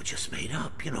thought they were just made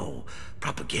up, you know,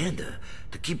 propaganda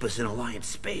to keep us in Alliance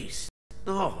space.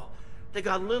 No, they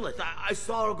got Lilith. I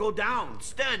saw her go down.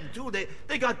 Sten, too.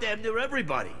 They got damn near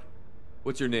everybody.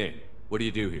 What's your name? What do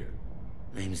you do here?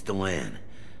 Name's Delan.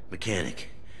 Mechanic.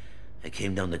 I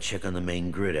came down to check on the main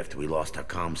grid after we lost our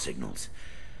comm signals.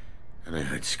 And I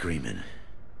heard screaming.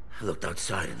 I looked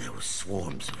outside and there were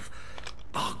swarms of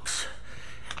bugs.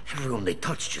 Everyone they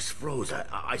touched just froze.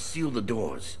 I sealed the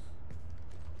doors.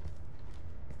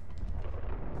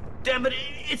 Damn it,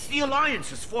 it's the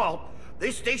Alliance's fault.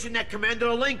 They stationed that Commander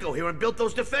Alenko here and built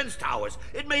those defense towers.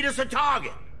 It made us a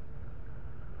target.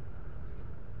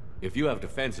 If you have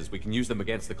defenses, we can use them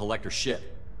against the Collector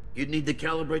ship. You'd need to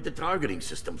calibrate the targeting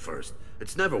system first.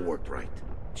 It's never worked right.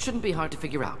 Shouldn't be hard to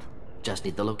figure out. Just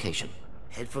need the location.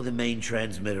 Head for the main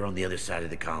transmitter on the other side of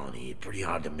the colony. Pretty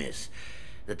hard to miss.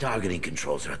 The targeting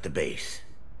controls are at the base.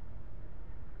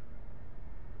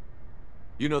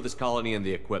 You know this colony and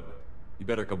the equipment. You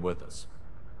better come with us.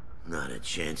 Not a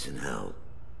chance in hell.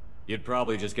 You'd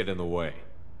probably just get in the way.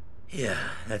 Yeah,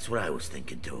 that's what I was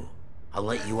thinking too. I'll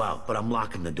let you out, but I'm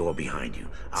locking the door behind you.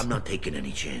 I'm not taking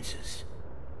any chances.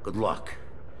 Good luck.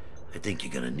 I think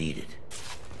you're gonna need it.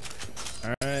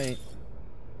 Alright.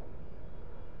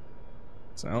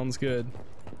 Sounds good.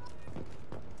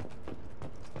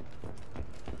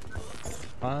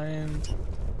 Find.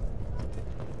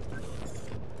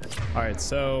 Alright,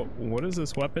 so what does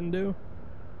this weapon do?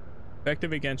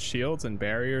 Effective against shields and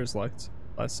barriers, less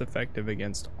effective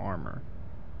against armor.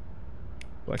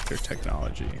 Collector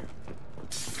technology.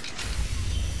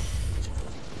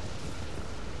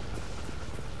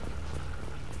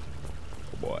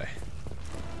 Oh boy.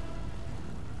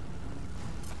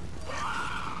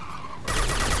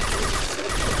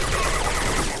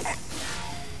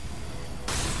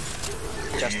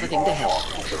 Just the thing to help.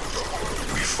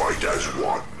 We fight as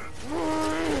one.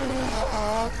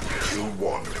 Kill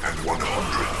one and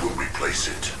 100 will replace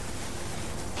it.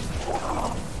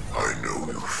 I know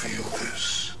you feel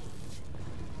this.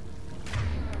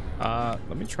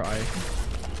 Let me try.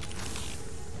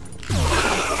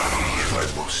 If I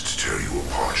must tear you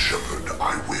apart, Shepard,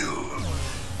 I will.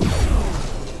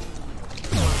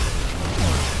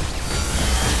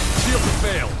 Shield to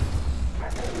fail.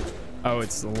 Oh,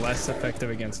 it's less effective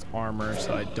against armor,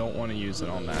 so I don't want to use it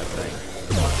on that thing.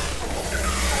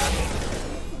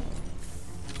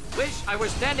 Wish I were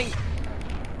standing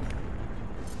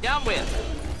downwind.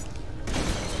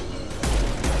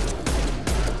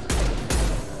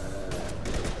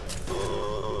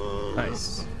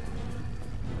 Nice.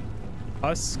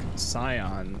 Husk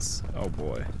Scions. Oh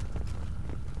boy.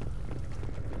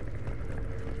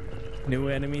 New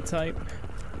enemy type.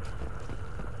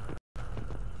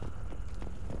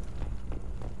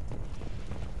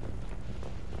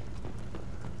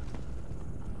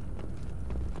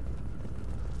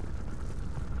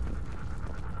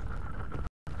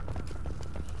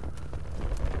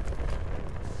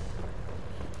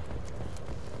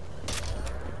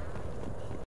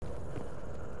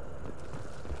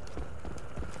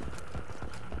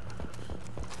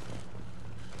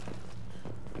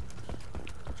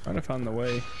 Trying to find the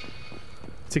way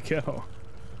to go.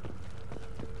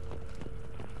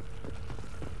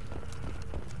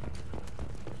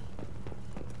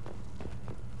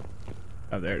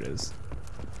 Oh, there it is.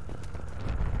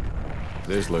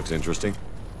 This looks interesting.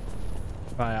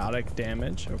 Biotic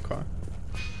damage. Okay.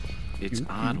 It's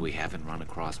odd we haven't run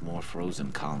across more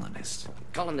frozen colonists.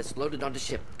 Colonists loaded onto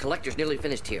ship. Collector's nearly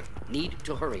finished here. Need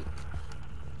to hurry.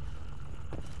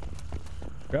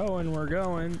 We're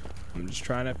going. I'm just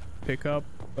trying to pick up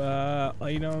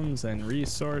items and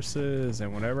resources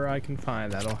and whatever I can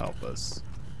find that'll help us.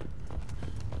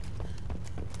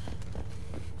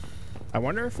 I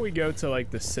wonder if we go to like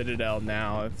the Citadel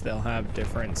now, if they'll have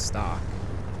different stock.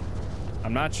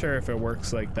 I'm not sure if it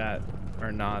works like that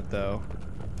or not though.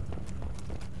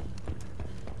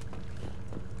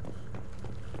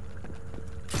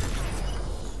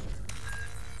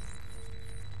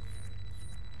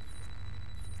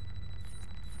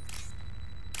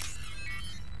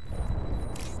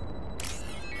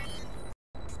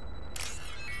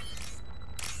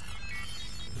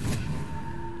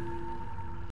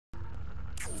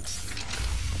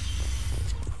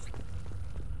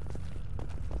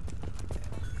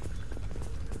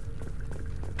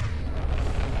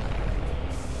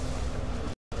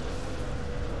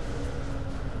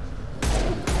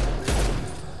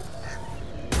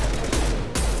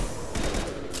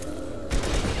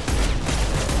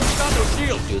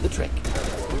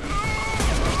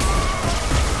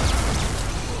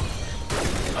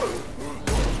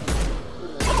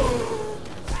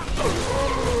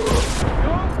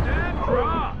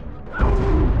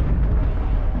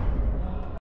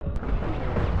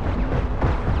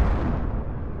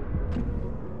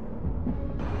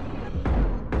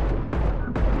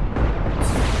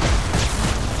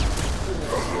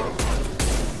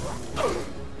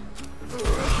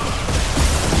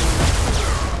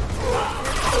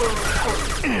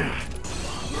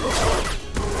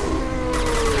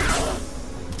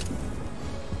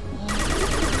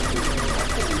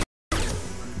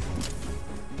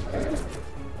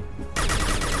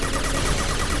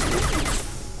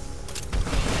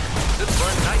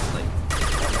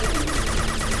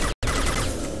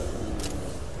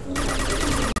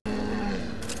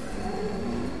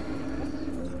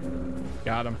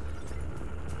 Got him.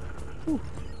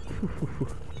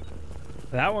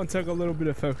 That one took a little bit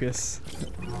of focus.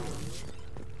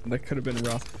 That could have been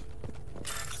rough.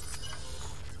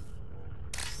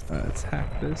 Let's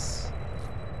hack this.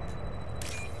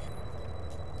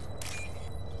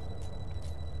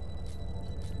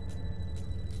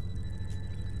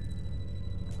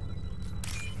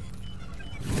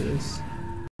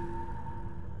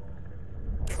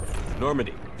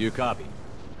 Normandy, do you copy?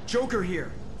 Joker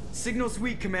here. Signal's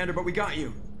weak, Commander, but we got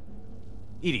you.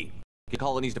 Edie, get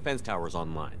Colony's defense towers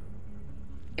online.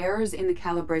 Errors in the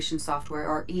calibration software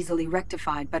are easily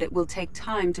rectified, but it will take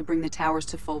time to bring the towers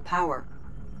to full power.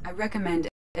 I recommend a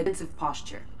defensive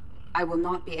posture. I will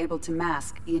not be able to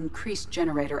mask the increased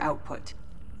generator output.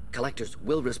 Collectors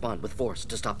will respond with force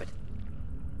to stop it.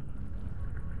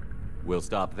 We'll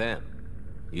stop them.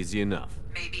 Easy enough.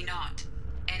 Maybe not.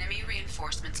 Enemy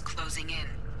reinforcements closing in.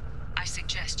 I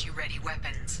suggest you ready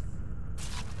weapons.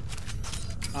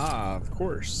 Ah, of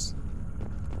course.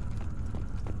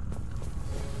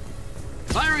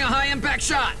 Firing a high-impact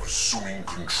shot! Assuming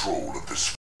control of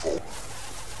this form.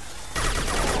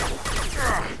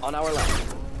 On our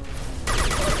left.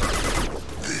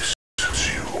 This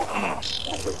is you.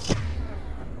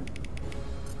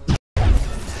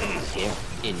 Here,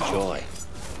 enjoy.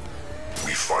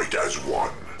 We fight as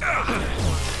one.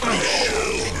 This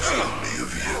shell is only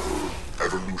of you.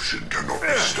 Evolution cannot be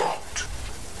stopped.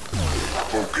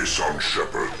 Focus on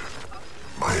Shepard.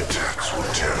 My attacks will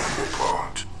tear you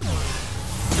apart.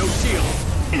 No shield.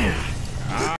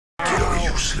 They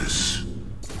are useless.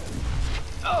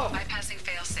 Bypassing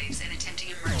failsafes and attempting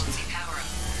emergency power-up.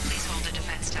 Please hold a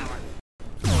defense tower.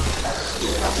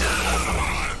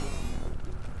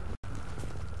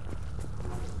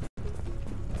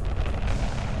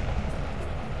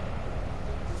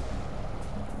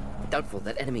 Doubtful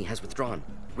that enemy has withdrawn.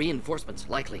 Reinforcements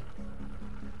likely.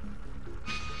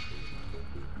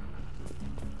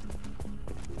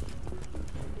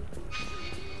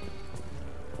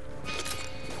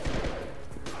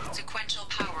 Sequential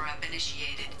power-up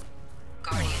initiated.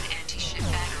 Guardian anti-ship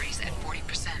batteries at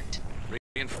 40%.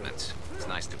 Reinforcements. It's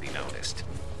nice to be noticed.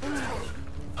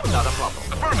 Not a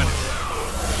problem.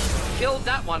 Affirmative. Killed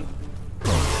that one.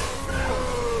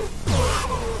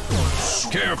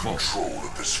 Careful. Control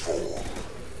of this form.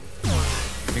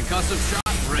 Concussive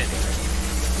shot ready.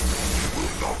 You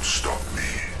will not stop me.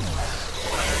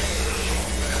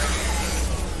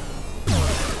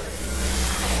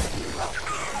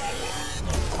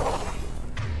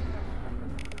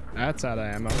 That's out of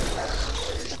ammo.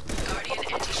 Guardian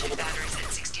anti-ship batteries at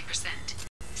 60%.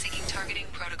 Syncing targeting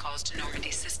protocols to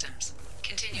Normandy systems.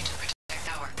 Continue to protect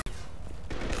tower.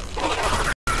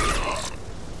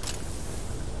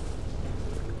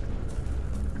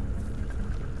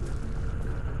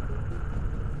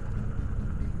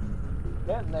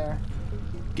 Getting there.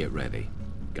 Get ready.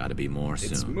 Gotta be more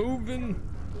soon. It's moving.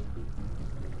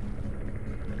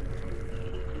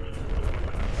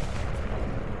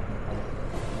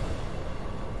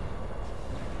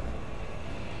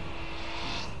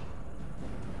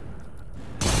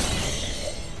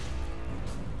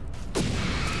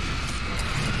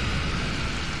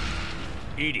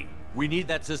 Edie, we need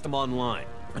that system online.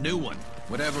 A new one.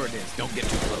 Whatever it is, don't get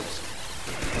too close.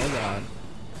 Hold on.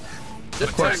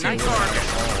 Of course, nice target.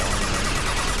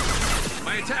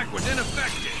 My attack was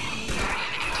ineffective.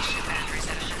 Guardian anti-ship batteries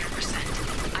at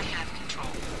 100%. I have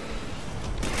control.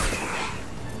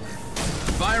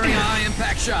 Firing a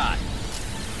high-impact shot.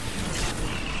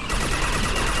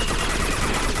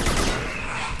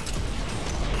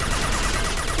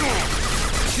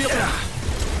 Shield.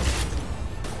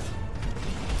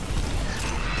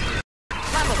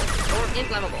 Flammable or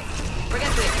inflammable.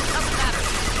 Forget this. Doesn't matter.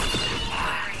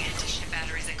 Firing anti-ship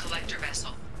batteries at collector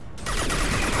vessel.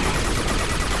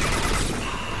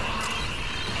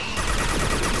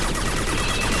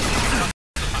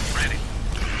 I'm ready.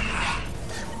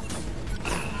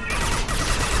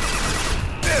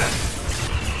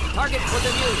 Target was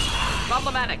immune.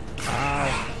 Problematic.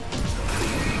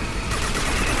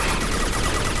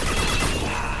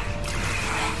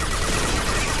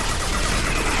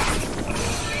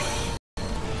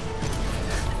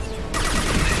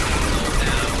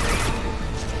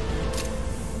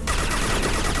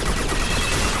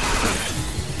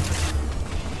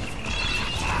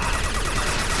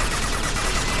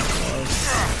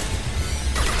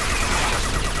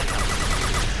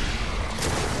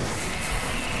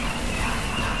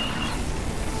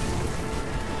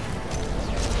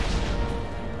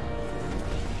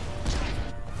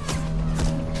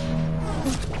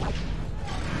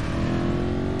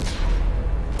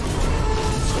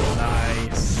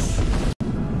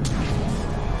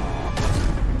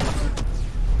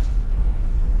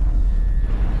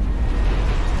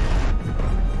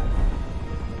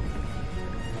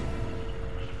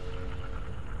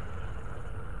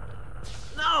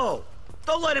 No!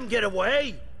 Don't let him get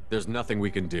away! There's nothing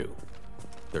we can do.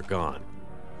 They're gone.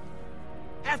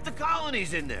 Half the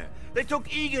colony's in there. They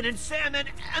took Egan and Sam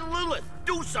and Lilith.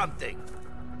 Do something!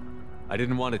 I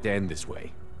didn't want it to end this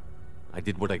way. I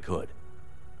did what I could.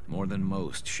 More than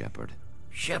most, Shepard.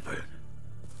 Shepard?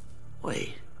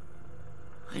 Wait.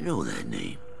 I know that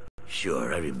name.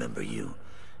 Sure, I remember you.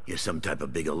 You're some type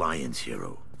of big Alliance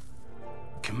hero.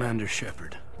 Commander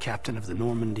Shepard, captain of the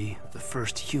Normandy, the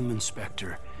first human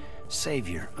Spectre,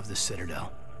 savior of the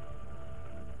Citadel.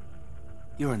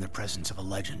 You're in the presence of a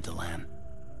legend, Delan.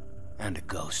 And a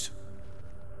ghost.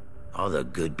 All the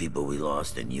good people we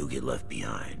lost and you get left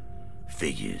behind.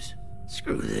 Figures.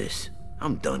 Screw this.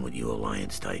 I'm done with you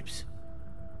Alliance types.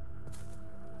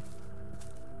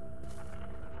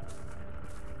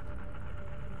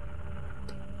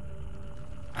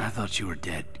 I thought you were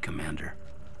dead, Commander.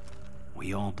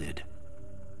 We all did.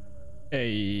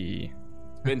 Hey.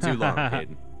 It's been too long,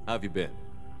 Hayden. How have you been?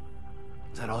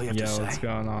 Is that all you have to say? What's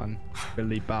going on?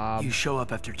 Billy Bob. You show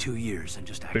up after 2 years and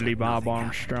just act Billy like Bob nothing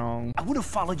Armstrong. happened. I would have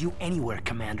followed you anywhere,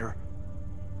 Commander.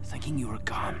 Thinking you were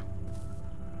gone.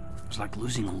 It was like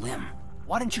losing a limb.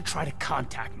 Why didn't you try to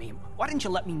contact me? Why didn't you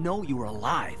let me know you were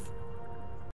alive?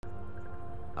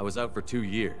 I was out for 2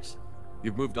 years.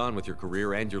 You've moved on with your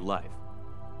career and your life.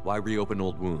 Why reopen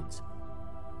old wounds?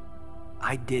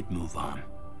 I did move on.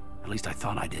 At least I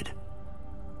thought I did.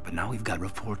 But now we've got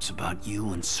reports about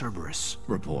you and Cerberus.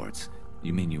 Reports?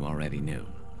 You mean you already knew?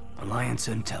 Alliance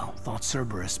intel thought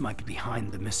Cerberus might be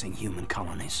behind the missing human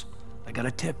colonies. I got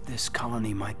a tip this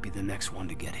colony might be the next one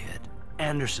to get hit.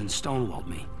 Anderson stonewalled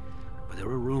me, but there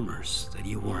were rumors that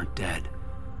you weren't dead,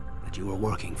 that you were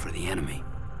working for the enemy.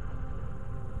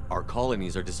 Our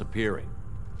colonies are disappearing.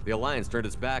 The Alliance turned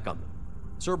its back on them.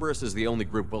 Cerberus is the only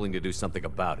group willing to do something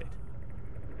about it.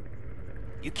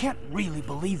 You can't really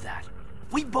believe that.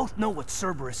 We both know what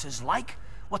Cerberus is like,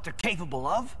 what they're capable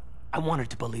of. I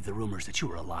wanted to believe the rumors that you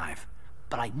were alive,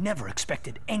 but I never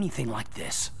expected anything like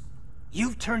this.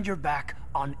 You've turned your back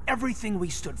on everything we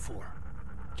stood for.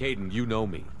 Caden, you know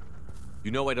me.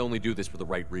 You know I'd only do this for the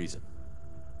right reason.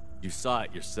 You saw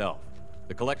it yourself.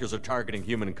 The Collectors are targeting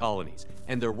human colonies,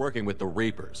 and they're working with the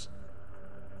Reapers.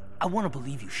 I want to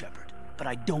believe you, Shepard, but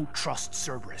I don't trust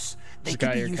Cerberus. They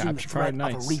could be using the threat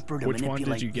of a Reaper to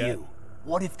manipulate you.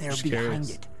 What if they're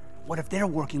behind it? What if they're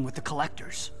working with the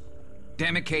Collectors?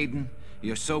 Damn it, Caden.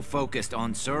 You're so focused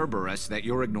on Cerberus that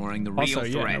you're ignoring the real threat.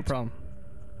 Also, yeah, no problem.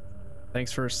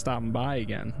 Thanks for stopping by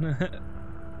again.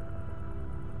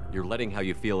 You're letting how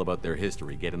you feel about their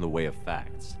history get in the way of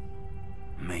facts.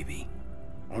 Maybe.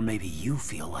 Or maybe you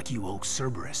feel like you owe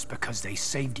Cerberus because they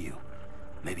saved you.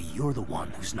 Maybe you're the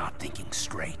one who's not thinking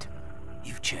straight.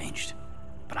 You've changed,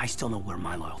 but I still know where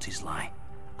my loyalties lie.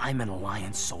 I'm an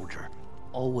Alliance soldier.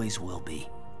 Always will be.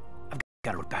 I've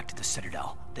got to go back to the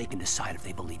Citadel. They can decide if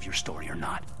they believe your story or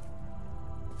not.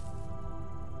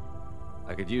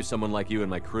 I could use someone like you in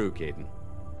my crew, Caden.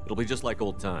 It'll be just like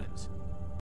old times.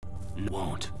 It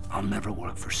won't. I'll never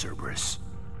work for Cerberus.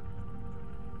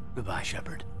 Goodbye,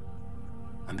 Shepard.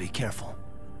 And be careful.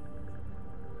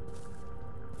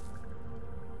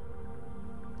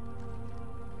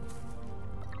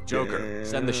 Joker,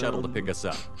 send the shuttle to pick us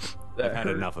up. I've had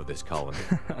enough of this colony.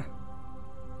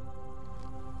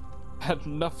 Had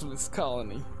enough of this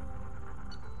colony.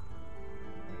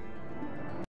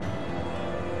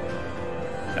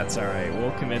 That's alright,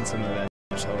 we'll convince him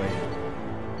eventually.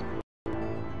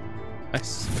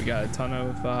 Nice, we got a ton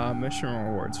of mission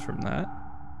rewards from that.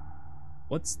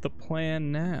 What's the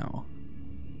plan now?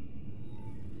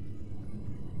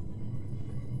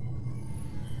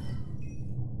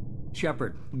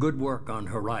 Shepard, good work on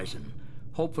Horizon.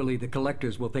 Hopefully the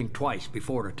Collectors will think twice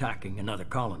before attacking another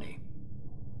colony.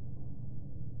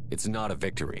 It's not a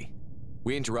victory.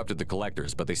 We interrupted the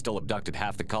Collectors, but they still abducted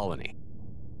half the colony.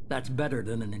 That's better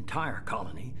than an entire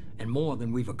colony, and more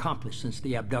than we've accomplished since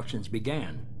the abductions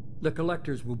began. The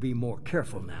Collectors will be more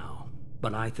careful now,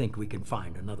 but I think we can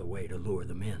find another way to lure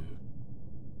them in.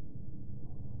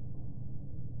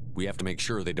 We have to make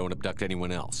sure they don't abduct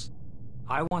anyone else.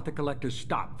 I want the Collectors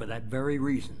stopped for that very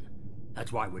reason.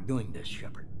 That's why we're doing this,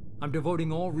 Shepard. I'm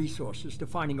devoting all resources to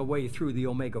finding a way through the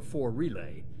Omega-4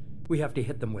 relay. We have to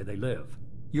hit them where they live.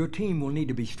 Your team will need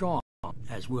to be strong,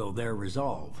 as will their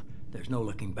resolve. There's no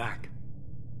looking back.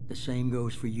 The same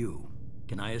goes for you.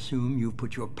 Can I assume you've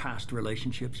put your past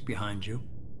relationships behind you?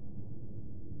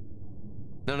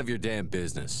 None of your damn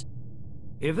business.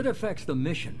 If it affects the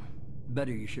mission,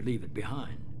 better you should leave it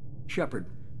behind. Shepard,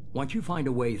 once you find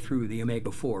a way through the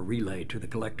Omega-4 relay to the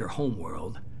Collector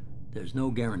homeworld, there's no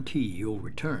guarantee you'll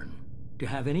return. To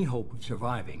have any hope of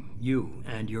surviving, you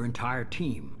and your entire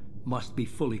team must be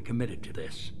fully committed to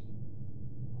this.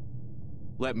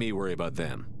 Let me worry about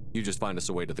them. You just find us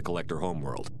a way to the Collector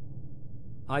homeworld.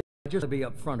 I just be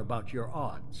upfront about your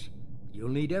odds. You'll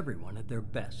need everyone at their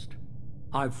best.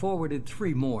 I've forwarded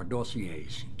 3 more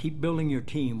dossiers. Keep building your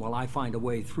team while I find a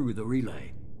way through the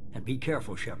relay. And be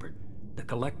careful, Shepard. The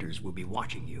Collectors will be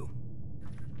watching you.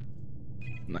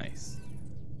 Nice.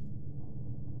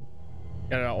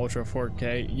 Got an Ultra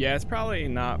 4K. Yeah, it's probably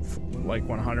not like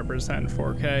 100%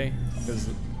 4K.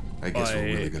 I guess we're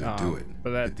really gonna do it.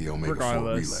 But that, Hit the Omega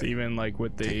regardless, 4 relay. even like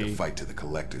with Take the fight to the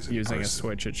Collectors in using person. a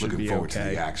Switch, it should Looking be forward okay. to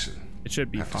the action. It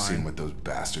should be After fine. seeing what those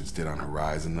bastards did on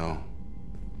Horizon, though,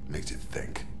 makes you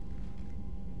think.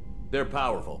 They're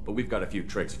powerful, but we've got a few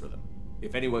tricks for them.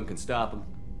 If anyone can stop them,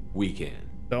 we can.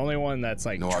 The only one that's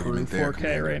like No true argument there, 4K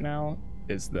Commander. right now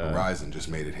is the Horizon just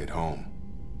made it hit home.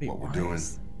 What we're doing,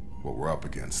 what we're up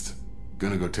against.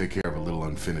 Gonna go take care of a little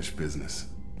unfinished business.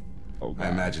 I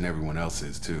imagine everyone else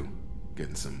is too.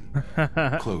 Getting some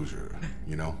closure,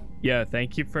 you know? Yeah,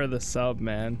 thank you for the sub,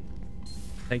 man.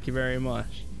 Thank you very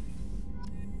much.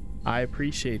 I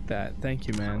appreciate that. Thank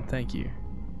you, man. Thank you.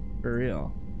 For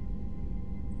real.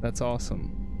 That's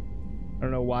awesome. I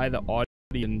don't know why the audio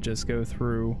didn't just go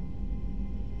through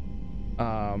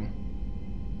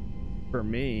for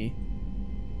me,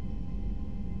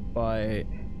 but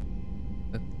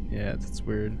yeah, that's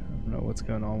weird. I don't know what's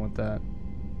going on with that.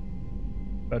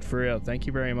 But for real, thank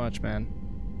you very much, man.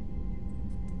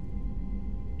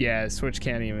 Yeah, Switch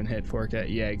can't even hit 4K.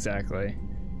 Yeah, exactly.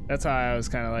 That's why I was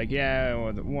kind of like, yeah,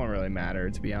 it won't really matter,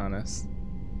 to be honest.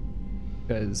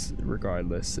 Because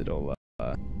regardless, it'll,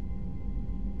 oh.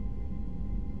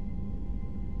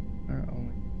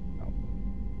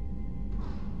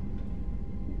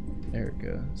 There it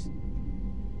goes.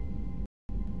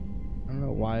 I don't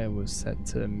know why it was set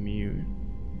to mute.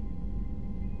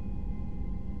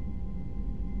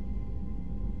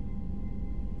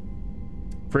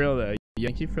 For real though,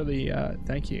 thank you for the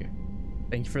thank you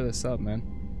for the sub, man.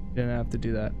 You didn't have to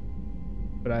do that,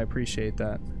 but I appreciate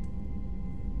that.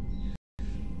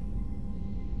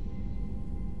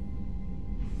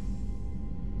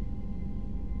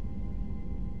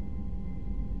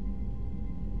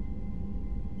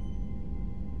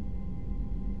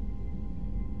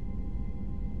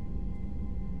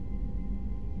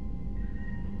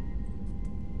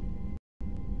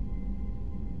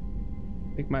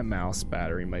 I think my mouse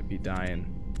battery might be dying.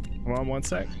 Hold on one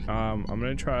sec. I'm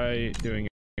gonna try doing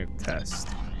a test.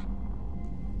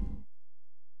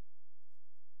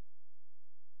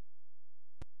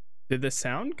 Did the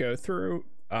sound go through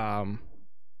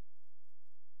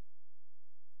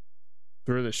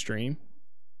through the stream?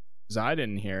 Because I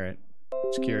didn't hear it.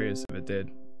 Just curious if it did.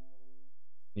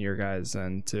 Your guys'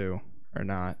 end too, or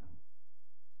not.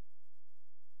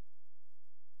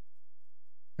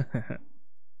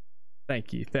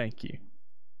 Thank you, thank you.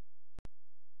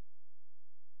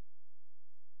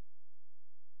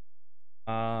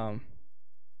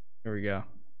 Here we go.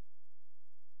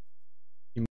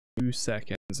 Give me 2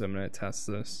 seconds. I'm gonna test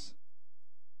this.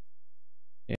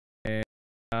 And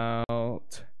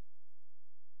about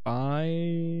 5.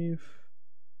 If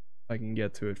I can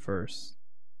get to it first.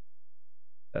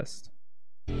 Test.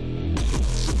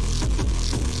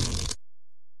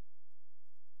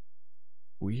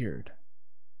 Weird.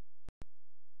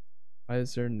 Why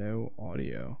is there no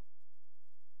audio?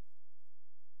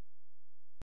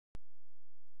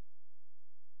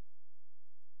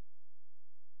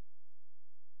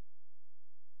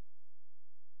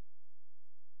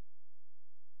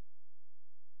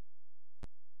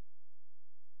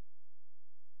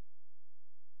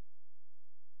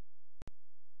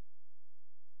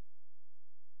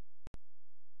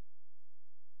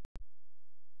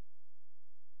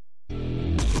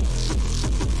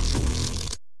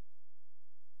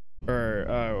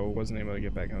 Wasn't able to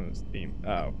get back on this theme.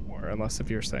 Or unless if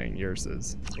you're saying yours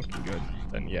is looking good,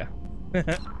 then yeah.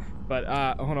 But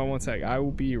hold on one sec. I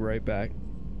will be right back.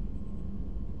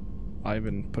 I'll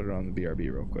even put it on the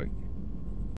BRB real quick.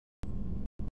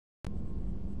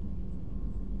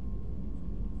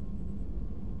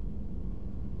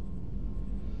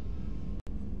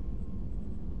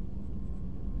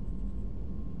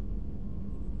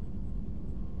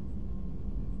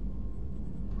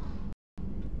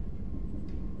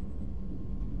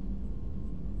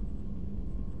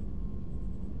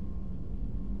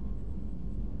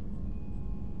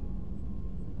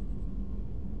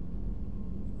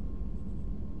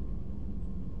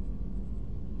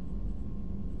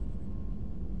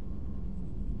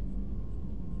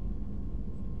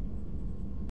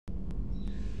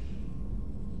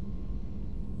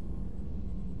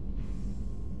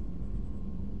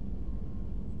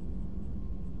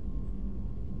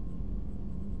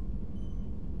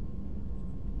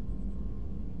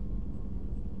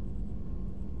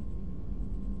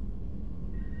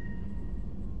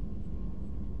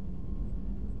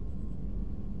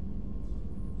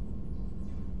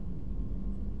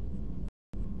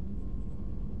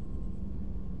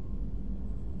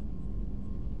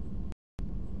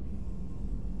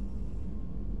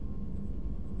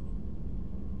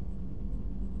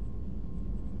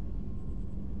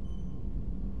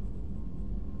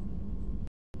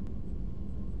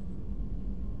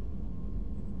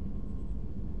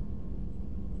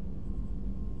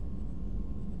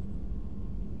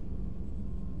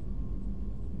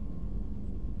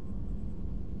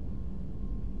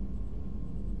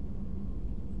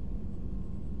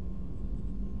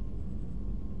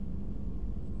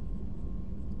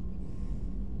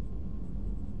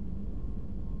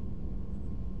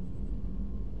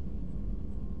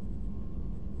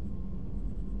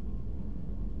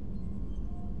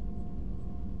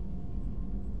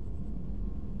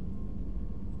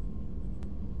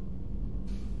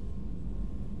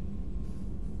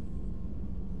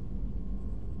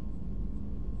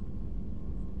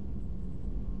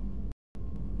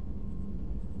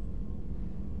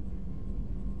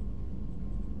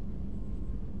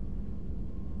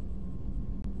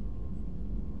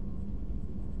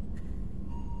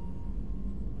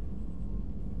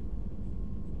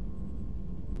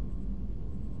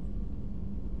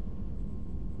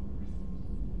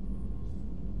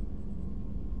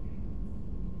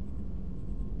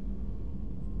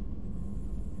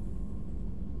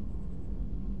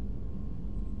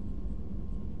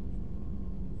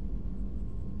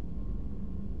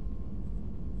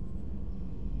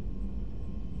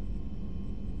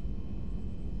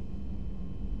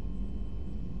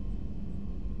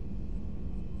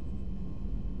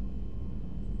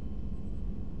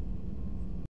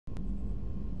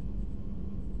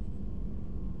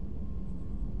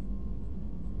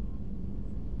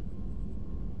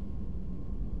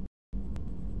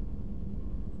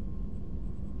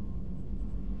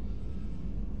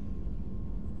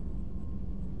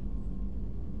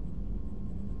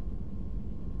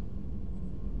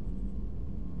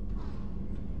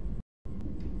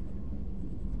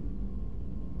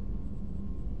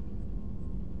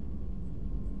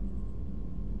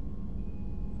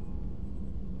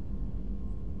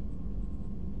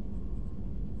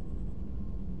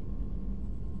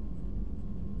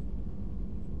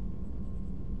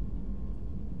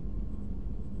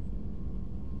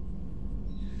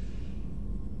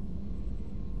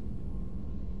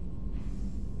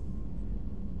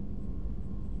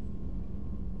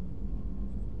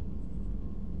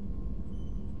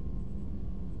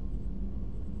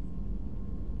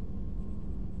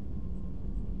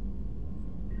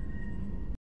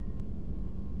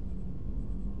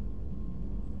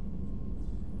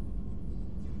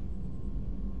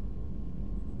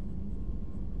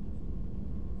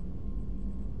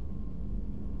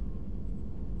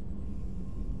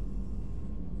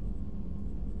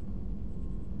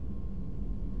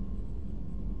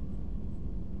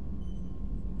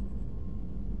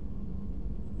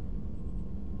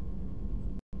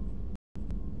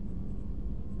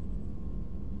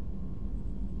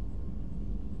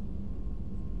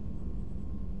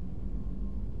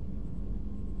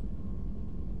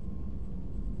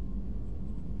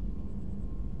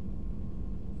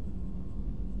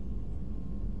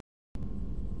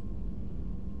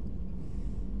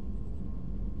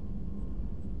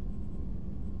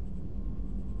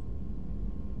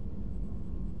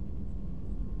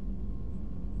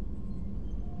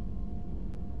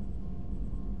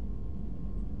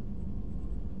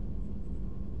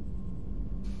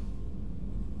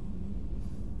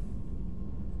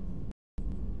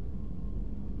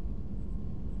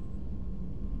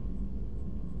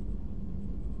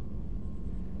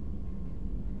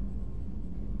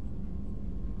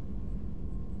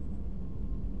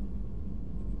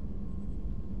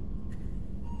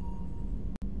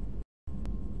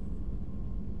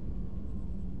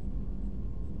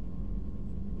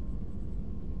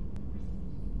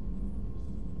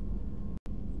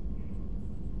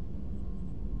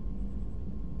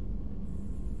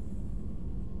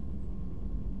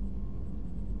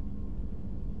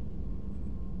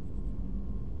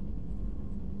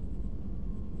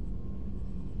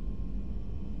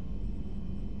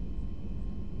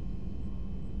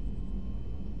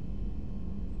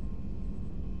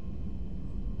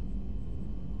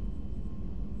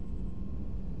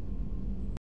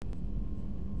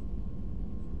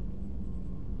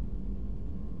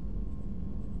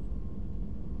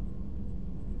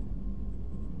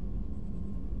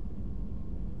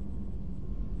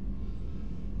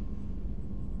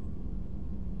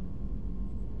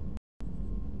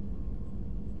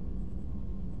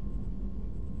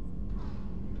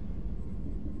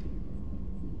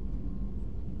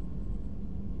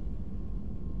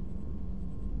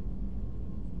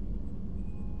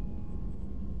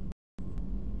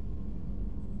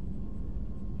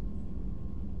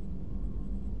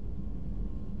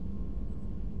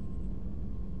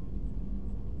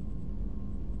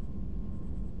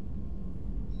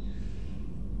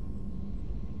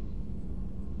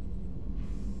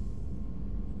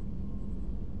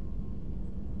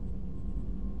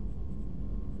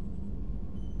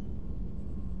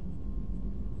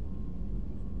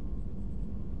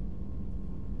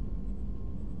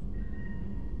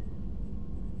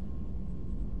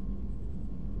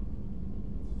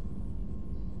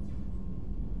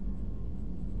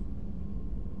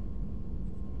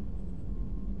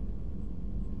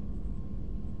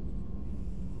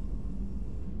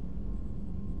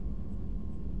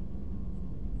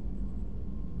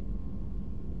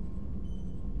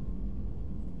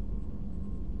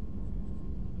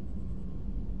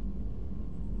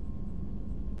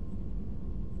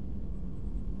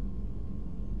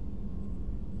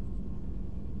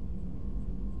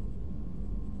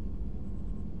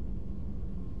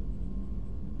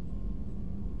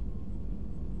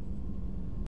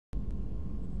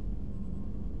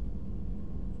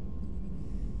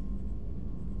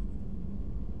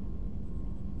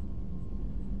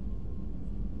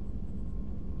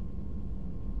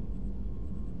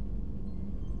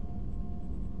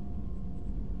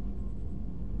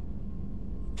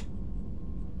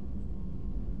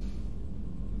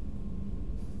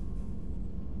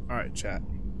 All right, chat.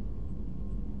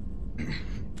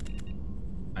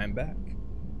 I'm back.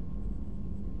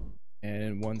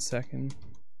 And 1 second.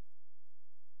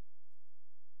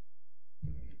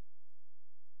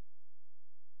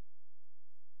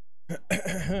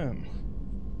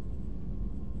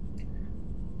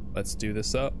 Let's do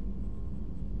this up.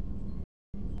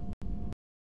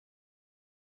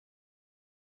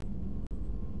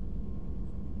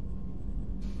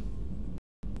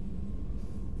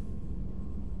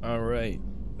 Alright,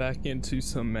 back into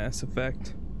some Mass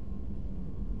Effect.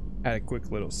 Had a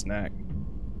quick little snack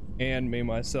and made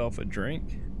myself a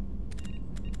drink.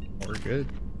 We're good.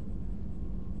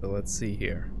 So let's see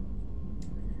here.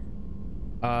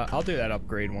 I'll do that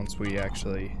upgrade once we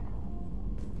actually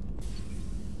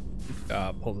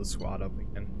pull the squad up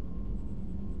again.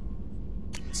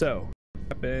 So,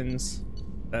 weapons,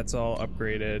 that's all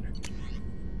upgraded.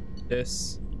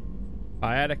 This,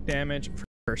 biotic damage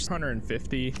for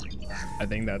 150, I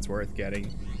think that's worth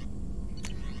getting.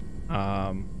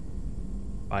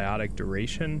 Biotic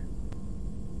duration,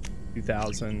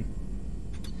 2000.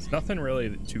 It's nothing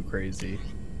really too crazy.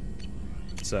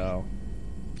 So,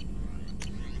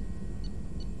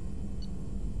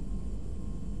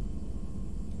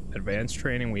 advanced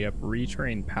training, we have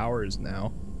retrained powers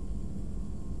now.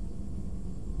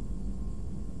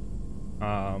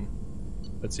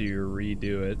 Let's see, you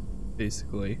redo it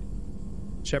basically.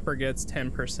 Shepard gets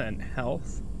 10%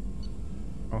 health.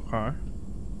 Okay.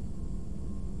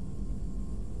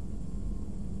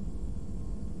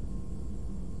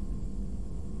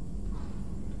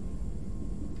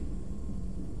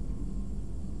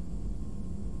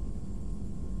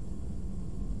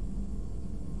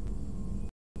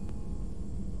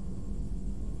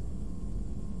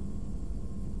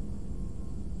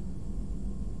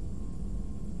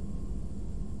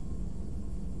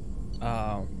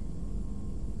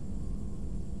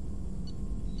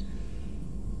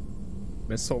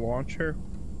 Missile launcher.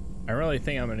 I really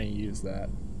think I'm gonna use that.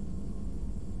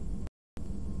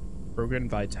 Broken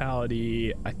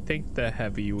vitality. I think the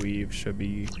heavy weave should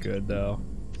be good though.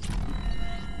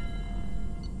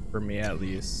 For me at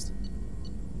least.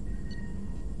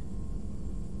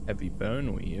 Heavy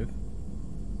bone weave.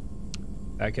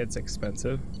 That gets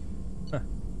expensive. Huh.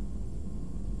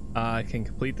 I can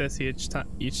complete this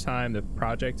each time the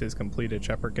project is completed.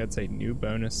 Shepard gets a new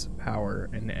bonus power,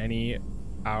 and any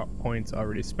points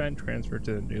already spent transfer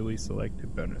to the newly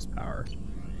selected bonus power.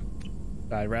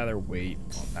 I'd rather wait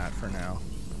on that for now.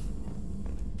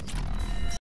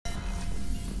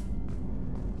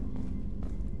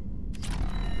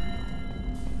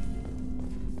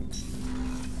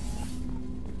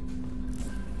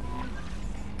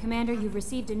 Commander, you've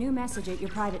received a new message at your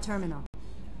private terminal.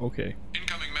 Okay.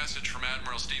 Incoming message from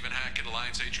Admiral Stephen Hackett,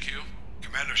 Alliance HQ.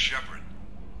 Commander Shepard,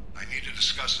 I need to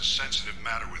discuss a sensitive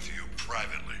matter with you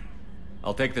privately.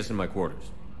 I'll take this in my quarters.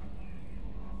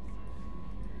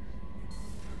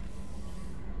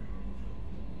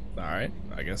 All right,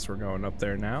 I guess we're going up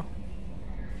there now.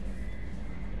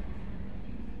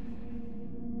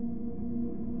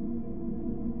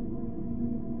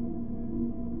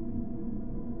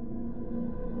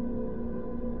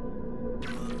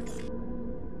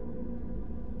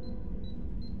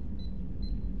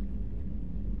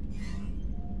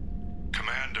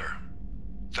 Commander,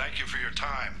 thank you for your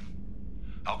time.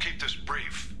 I'll keep this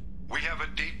brief. We have a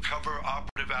deep cover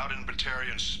operative out in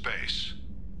Batarian space.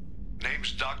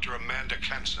 Name's Dr. Amanda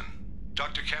Kenson.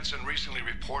 Dr. Kenson recently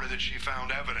reported that she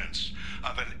found evidence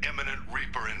of an imminent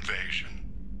Reaper invasion.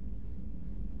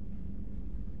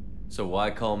 So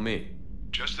why call me?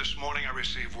 Just this morning I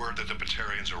received word that the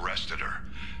Batarians arrested her.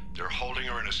 They're holding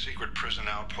her in a secret prison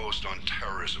outpost on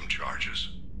terrorism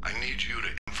charges. I need you to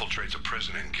infiltrate the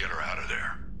prison and get her out of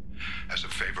there. As a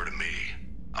favor to me,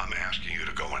 I'm asking you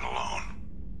to go in alone.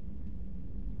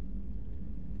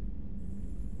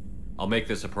 I'll make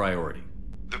this a priority.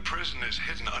 The prison is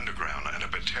hidden underground in a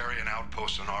Batarian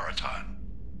outpost on Aratat.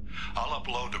 I'll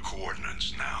upload the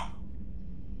coordinates now.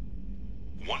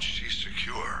 Once she's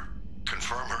secure,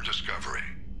 confirm her discovery.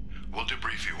 We'll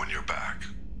debrief you when you're back.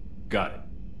 Got it.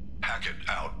 Hackett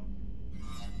out.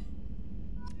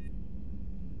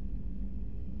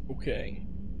 Okay.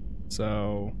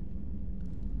 So...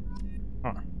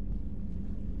 Huh.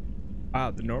 Wow,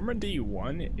 the Normandy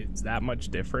 1 is that much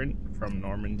different from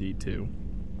Normandy 2.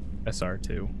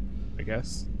 SR2, I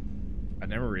guess. I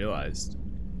never realized.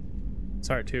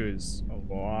 SR2 is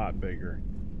a lot bigger.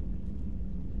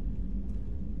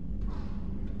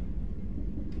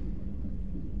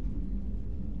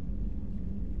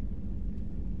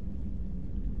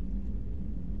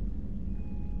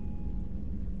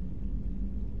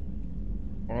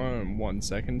 Hold on 1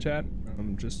 second, chat.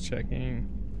 I'm just checking.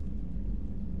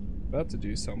 About to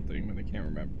do something, but I can't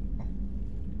remember.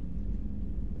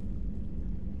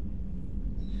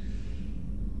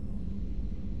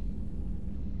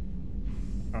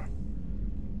 Huh.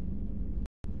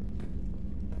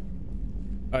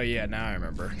 Oh yeah, now I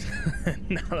remember.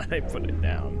 Now that I put it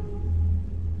down.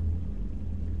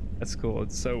 That's cool.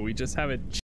 So we just have it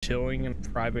chilling in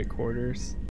private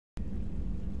quarters.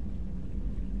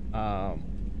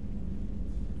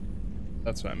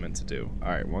 That's what I meant to do. All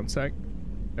right, 1 sec.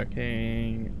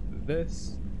 Checking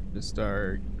this to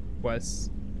start quests.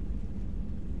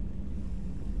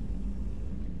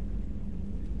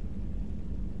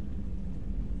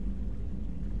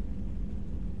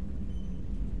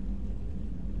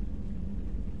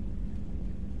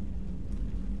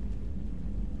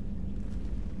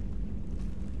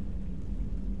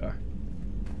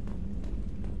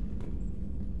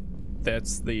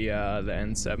 That's the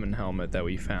N7 helmet that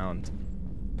we found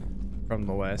from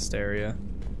the last area.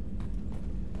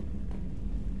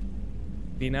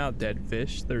 See now, dead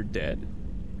fish, they're dead.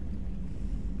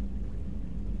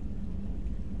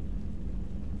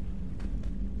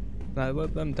 Did I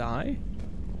let them die?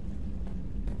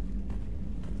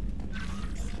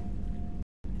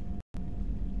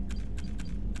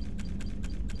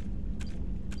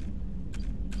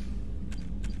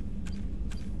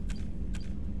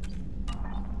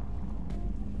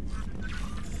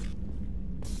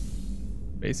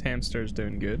 Base hamster's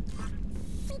doing good.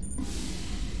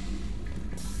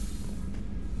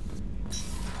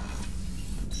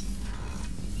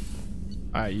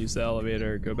 Alright, use the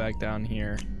elevator, go back down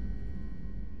here.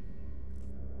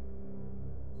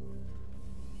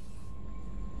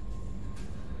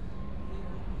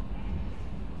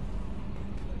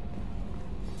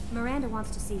 Miranda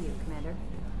wants to see you, Commander.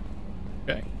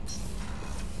 Okay.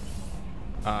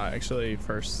 Actually,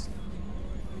 first...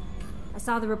 I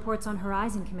saw the reports on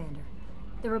Horizon, Commander.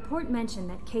 The report mentioned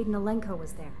that Caden Alenko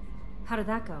was there. How did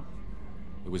that go?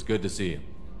 It was good to see him.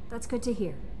 That's good to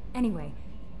hear. Anyway,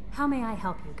 how may I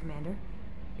help you, Commander?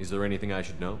 Is there anything I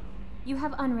should know? You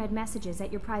have unread messages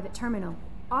at your private terminal.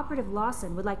 Operative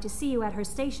Lawson would like to see you at her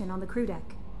station on the crew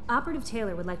deck. Operative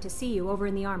Taylor would like to see you over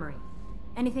in the armory.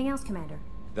 Anything else, Commander?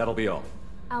 That'll be all.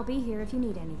 I'll be here if you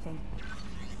need anything.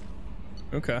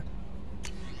 Okay.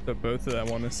 So both of them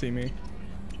want to see me.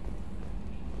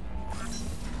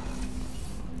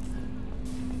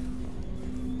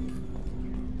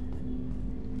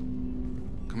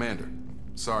 Commander,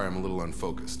 sorry I'm a little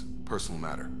unfocused. Personal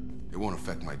matter. It won't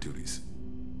affect my duties.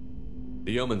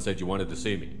 The yeoman said you wanted to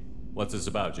see me. What's this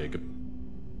about, Jacob?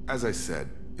 As I said,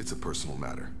 it's a personal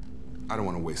matter. I don't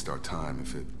want to waste our time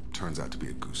if it turns out to be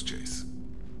a goose chase.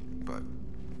 But...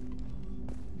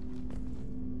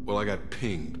 well, I got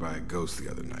pinged by a ghost the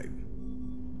other night.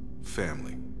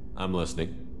 Family. I'm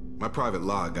listening. My private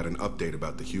log got an update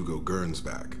about the Hugo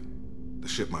Gernsback, the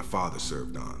ship my father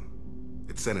served on.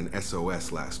 It sent an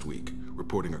SOS last week,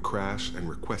 reporting a crash and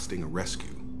requesting a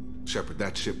rescue. Shepard,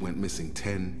 that ship went missing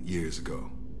 10 years ago.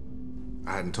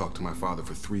 I hadn't talked to my father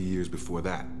for 3 years before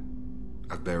that.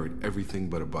 I've buried everything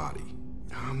but a body.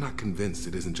 I'm not convinced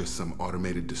it isn't just some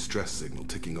automated distress signal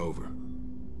ticking over.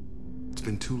 It's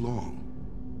been too long.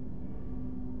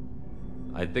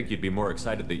 I'd think you'd be more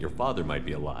excited that your father might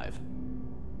be alive.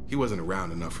 He wasn't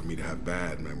around enough for me to have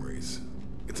bad memories.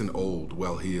 It's an old,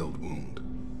 well-healed wound.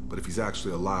 But if he's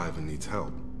actually alive and needs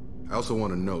help, I also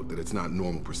want to note that it's not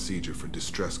normal procedure for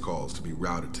distress calls to be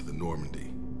routed to the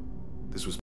Normandy. This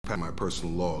was my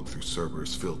personal log through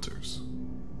Cerberus filters.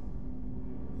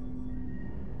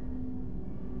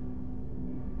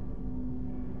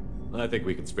 I think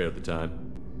we can spare the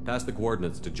time. Pass the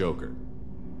coordinates to Joker.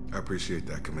 I appreciate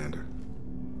that, Commander.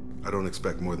 I don't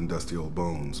expect more than dusty old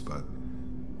bones, but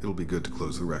it'll be good to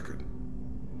close the record.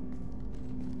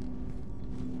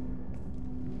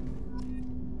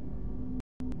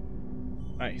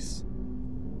 Nice.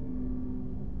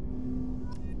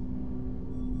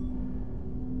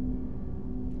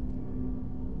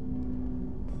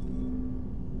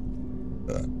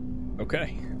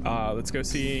 Okay, let's go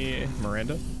see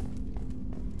Miranda.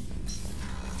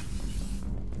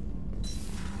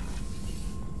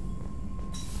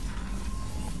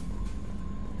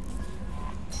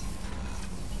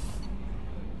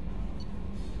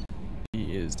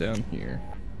 He is down here.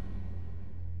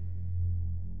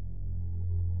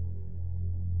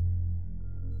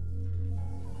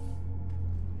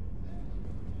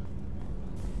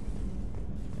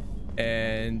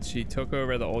 And she took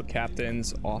over the old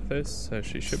captain's office, so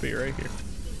she should be right here.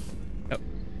 Yep.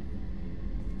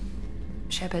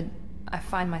 Shepard, I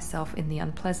find myself in the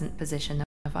unpleasant position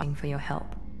of asking for your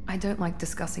help. I don't like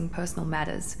discussing personal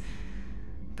matters,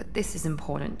 but this is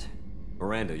important.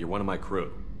 Miranda, you're one of my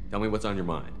crew. Tell me what's on your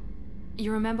mind.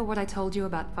 You remember what I told you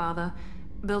about Father?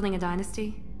 Building a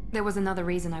dynasty? There was another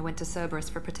reason I went to Cerberus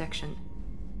for protection.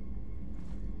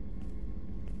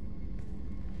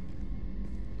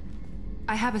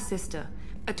 I have a sister,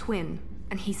 a twin,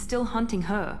 and he's still hunting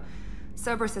her.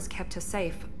 Cerberus has kept her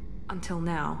safe, until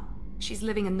now. She's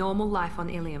living a normal life on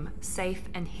Ilium, safe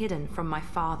and hidden from my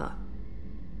father.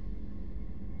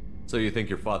 So you think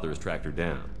your father has tracked her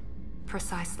down?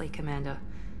 Precisely, Commander.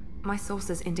 My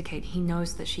sources indicate he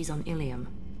knows that she's on Ilium.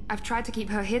 I've tried to keep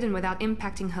her hidden without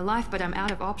impacting her life, but I'm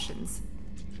out of options.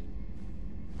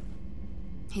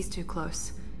 He's too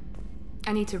close.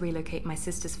 I need to relocate my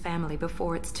sister's family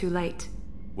before it's too late.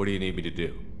 What do you need me to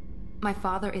do? My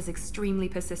father is extremely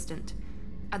persistent.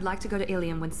 I'd like to go to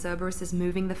Ilium when Cerberus is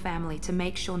moving the family to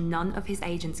make sure none of his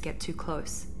agents get too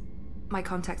close. My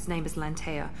contact's name is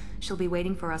Lantea. She'll be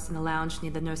waiting for us in the lounge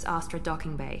near the Nos Astra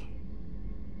docking bay.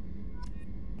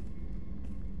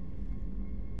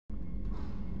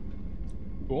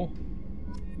 Cool.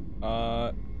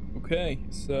 Okay,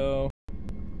 so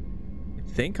I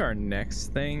think our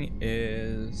next thing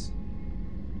is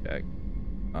check.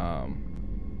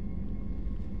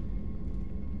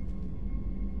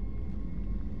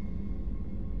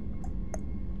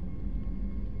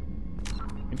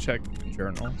 Check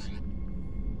journals.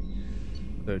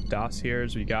 The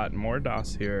dossiers, we got more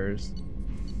dossiers.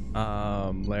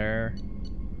 Lair,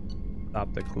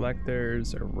 stop the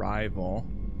collectors, arrival.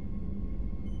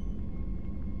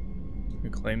 Who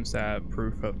claims that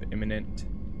proof of imminent?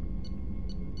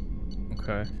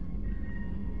 Okay.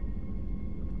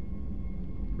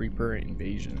 Reaper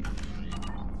invasion.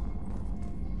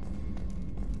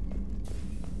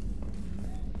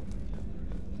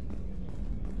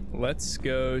 Let's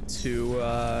go to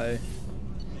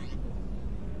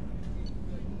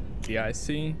the IC.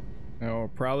 And we'll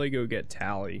probably go get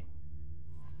Tally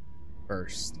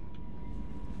first.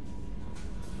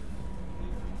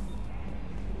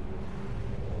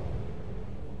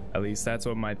 At least that's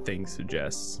what my thing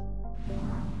suggests.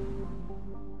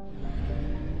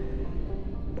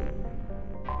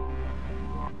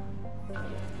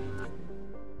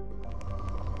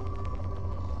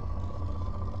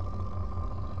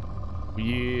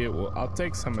 Yeah, well, I'll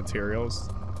take some materials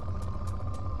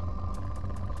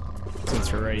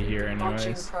since we're right here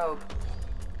anyways. Launching probe.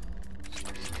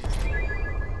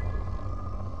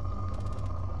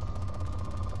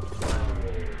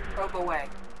 Probe away.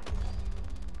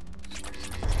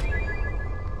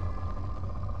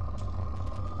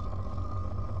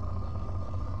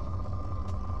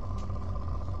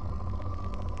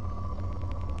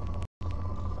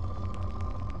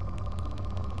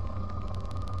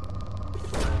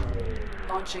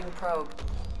 Launching probe.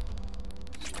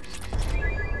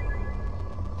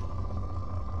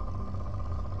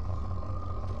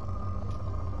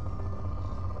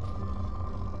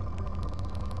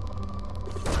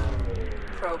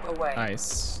 Probe away.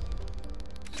 Nice.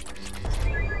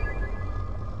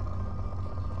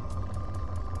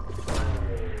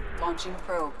 Launching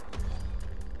probe.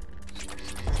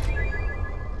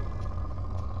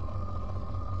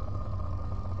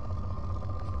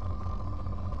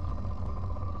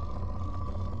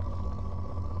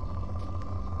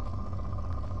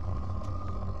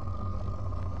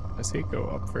 I see it go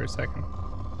up for a second.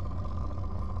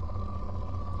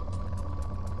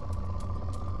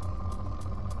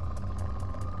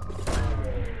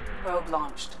 Probe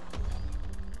launched.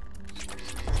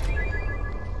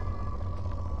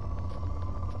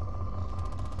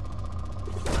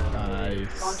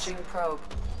 Nice. Launching probe.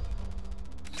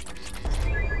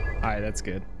 Alright, that's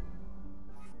good.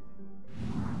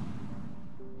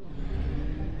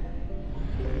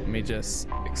 Let me just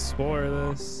explore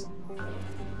this.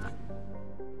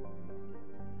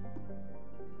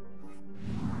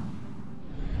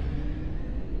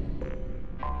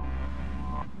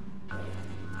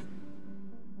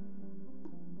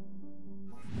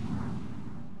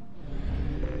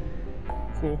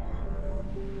 Cool.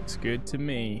 Looks good to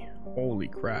me. Holy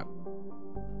crap.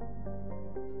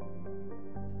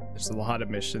 There's a lot of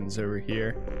missions over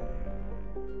here.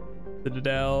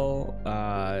 Citadel,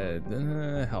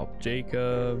 help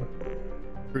Jacob.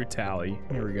 Crew Tally.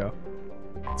 Here we go.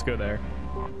 Let's go there.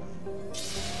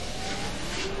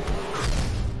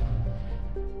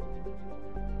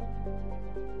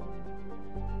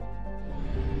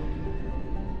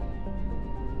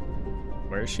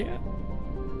 Where is she at?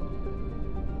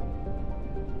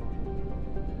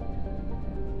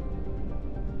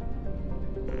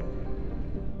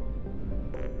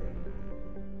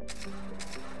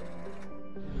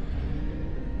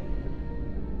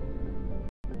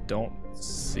 don't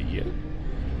see it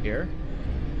here.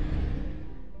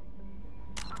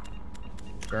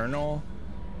 Journal.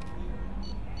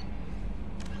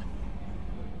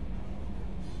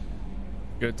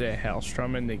 Go to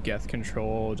Hellstrom in the Geth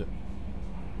controlled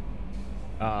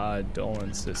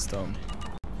Dolan system.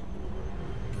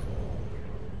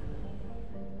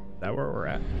 Is that where we're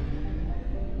at?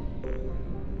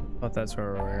 I thought that's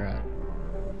where we're at.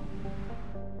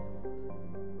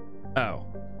 Oh.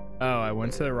 Oh, I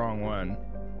went to the wrong one.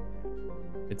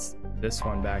 It's this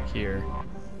one back here.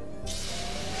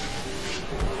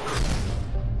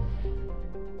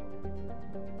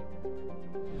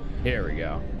 Here we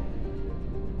go.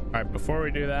 All right, before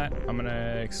we do that, I'm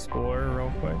gonna explore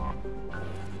real quick.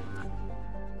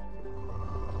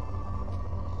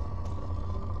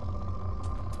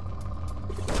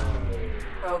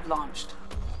 Probe launched.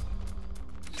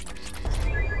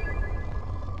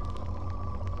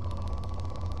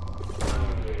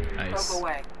 Nice. Probe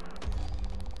away.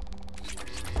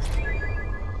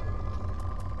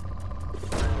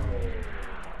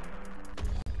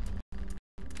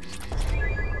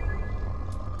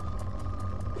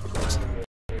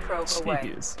 Probe away.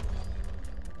 Jeez.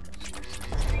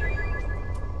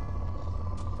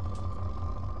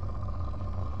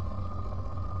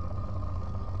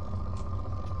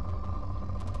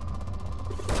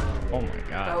 Oh my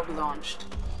god. Probe launched.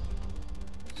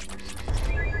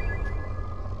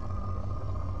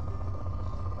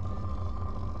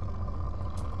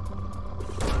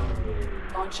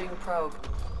 Launching probe.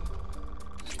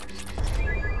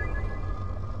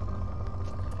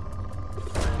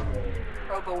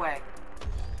 Probe away.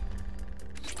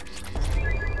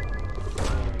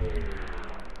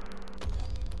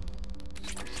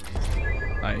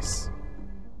 Nice.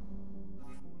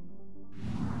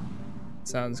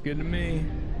 Sounds good to me.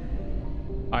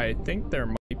 I think there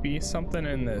might be something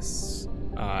in this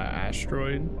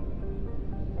asteroid.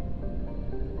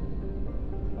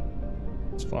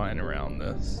 It's flying around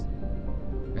this.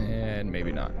 And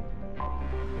maybe not.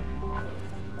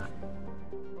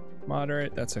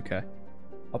 Moderate, that's okay.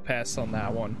 I'll pass on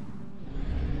that one.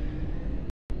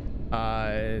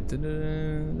 I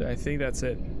think that's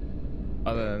it.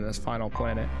 Other than this final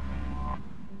planet.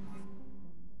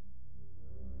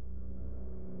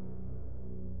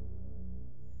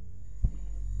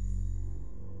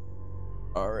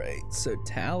 Alright, so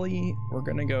Tally, we're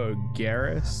gonna go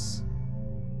Garrus.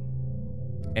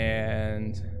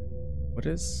 And what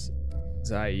does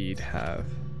Zaid have?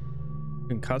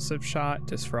 Concussive shot,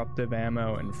 disruptive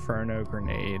ammo, inferno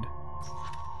grenade.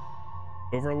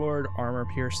 Overlord, armor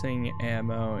piercing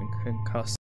ammo, and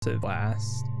concussive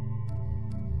blast.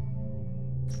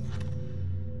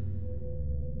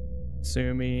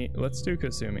 Kasumi, let's do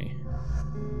Kasumi.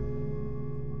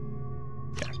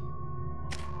 Yeah.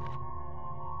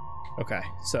 Okay,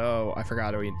 so I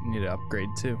forgot we need to upgrade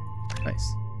too.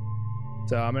 Nice.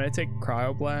 So I'm gonna take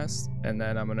Cryoblast, and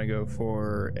then I'm gonna go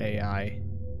for AI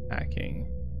hacking.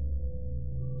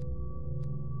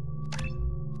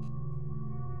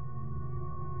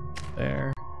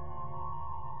 There.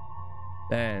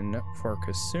 Then for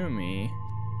Kasumi,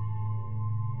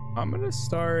 I'm gonna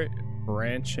start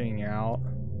branching out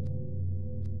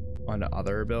onto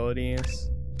other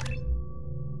abilities,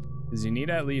 because you need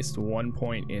at least 1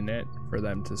 point in it for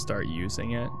them to start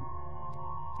using it,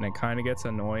 and it kind of gets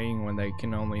annoying when they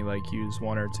can only like use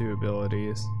 1 or 2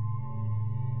 abilities.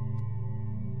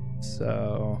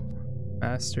 So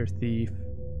Master Thief,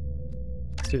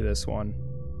 let's do this one.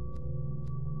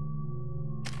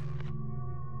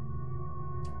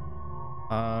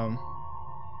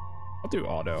 I'll do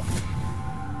auto,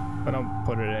 but I'll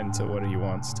put it into what he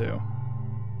wants to.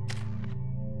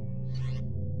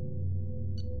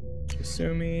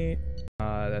 Kasumi,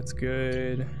 that's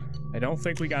good. I don't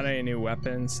think we got any new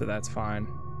weapons, so that's fine.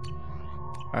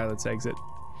 All right, let's exit.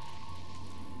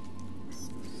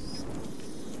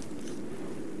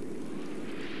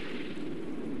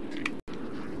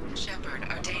 Shepard,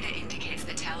 our data indicates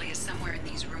that Tally is somewhere in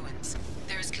these ruins.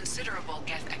 There is considerable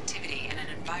Geth activity and an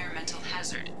environmental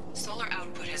hazard. Solar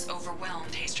output has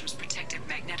overwhelmed Haystrom's protective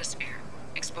magnetosphere.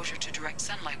 Exposure to direct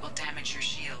sunlight will damage your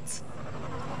shields.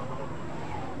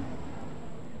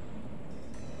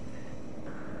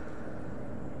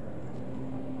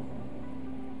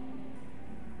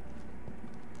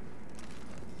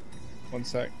 One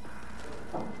sec.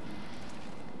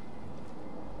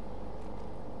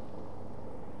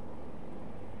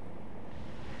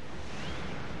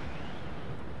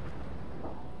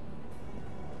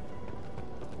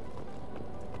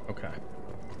 Okay.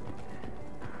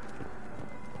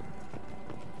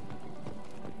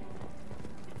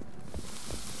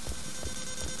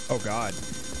 Oh God.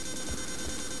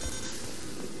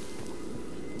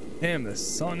 Damn, the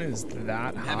sun is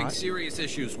that hot. Having serious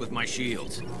issues with my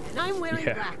shields. And I'm wearing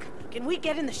black. Can we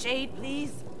get in the shade,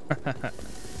 please?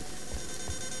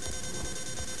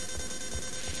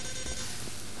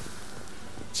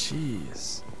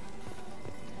 Jeez.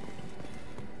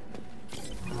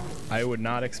 I would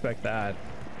not expect that.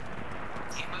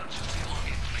 Emergency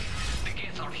login. The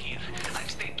gates are here. I've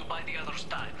stayed to buy the others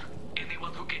time.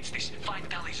 Anyone who gets this, find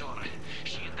Talizora.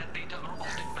 She and that data are all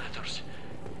that matters.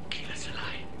 Kill us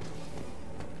alive.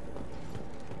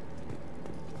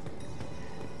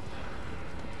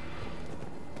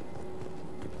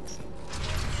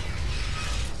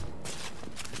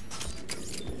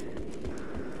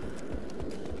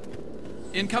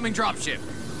 Incoming dropship.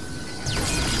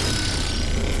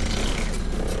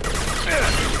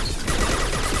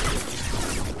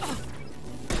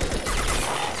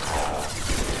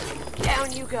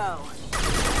 Down you go.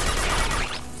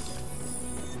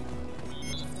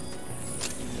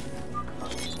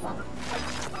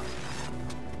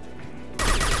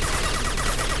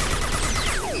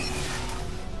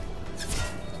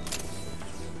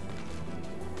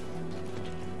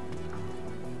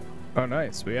 Oh,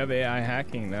 nice. We have AI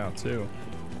hacking now, too.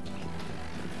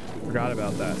 Forgot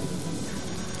about that.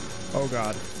 Oh,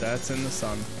 God. That's in the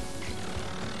sun.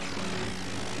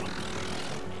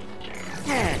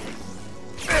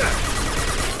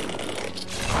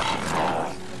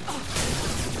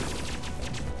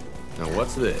 Now,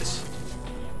 what's this?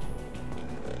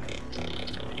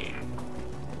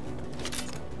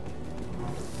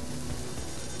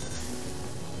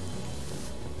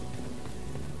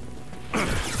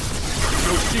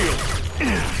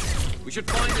 We should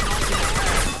find an alternate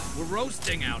path. We're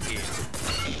roasting out here.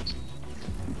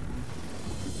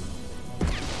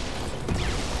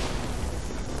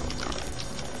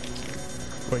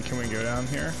 Wait, can we go down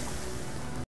here?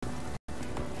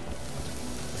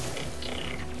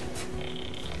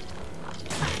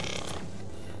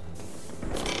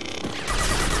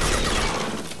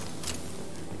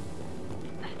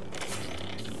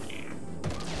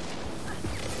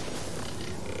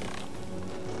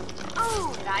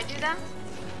 Did I do them?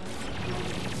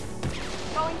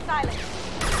 Going silent.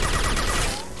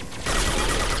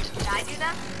 Did I do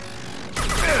them?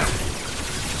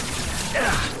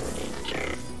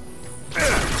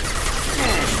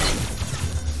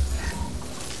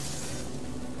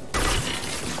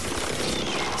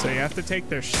 So you have to take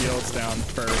their shields down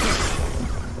first.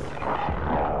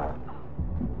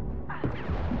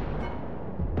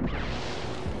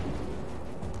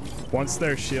 Once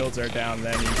their shields are down,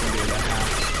 then you can do the hack.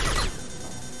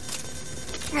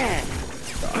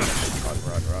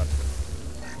 Run.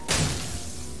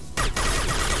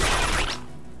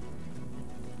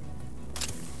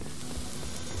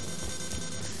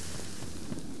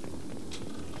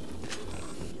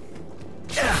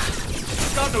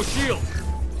 Got no shield.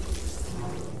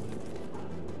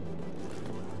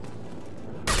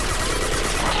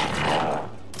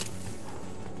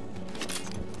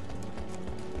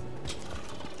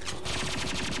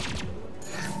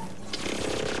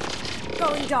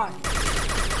 Going dark.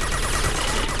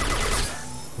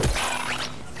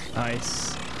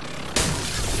 Nice.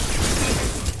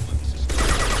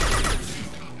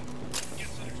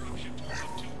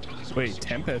 Wait,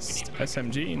 Tempest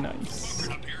SMG, nice.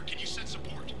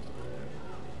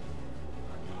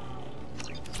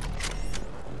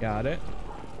 Got it.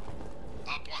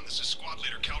 Op 1, this is Squad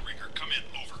Leader Kelringer. Come in,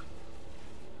 over.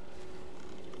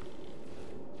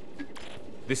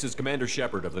 This is Commander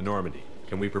Shepard of the Normandy.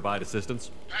 Can we provide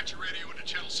assistance? Patch your radio into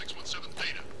channel 617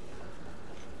 Theta.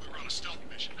 We were on a stealth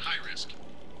mission, high risk.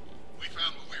 We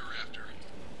found what we were after.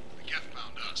 The Geth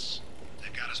found us. They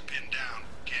got us pinned down.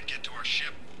 Can't get to our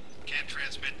ship. Can't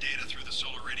transmit data through the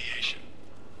solar radiation.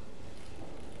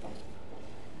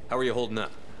 How are you holding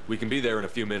up? We can be there in a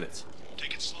few minutes.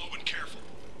 Take it slow and careful.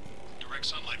 Direct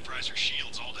sunlight fries our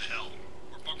shields all to hell.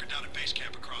 We're bunkered down at base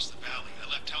camp across the valley. I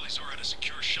left Talizora at a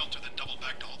secure shelter, then doubled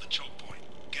back to hold the choke point.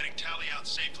 Getting Tally out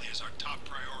safely is our top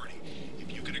priority.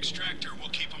 If you can extract her, we'll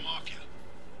keep him off you.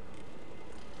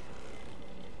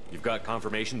 You've got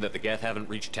confirmation that the Geth haven't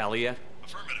reached Tally yet?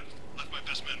 Affirmative. Left my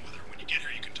best men with her. When you get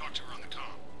here, you can talk to her on the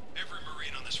comm. Every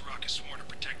Marine on this rock is sworn to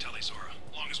protect Talizora.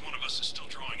 As long as one of us is still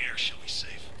drawing air, she'll be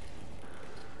safe.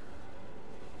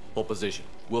 Hold position.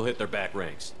 We'll hit their back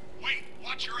ranks. Wait,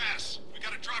 watch your ass. We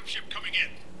got a dropship coming in.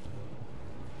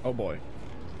 Oh boy.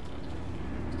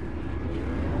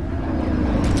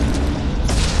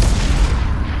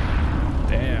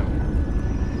 Damn.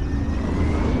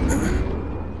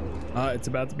 It's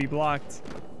about to be blocked.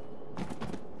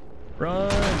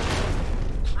 Run.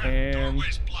 Crap, and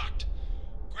doorway's blocked.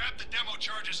 Grab the demo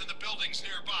charges charges in the buildings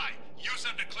nearby. Use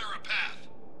them to clear a path.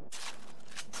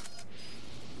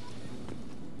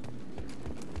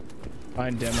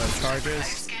 Find demo I charges.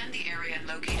 scanned the area and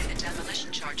located the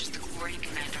demolition charges the quarry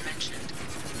commander mentioned.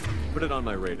 Put it on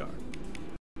my radar.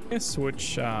 I'm gonna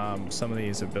switch some of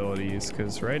these abilities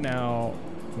because right now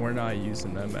we're not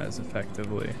using them as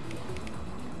effectively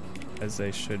as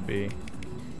they should be.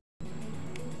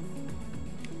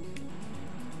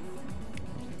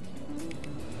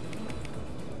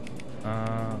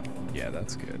 Yeah,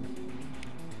 that's good.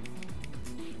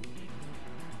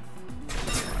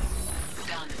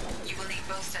 Done. You will need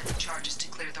both sets of charges to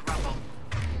clear the rubble.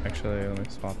 Actually, let me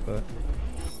swap that.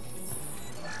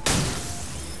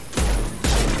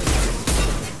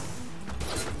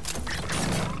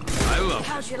 I love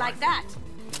How'd you like that?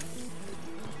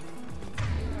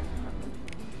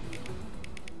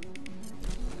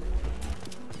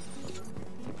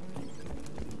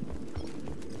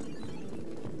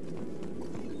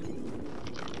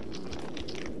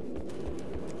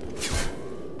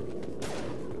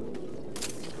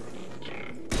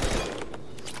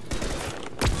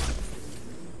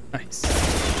 Nice.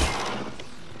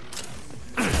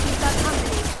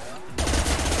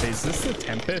 Hey, is this the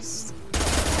Tempest?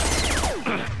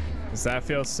 Does that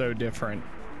feel so different?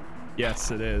 Yes,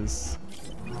 it is.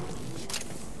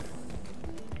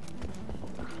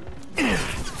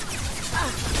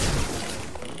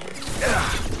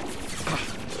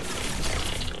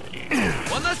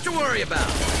 One less to worry about.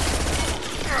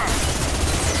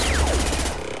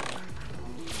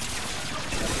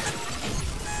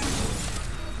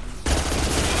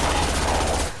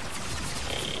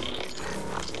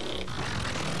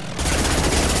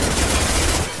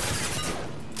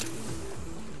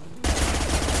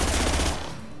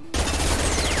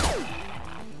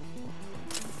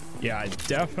 Yeah, I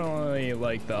definitely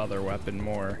like the other weapon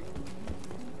more.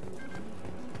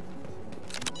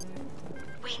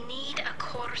 We need a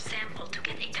core sample to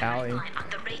get a timeline on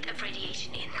the rate of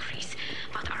radiation increase,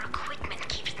 but our equipment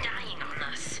keeps dying on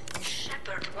us.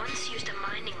 Shepard once used a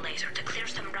mining laser to clear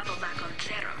some rubble back on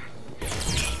Therum.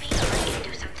 Maybe I can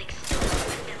do something similar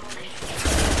with demolition.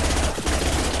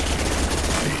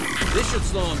 This should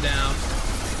slow him down.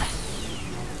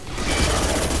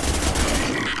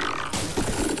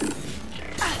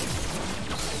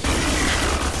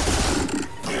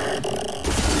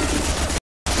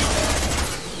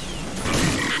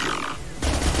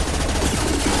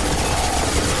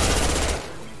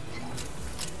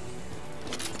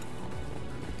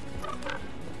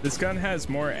 This gun has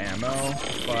more ammo,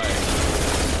 but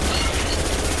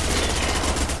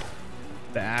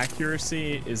the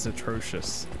accuracy is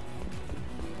atrocious.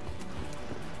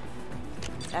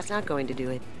 That's not going to do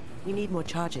it. We need more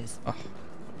charges. Oh.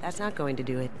 That's not going to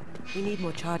do it. We need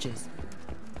more charges.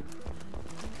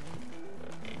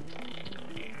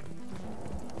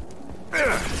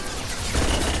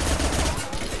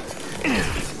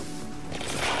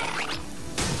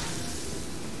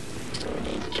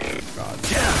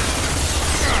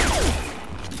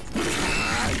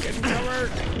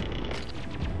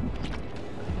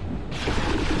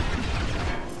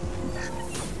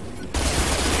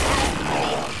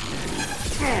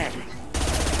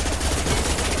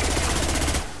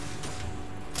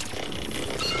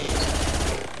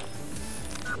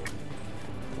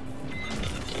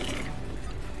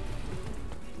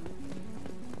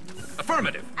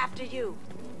 Affirmative. After you.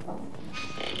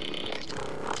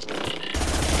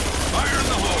 Fire in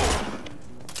the hole.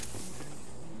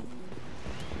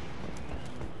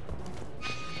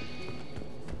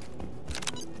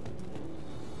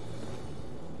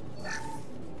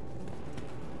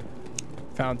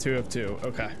 Found 2 of 2.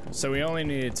 Okay, so we only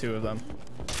needed 2 of them.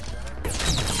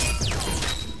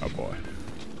 Oh boy.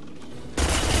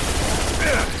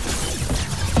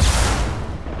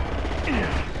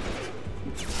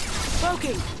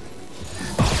 Smoking.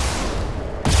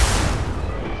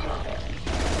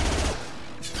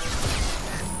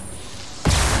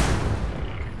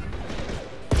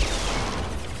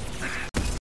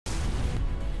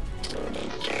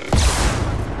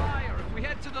 Fire. If we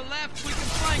head to the left, we can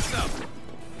flank them.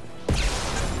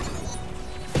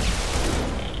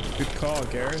 Good call,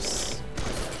 Garrus.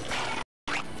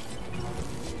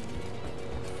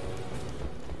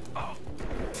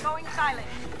 Going silent.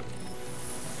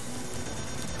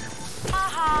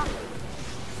 Aha!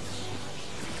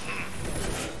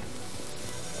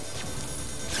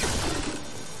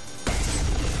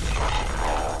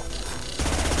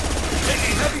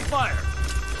 Taking heavy fire.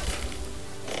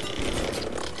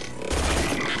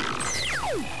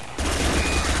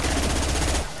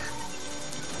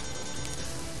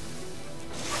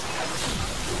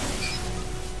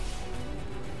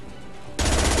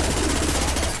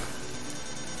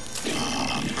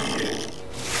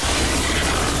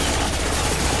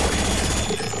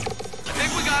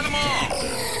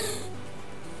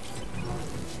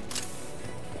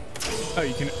 Oh,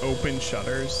 you can open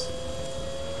shutters.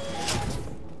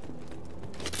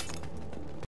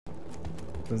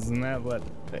 Doesn't that let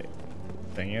the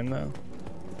thing in though?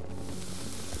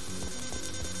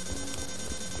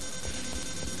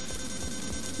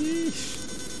 Yeesh.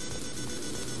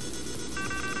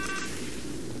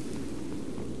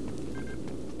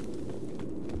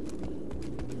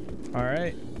 All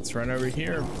right, let's run over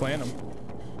here and plant them.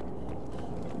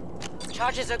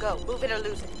 Charges are go. Move it or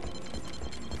lose it.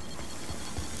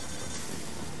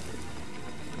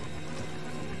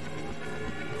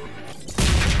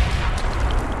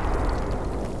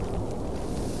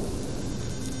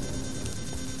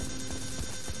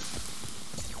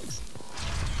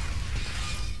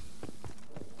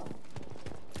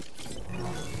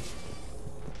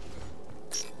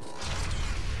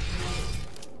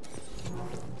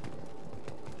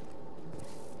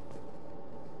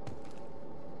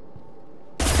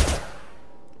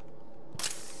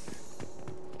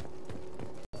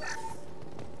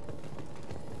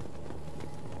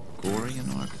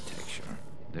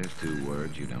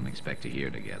 Expect to hear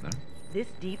together. This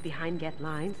deep behind Geth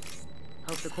lines?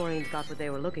 Hope the Quarians got what they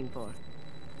were looking for.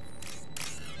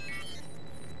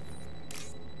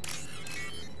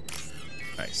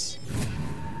 Nice.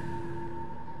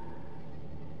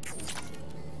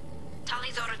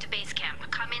 Tali's order to base camp.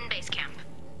 Come in, base camp.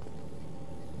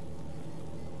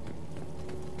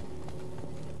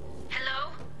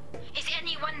 Hello? Is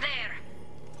anyone there?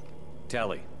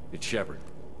 Tali, it's Shepard.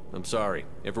 I'm sorry.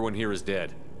 Everyone here is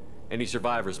dead. Any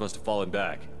survivors must have fallen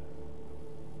back.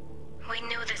 We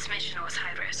knew this mission was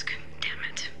high risk. Damn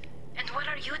it. And what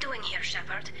are you doing here,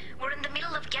 Shepard? We're in the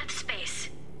middle of Geth space.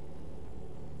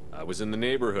 I was in the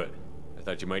neighborhood. I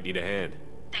thought you might need a hand.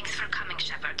 Thanks for coming,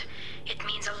 Shepard. It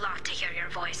means a lot to hear your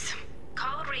voice.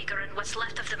 Carl Rieger and what's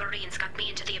left of the Marines got me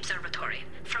into the observatory.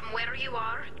 From where you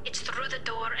are, it's through the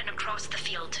door and across the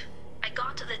field. I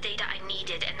got the data I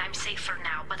needed and I'm safe for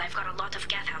now, but I've got a lot of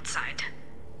Geth outside.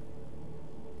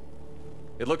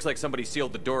 It looks like somebody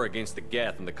sealed the door against the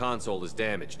Geth and the console is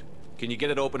damaged. Can you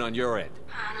get it open on your end?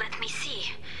 Let me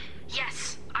see.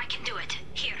 Yes, I can do it.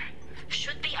 Here.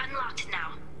 Should be unlocked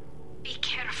now. Be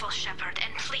careful, Shepard,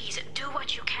 and please do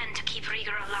what you can to keep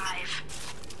Rieger alive.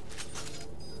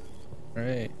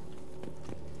 Alright.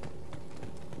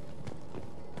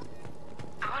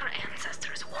 Our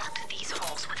ancestors walked these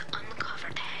halls with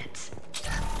uncovered heads.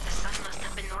 The sun must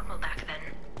have been normal back then.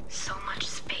 So much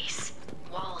space.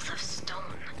 Walls of stone.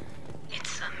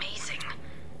 It's amazing.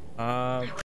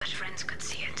 I wish friends could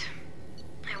see it.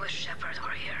 I wish Shepard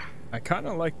were here. I kind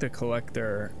of like the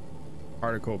collector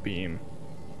particle beam.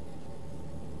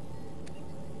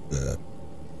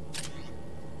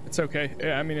 It's okay.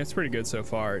 Yeah, I mean, it's pretty good so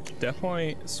far.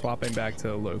 Definitely swapping back to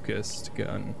the locust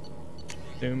gun.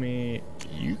 Sumi,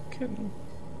 you can...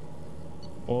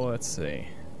 Well, let's see.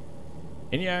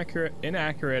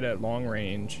 Inaccurate at long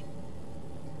range.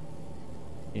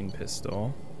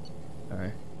 Pistol.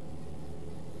 Okay.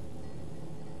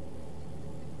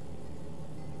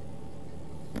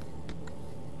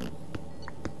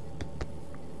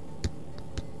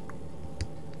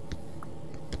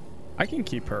 I can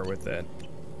keep her with it.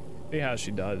 See how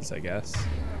she does, I guess.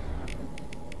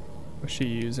 What's she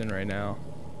using right now?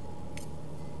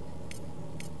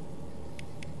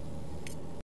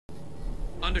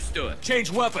 Understood. Change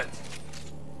weapons!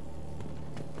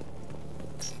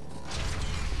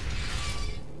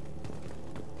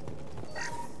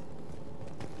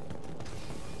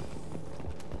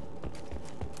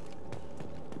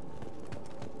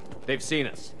 They've seen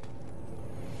us.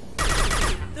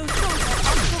 Those drones have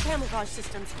optical camouflage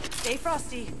systems. Stay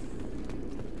frosty.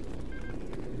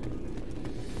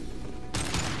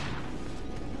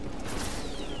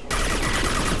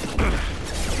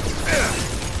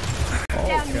 Oh,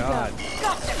 down God. You go.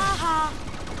 Gotcha. Haha.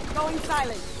 Going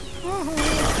silent.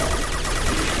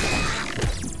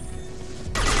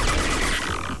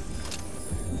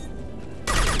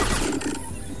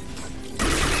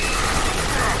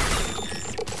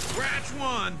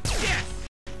 One. Yes.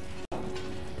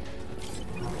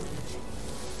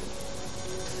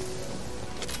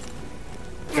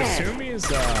 Kasumi is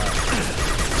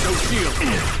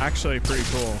actually pretty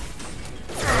cool.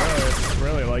 I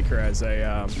really like her as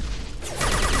a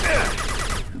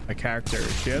character.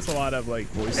 She has a lot of like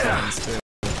voice lines too.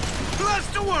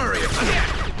 Less to worry about.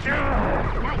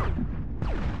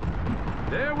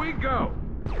 There we go.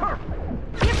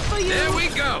 Here for you. There we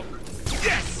go.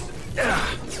 Yes.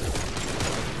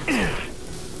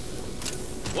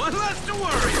 One less to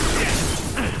worry.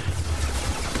 Yes.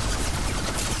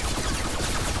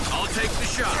 I'll take the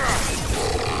shot.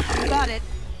 Got it.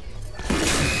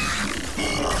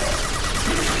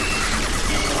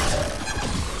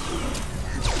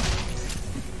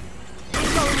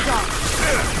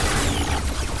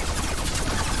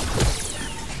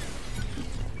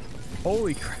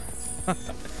 Holy crap.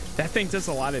 That thing does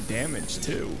a lot of damage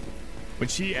too. When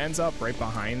she ends up right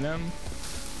behind them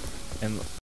and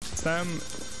hits them,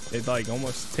 it like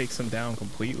almost takes them down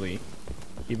completely,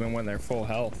 even when they're full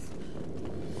health.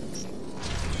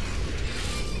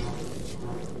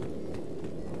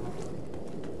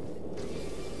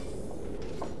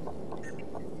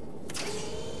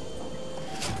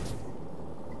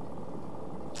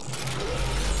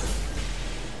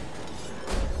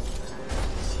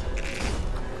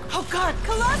 Oh God,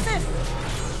 Colossus!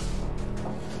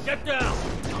 Get down!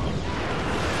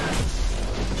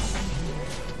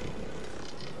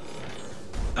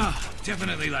 Ah,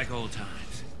 definitely like old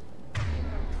times.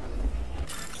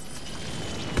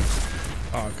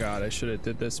 Oh God, I should have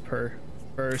did this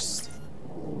first.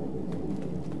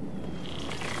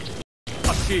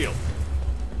 A shield.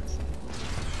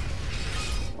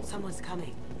 Someone's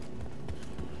coming.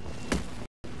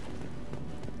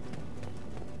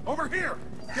 Over here!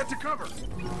 Get to cover!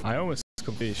 I almost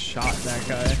completely shot that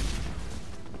guy.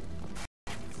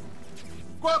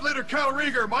 Squad Leader Cal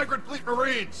Rieger, Migrant Fleet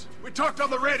Marines. We talked on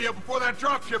the radio before that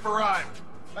dropship arrived.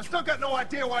 I still got no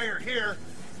idea why you're here.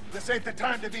 This ain't the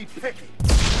time to be picky.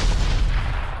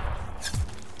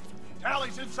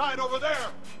 Tally's inside over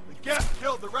there. The Geth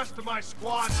killed the rest of my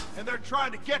squad, and they're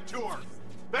trying to get to her.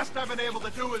 Best I've been able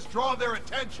to do is draw their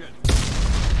attention.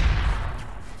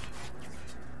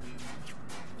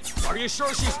 Are you sure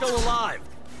she's still alive?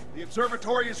 The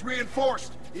observatory is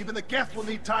reinforced. Even the Geth will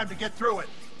need time to get through it.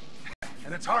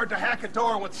 And it's hard to hack a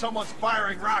door when someone's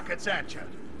firing rockets at you.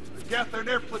 The Geth are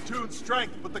near platoon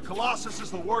strength, but the Colossus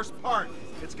is the worst part.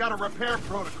 It's got a repair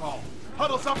protocol.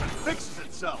 Huddles up and fixes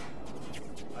itself.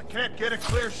 I can't get a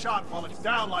clear shot while it's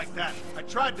down like that. I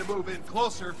tried to move in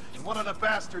closer, and one of the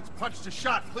bastards punched a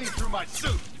shot clean through my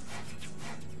suit.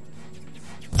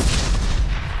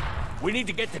 We need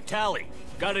to get to Tally.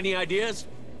 Got any ideas?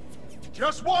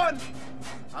 Just one!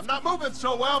 I'm not moving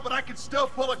so well, but I can still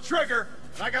pull a trigger.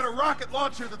 And I got a rocket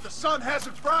launcher that the sun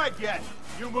hasn't fried yet.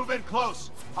 You move in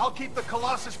close. I'll keep the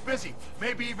Colossus busy.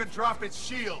 Maybe even drop its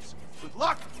shields. With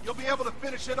luck, you'll be able to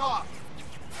finish it off.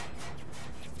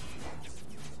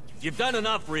 You've done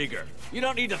enough, Rieger. You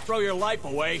don't need to throw your life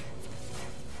away.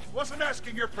 Wasn't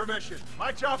asking your permission.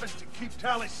 My job is to keep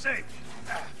Tally safe.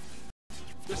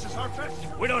 This is our best.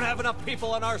 We don't have enough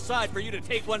people on our side for you to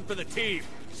take one for the team.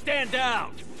 Stand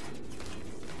down!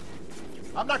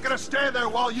 I'm not gonna stand there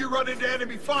while you run into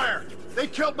enemy fire. They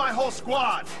killed my whole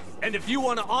squad. And if you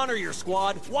want to honor your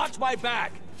squad, watch my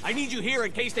back. I need you here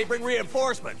in case they bring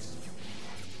reinforcements.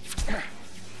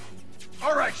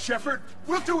 All right, Shepard.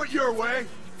 We'll do it your way.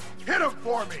 Hit him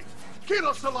for me.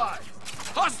 Kilos alive.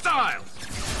 Hostiles!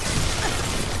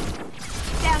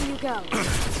 Down you go.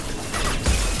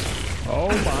 Oh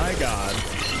my God.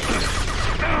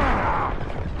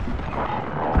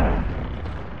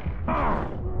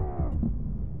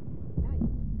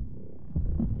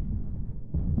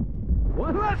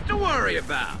 What left to worry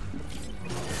about?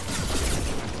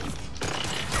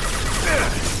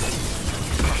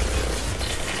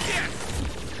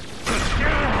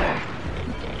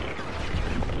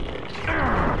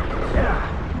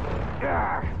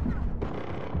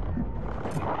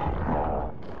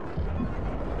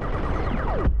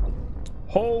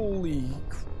 Holy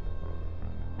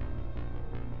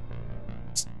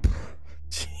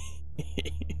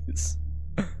jeez.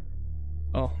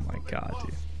 Oh my God,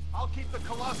 dude. I'll keep the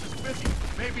Colossus busy.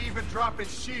 Maybe even drop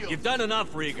its shield. You've done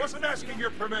enough, Rieger. Wasn't asking your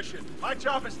permission. My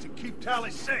job is to keep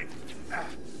Tally safe.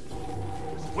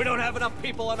 We don't have enough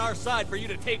people on our side for you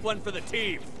to take one for the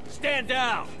team. Stand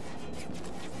down!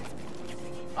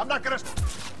 I'm not gonna...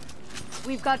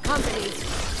 We've got company.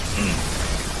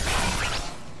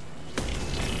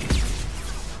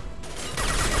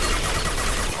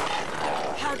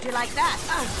 How'd you like that?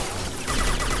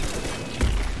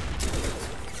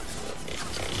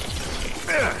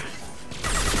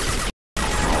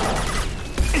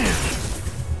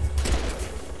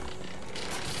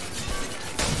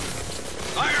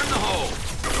 Fire in the hole!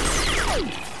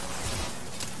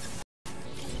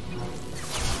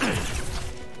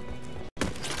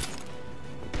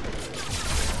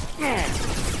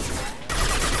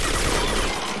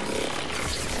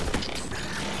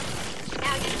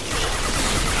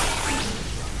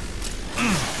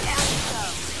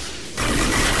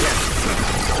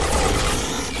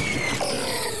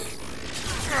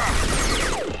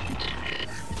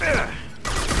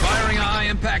 Firing a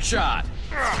high-impact shot.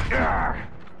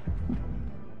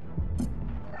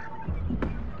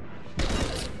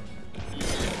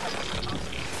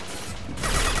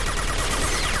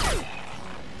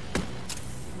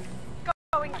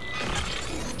 Going.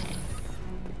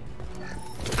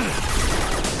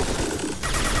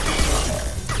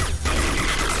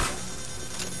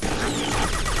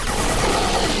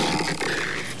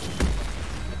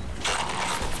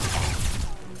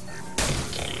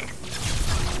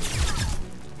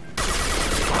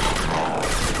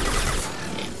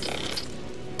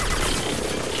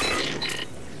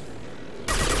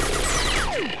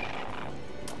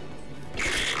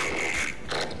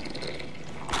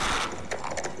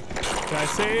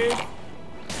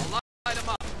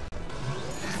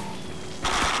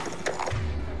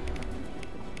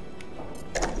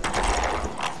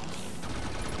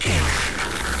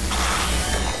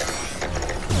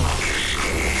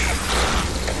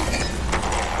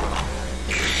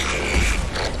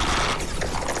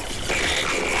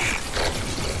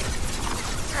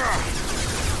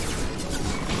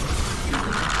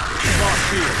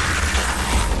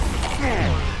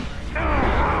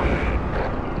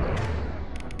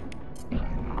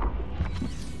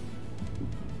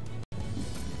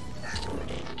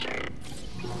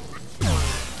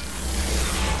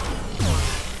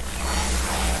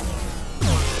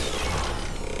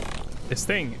 This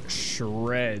thing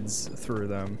shreds through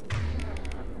them.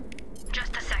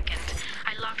 Just a second.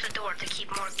 I locked the door to keep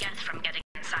more Geth from getting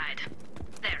inside.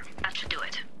 There, that should do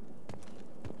it.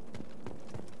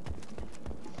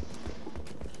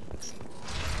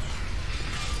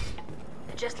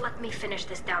 Just let me finish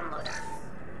this download.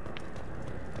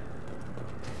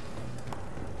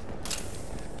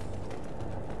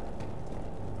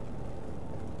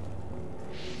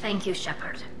 Thank you,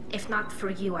 Shepard. If not for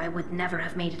you, I would never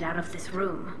have made it out of this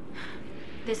room.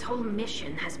 This whole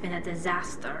mission has been a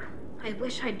disaster. I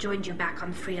wish I'd joined you back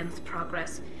on Freedom's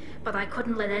Progress, but I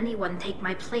couldn't let anyone take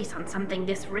my place on something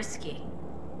this risky.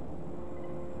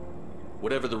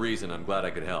 Whatever the reason, I'm glad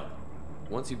I could help.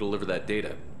 Once you deliver that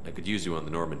data, I could use you on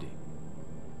the Normandy.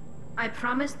 I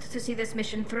promised to see this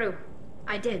mission through.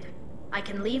 I did. I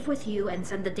can leave with you and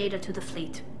send the data to the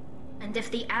fleet. And if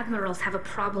the admirals have a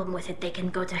problem with it, they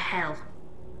can go to hell.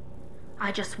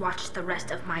 I just watched the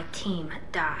rest of my team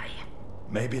die.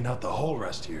 Maybe not the whole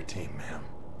rest of your team, ma'am.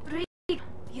 Really?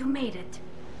 You made it.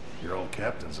 Your old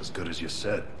captain's as good as you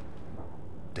said.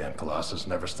 Damn Colossus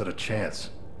never stood a chance.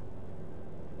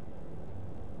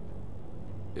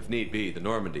 If need be, the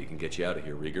Normandy can get you out of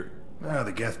here, Rieger.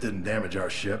 The Geth didn't damage our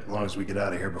ship. As long as we get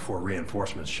out of here before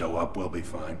reinforcements show up, we'll be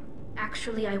fine.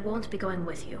 Actually, I won't be going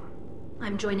with you.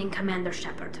 I'm joining Commander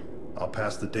Shepard. I'll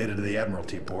pass the data to the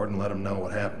Admiralty board and let them know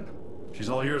what happened. She's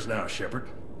all yours now, Shepard.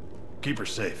 Keep her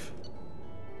safe.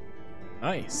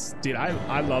 Nice. Dude,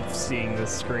 I love seeing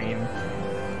this screen.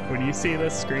 When you see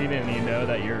this screen and you know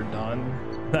that you're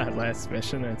done that last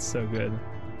mission, it's so good.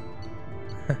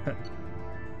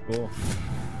 Cool.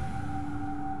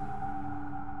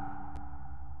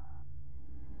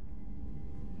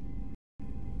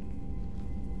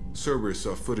 Cerberus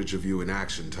saw footage of you in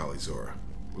action, Talizora.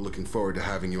 We're looking forward to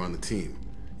having you on the team.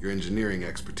 Your engineering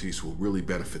expertise will really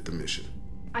benefit the mission.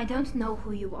 I don't know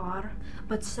who you are,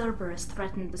 but Cerberus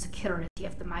threatened the security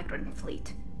of the migrant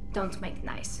fleet. Don't make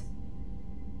nice.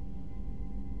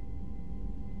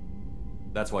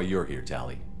 That's why you're here,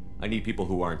 Tali. I need people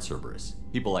who aren't Cerberus.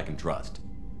 People I can trust.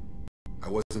 I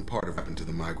wasn't part of what happened to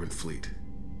the migrant fleet,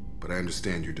 but I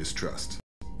understand your distrust.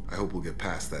 I hope we'll get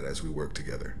past that as we work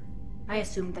together. I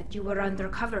assumed that you were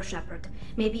undercover, Shepard.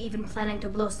 Maybe even planning to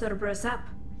blow Cerberus up.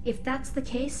 If that's the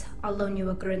case, I'll loan you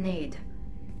a grenade.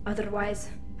 Otherwise,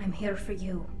 I'm here for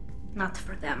you, not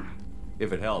for them.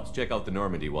 If it helps, check out the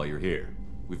Normandy while you're here.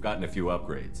 We've gotten a few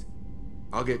upgrades.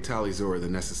 I'll get Talizora the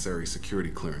necessary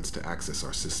security clearance to access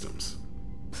our systems.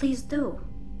 Please do.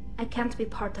 I can't be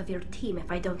part of your team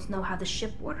if I don't know how the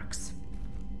ship works.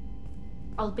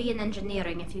 I'll be in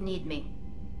engineering if you need me.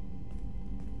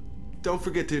 Don't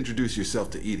forget to introduce yourself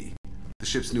to Edie, the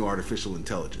ship's new artificial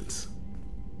intelligence.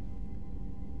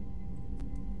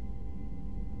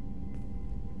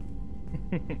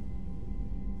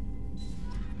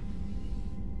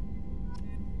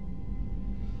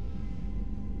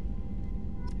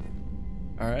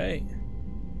 All right,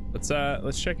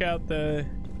 let's check out the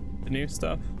new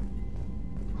stuff.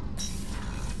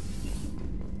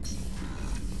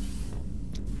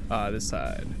 This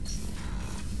side.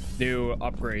 New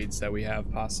upgrades that we have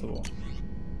possible.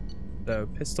 The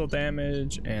pistol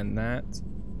damage and that.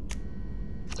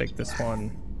 Take this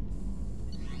one.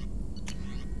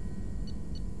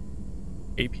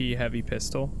 AP heavy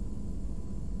pistol.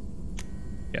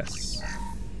 Yes.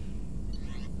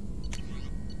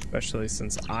 Especially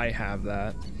since I have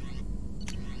that.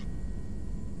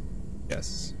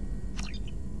 Yes.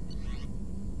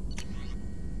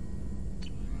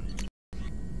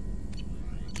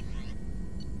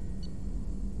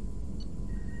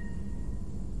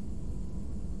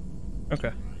 Okay,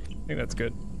 I think that's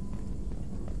good.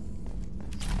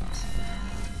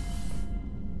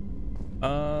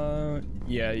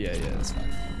 Yeah, that's fine.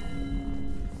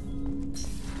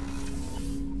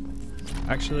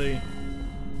 Actually,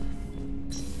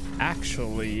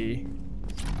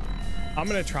 I'm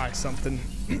gonna try something.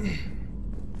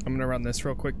 I'm gonna run this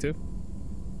real quick too.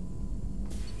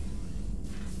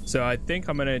 So I think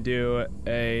I'm gonna do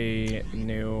a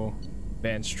new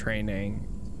advanced training,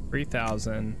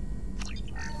 3000.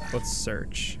 Let's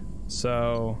search.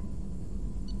 So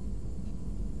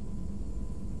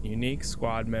unique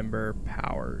squad member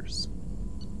powers.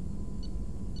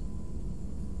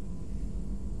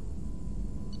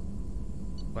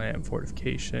 Land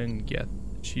fortification, get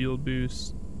shield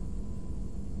boost,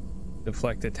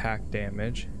 deflect attack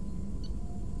damage,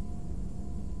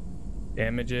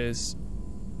 damages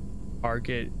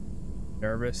target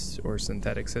nervous or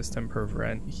synthetic system,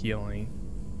 prevent healing,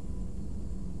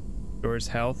 restores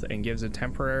health and gives a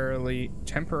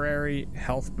temporary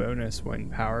health bonus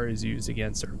when power is used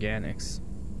against organics.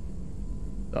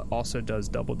 That also does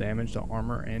double damage to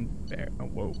armor and oh,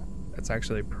 whoa, that's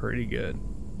actually pretty good.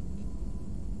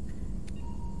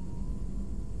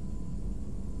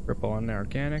 Cripple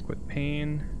inorganic with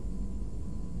pain.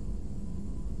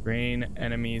 Drain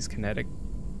enemies kinetic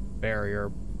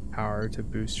barrier power to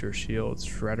boost your shield.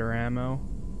 Shredder ammo.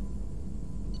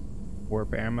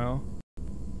 Warp ammo.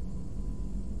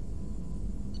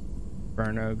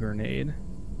 Inferno grenade.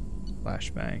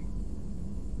 Flashbang.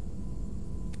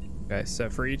 Okay, so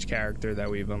for each character that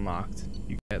we've unlocked,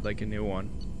 you get like a new one.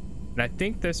 And I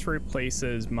think this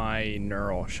replaces my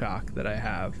neural shock that I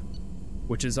have,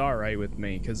 which is alright with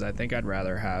me because I think I'd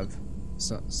rather have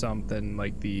something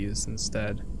like these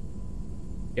instead.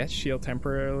 Get shield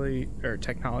temporarily or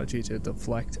technology to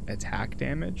deflect attack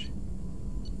damage.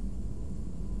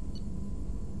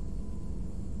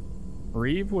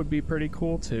 Reeve would be pretty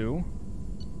cool too.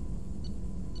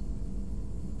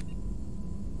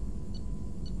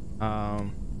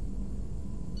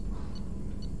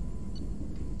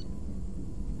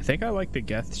 I think I like the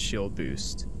Geth shield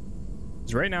boost.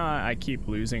 Because right now I keep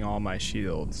losing all my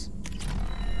shields.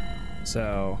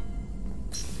 So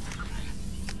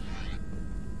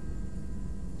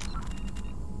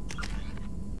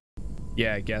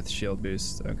yeah, Geth shield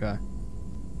boost. Okay.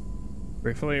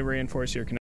 Briefly reinforce your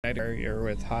kinetic barrier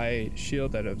with high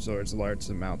shield that absorbs large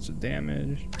amounts of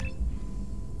damage.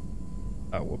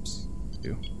 Oh, whoops.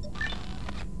 Two.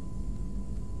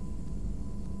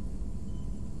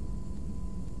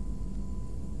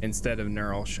 Instead of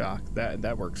neural shock.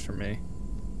 That works for me.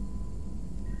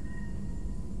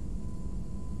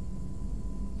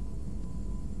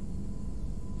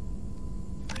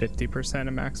 %50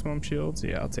 of maximum shields?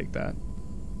 Yeah, I'll take that.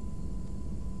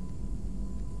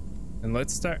 And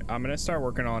let's start. I'm gonna start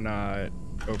working on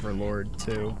Overlord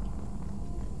too.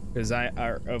 Cause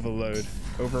overload.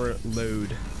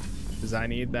 Cause I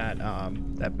need that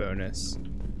that bonus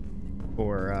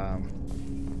for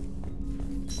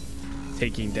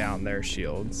taking down their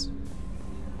shields.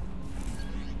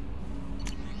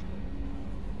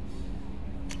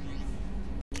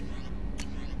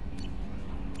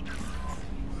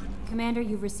 Commander,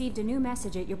 you've received a new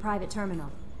message at your private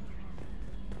terminal.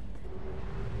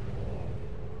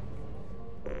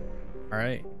 All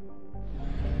right.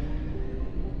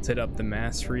 Let's hit up the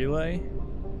mass relay.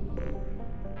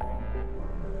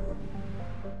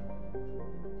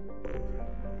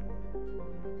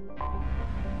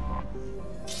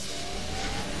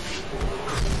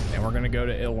 And we're gonna go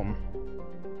to Ilum.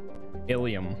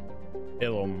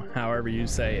 Ilum, however you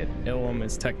say it. Ilum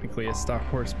is technically a Star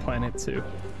Wars planet too.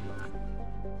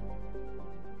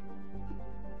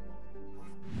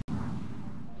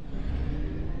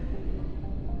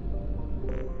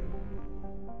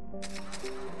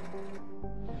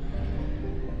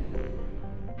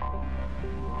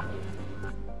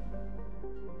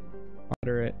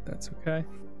 Moderate, that's okay.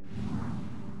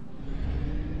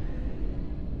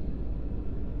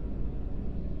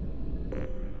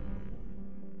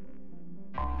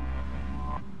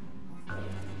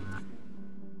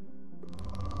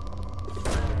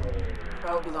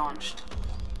 Probe launched.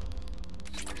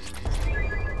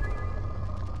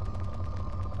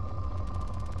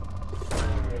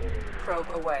 Probe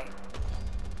away.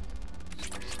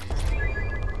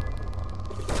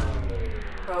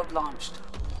 Probe launched.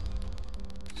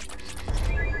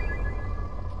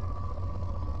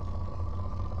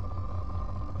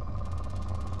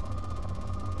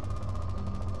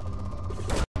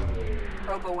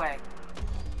 Probe away.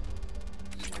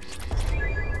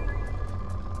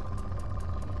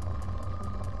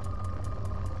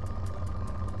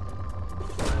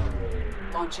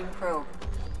 Launching probe.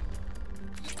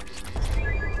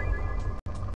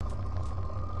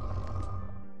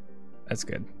 That's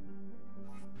good.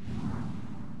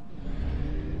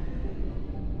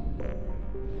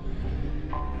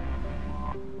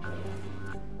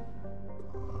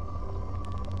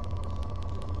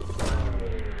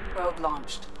 Probe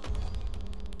launched.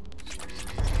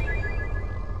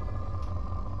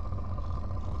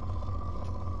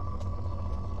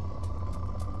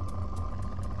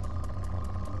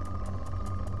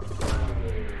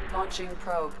 Launching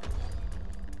probe.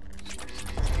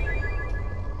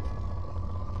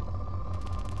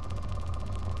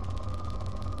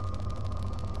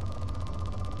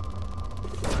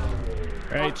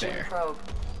 Right Launching there. Probe.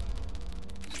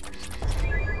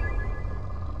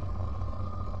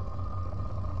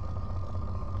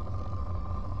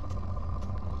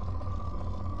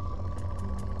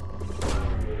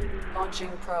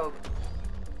 Launching probe.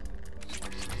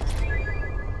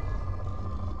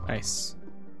 Nice.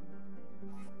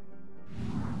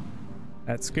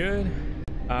 That's good.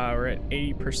 We're at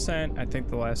 80%. I think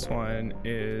the last one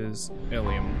is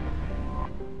Ilium.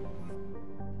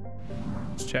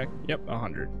 Let's check. Yep,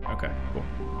 100. Okay, cool.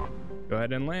 Go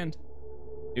ahead and land.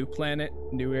 New planet,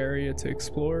 new area to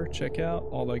explore, check out,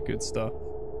 all that good stuff.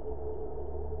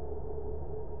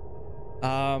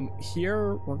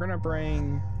 Here we're gonna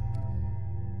bring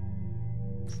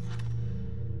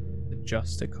the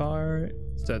Justicar.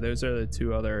 So those are the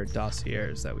two other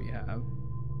dossiers that we have.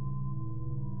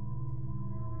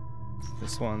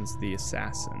 This one's the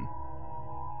Assassin.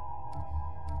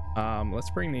 Let's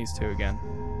bring these two again.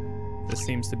 This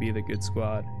seems to be the good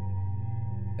squad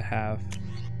to have.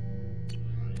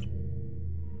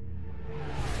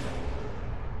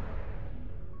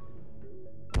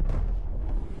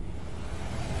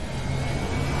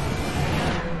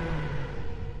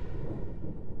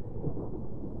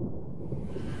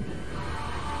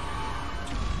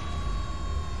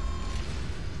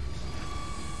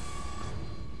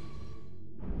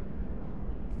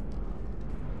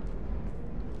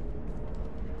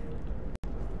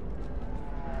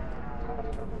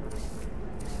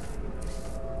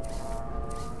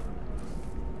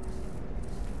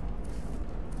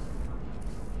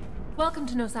 Welcome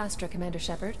to Nosastra, Commander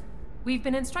Shepard. We've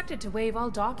been instructed to waive all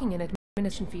docking and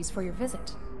administration fees for your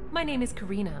visit. My name is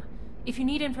Karina. If you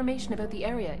need information about the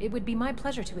area, it would be my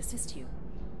pleasure to assist you.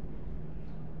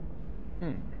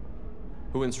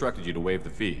 Who instructed you to waive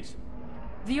the fees?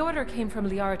 The order came from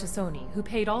Liara Tassoni, who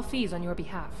paid all fees on your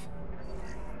behalf.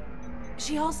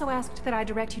 She also asked that I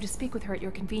direct you to speak with her at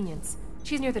your convenience.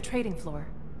 She's near the trading floor.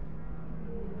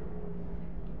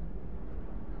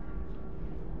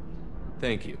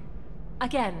 Thank you.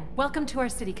 Again, welcome to our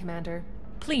city, Commander.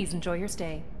 Please enjoy your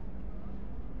stay.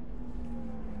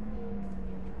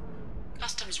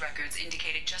 Customs records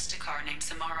indicate a Justicar named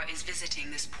Samara is visiting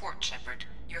this port, Shepard.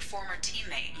 Your former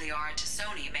teammate, Liara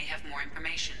Tassoni, may have more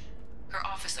information. Her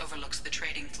office overlooks the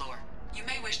trading floor. You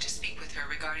may wish to speak with her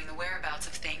regarding the whereabouts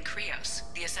of Thane Krios,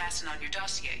 the assassin on your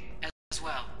dossier, as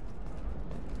well.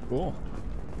 Cool.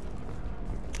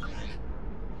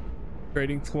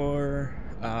 Trading floor,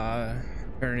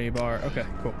 Eternity Bar. Okay,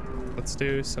 cool. Let's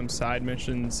do some side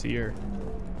missions here.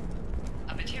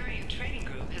 A Batarian trading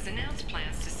group has announced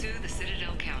plans to sue the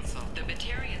Citadel Council. The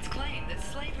Batarians claim that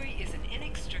slavery is an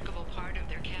inextricable part of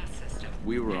their caste system.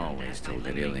 We were always told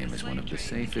that Ilium is one of the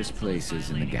safest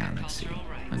places in the galaxy,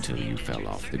 until you fell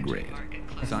off the grid.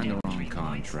 Sign the wrong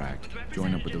contract,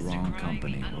 join up with the wrong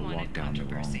company, or walk down the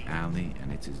wrong alley,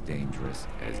 and it's as dangerous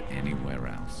as anywhere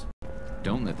else.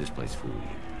 Don't let this place fool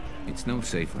you. It's no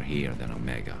safer here than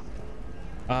Omega.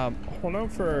 Hold on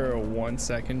for 1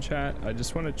 second, chat. I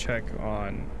just want to check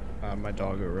on my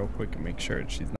doggo real quick and make sure she's not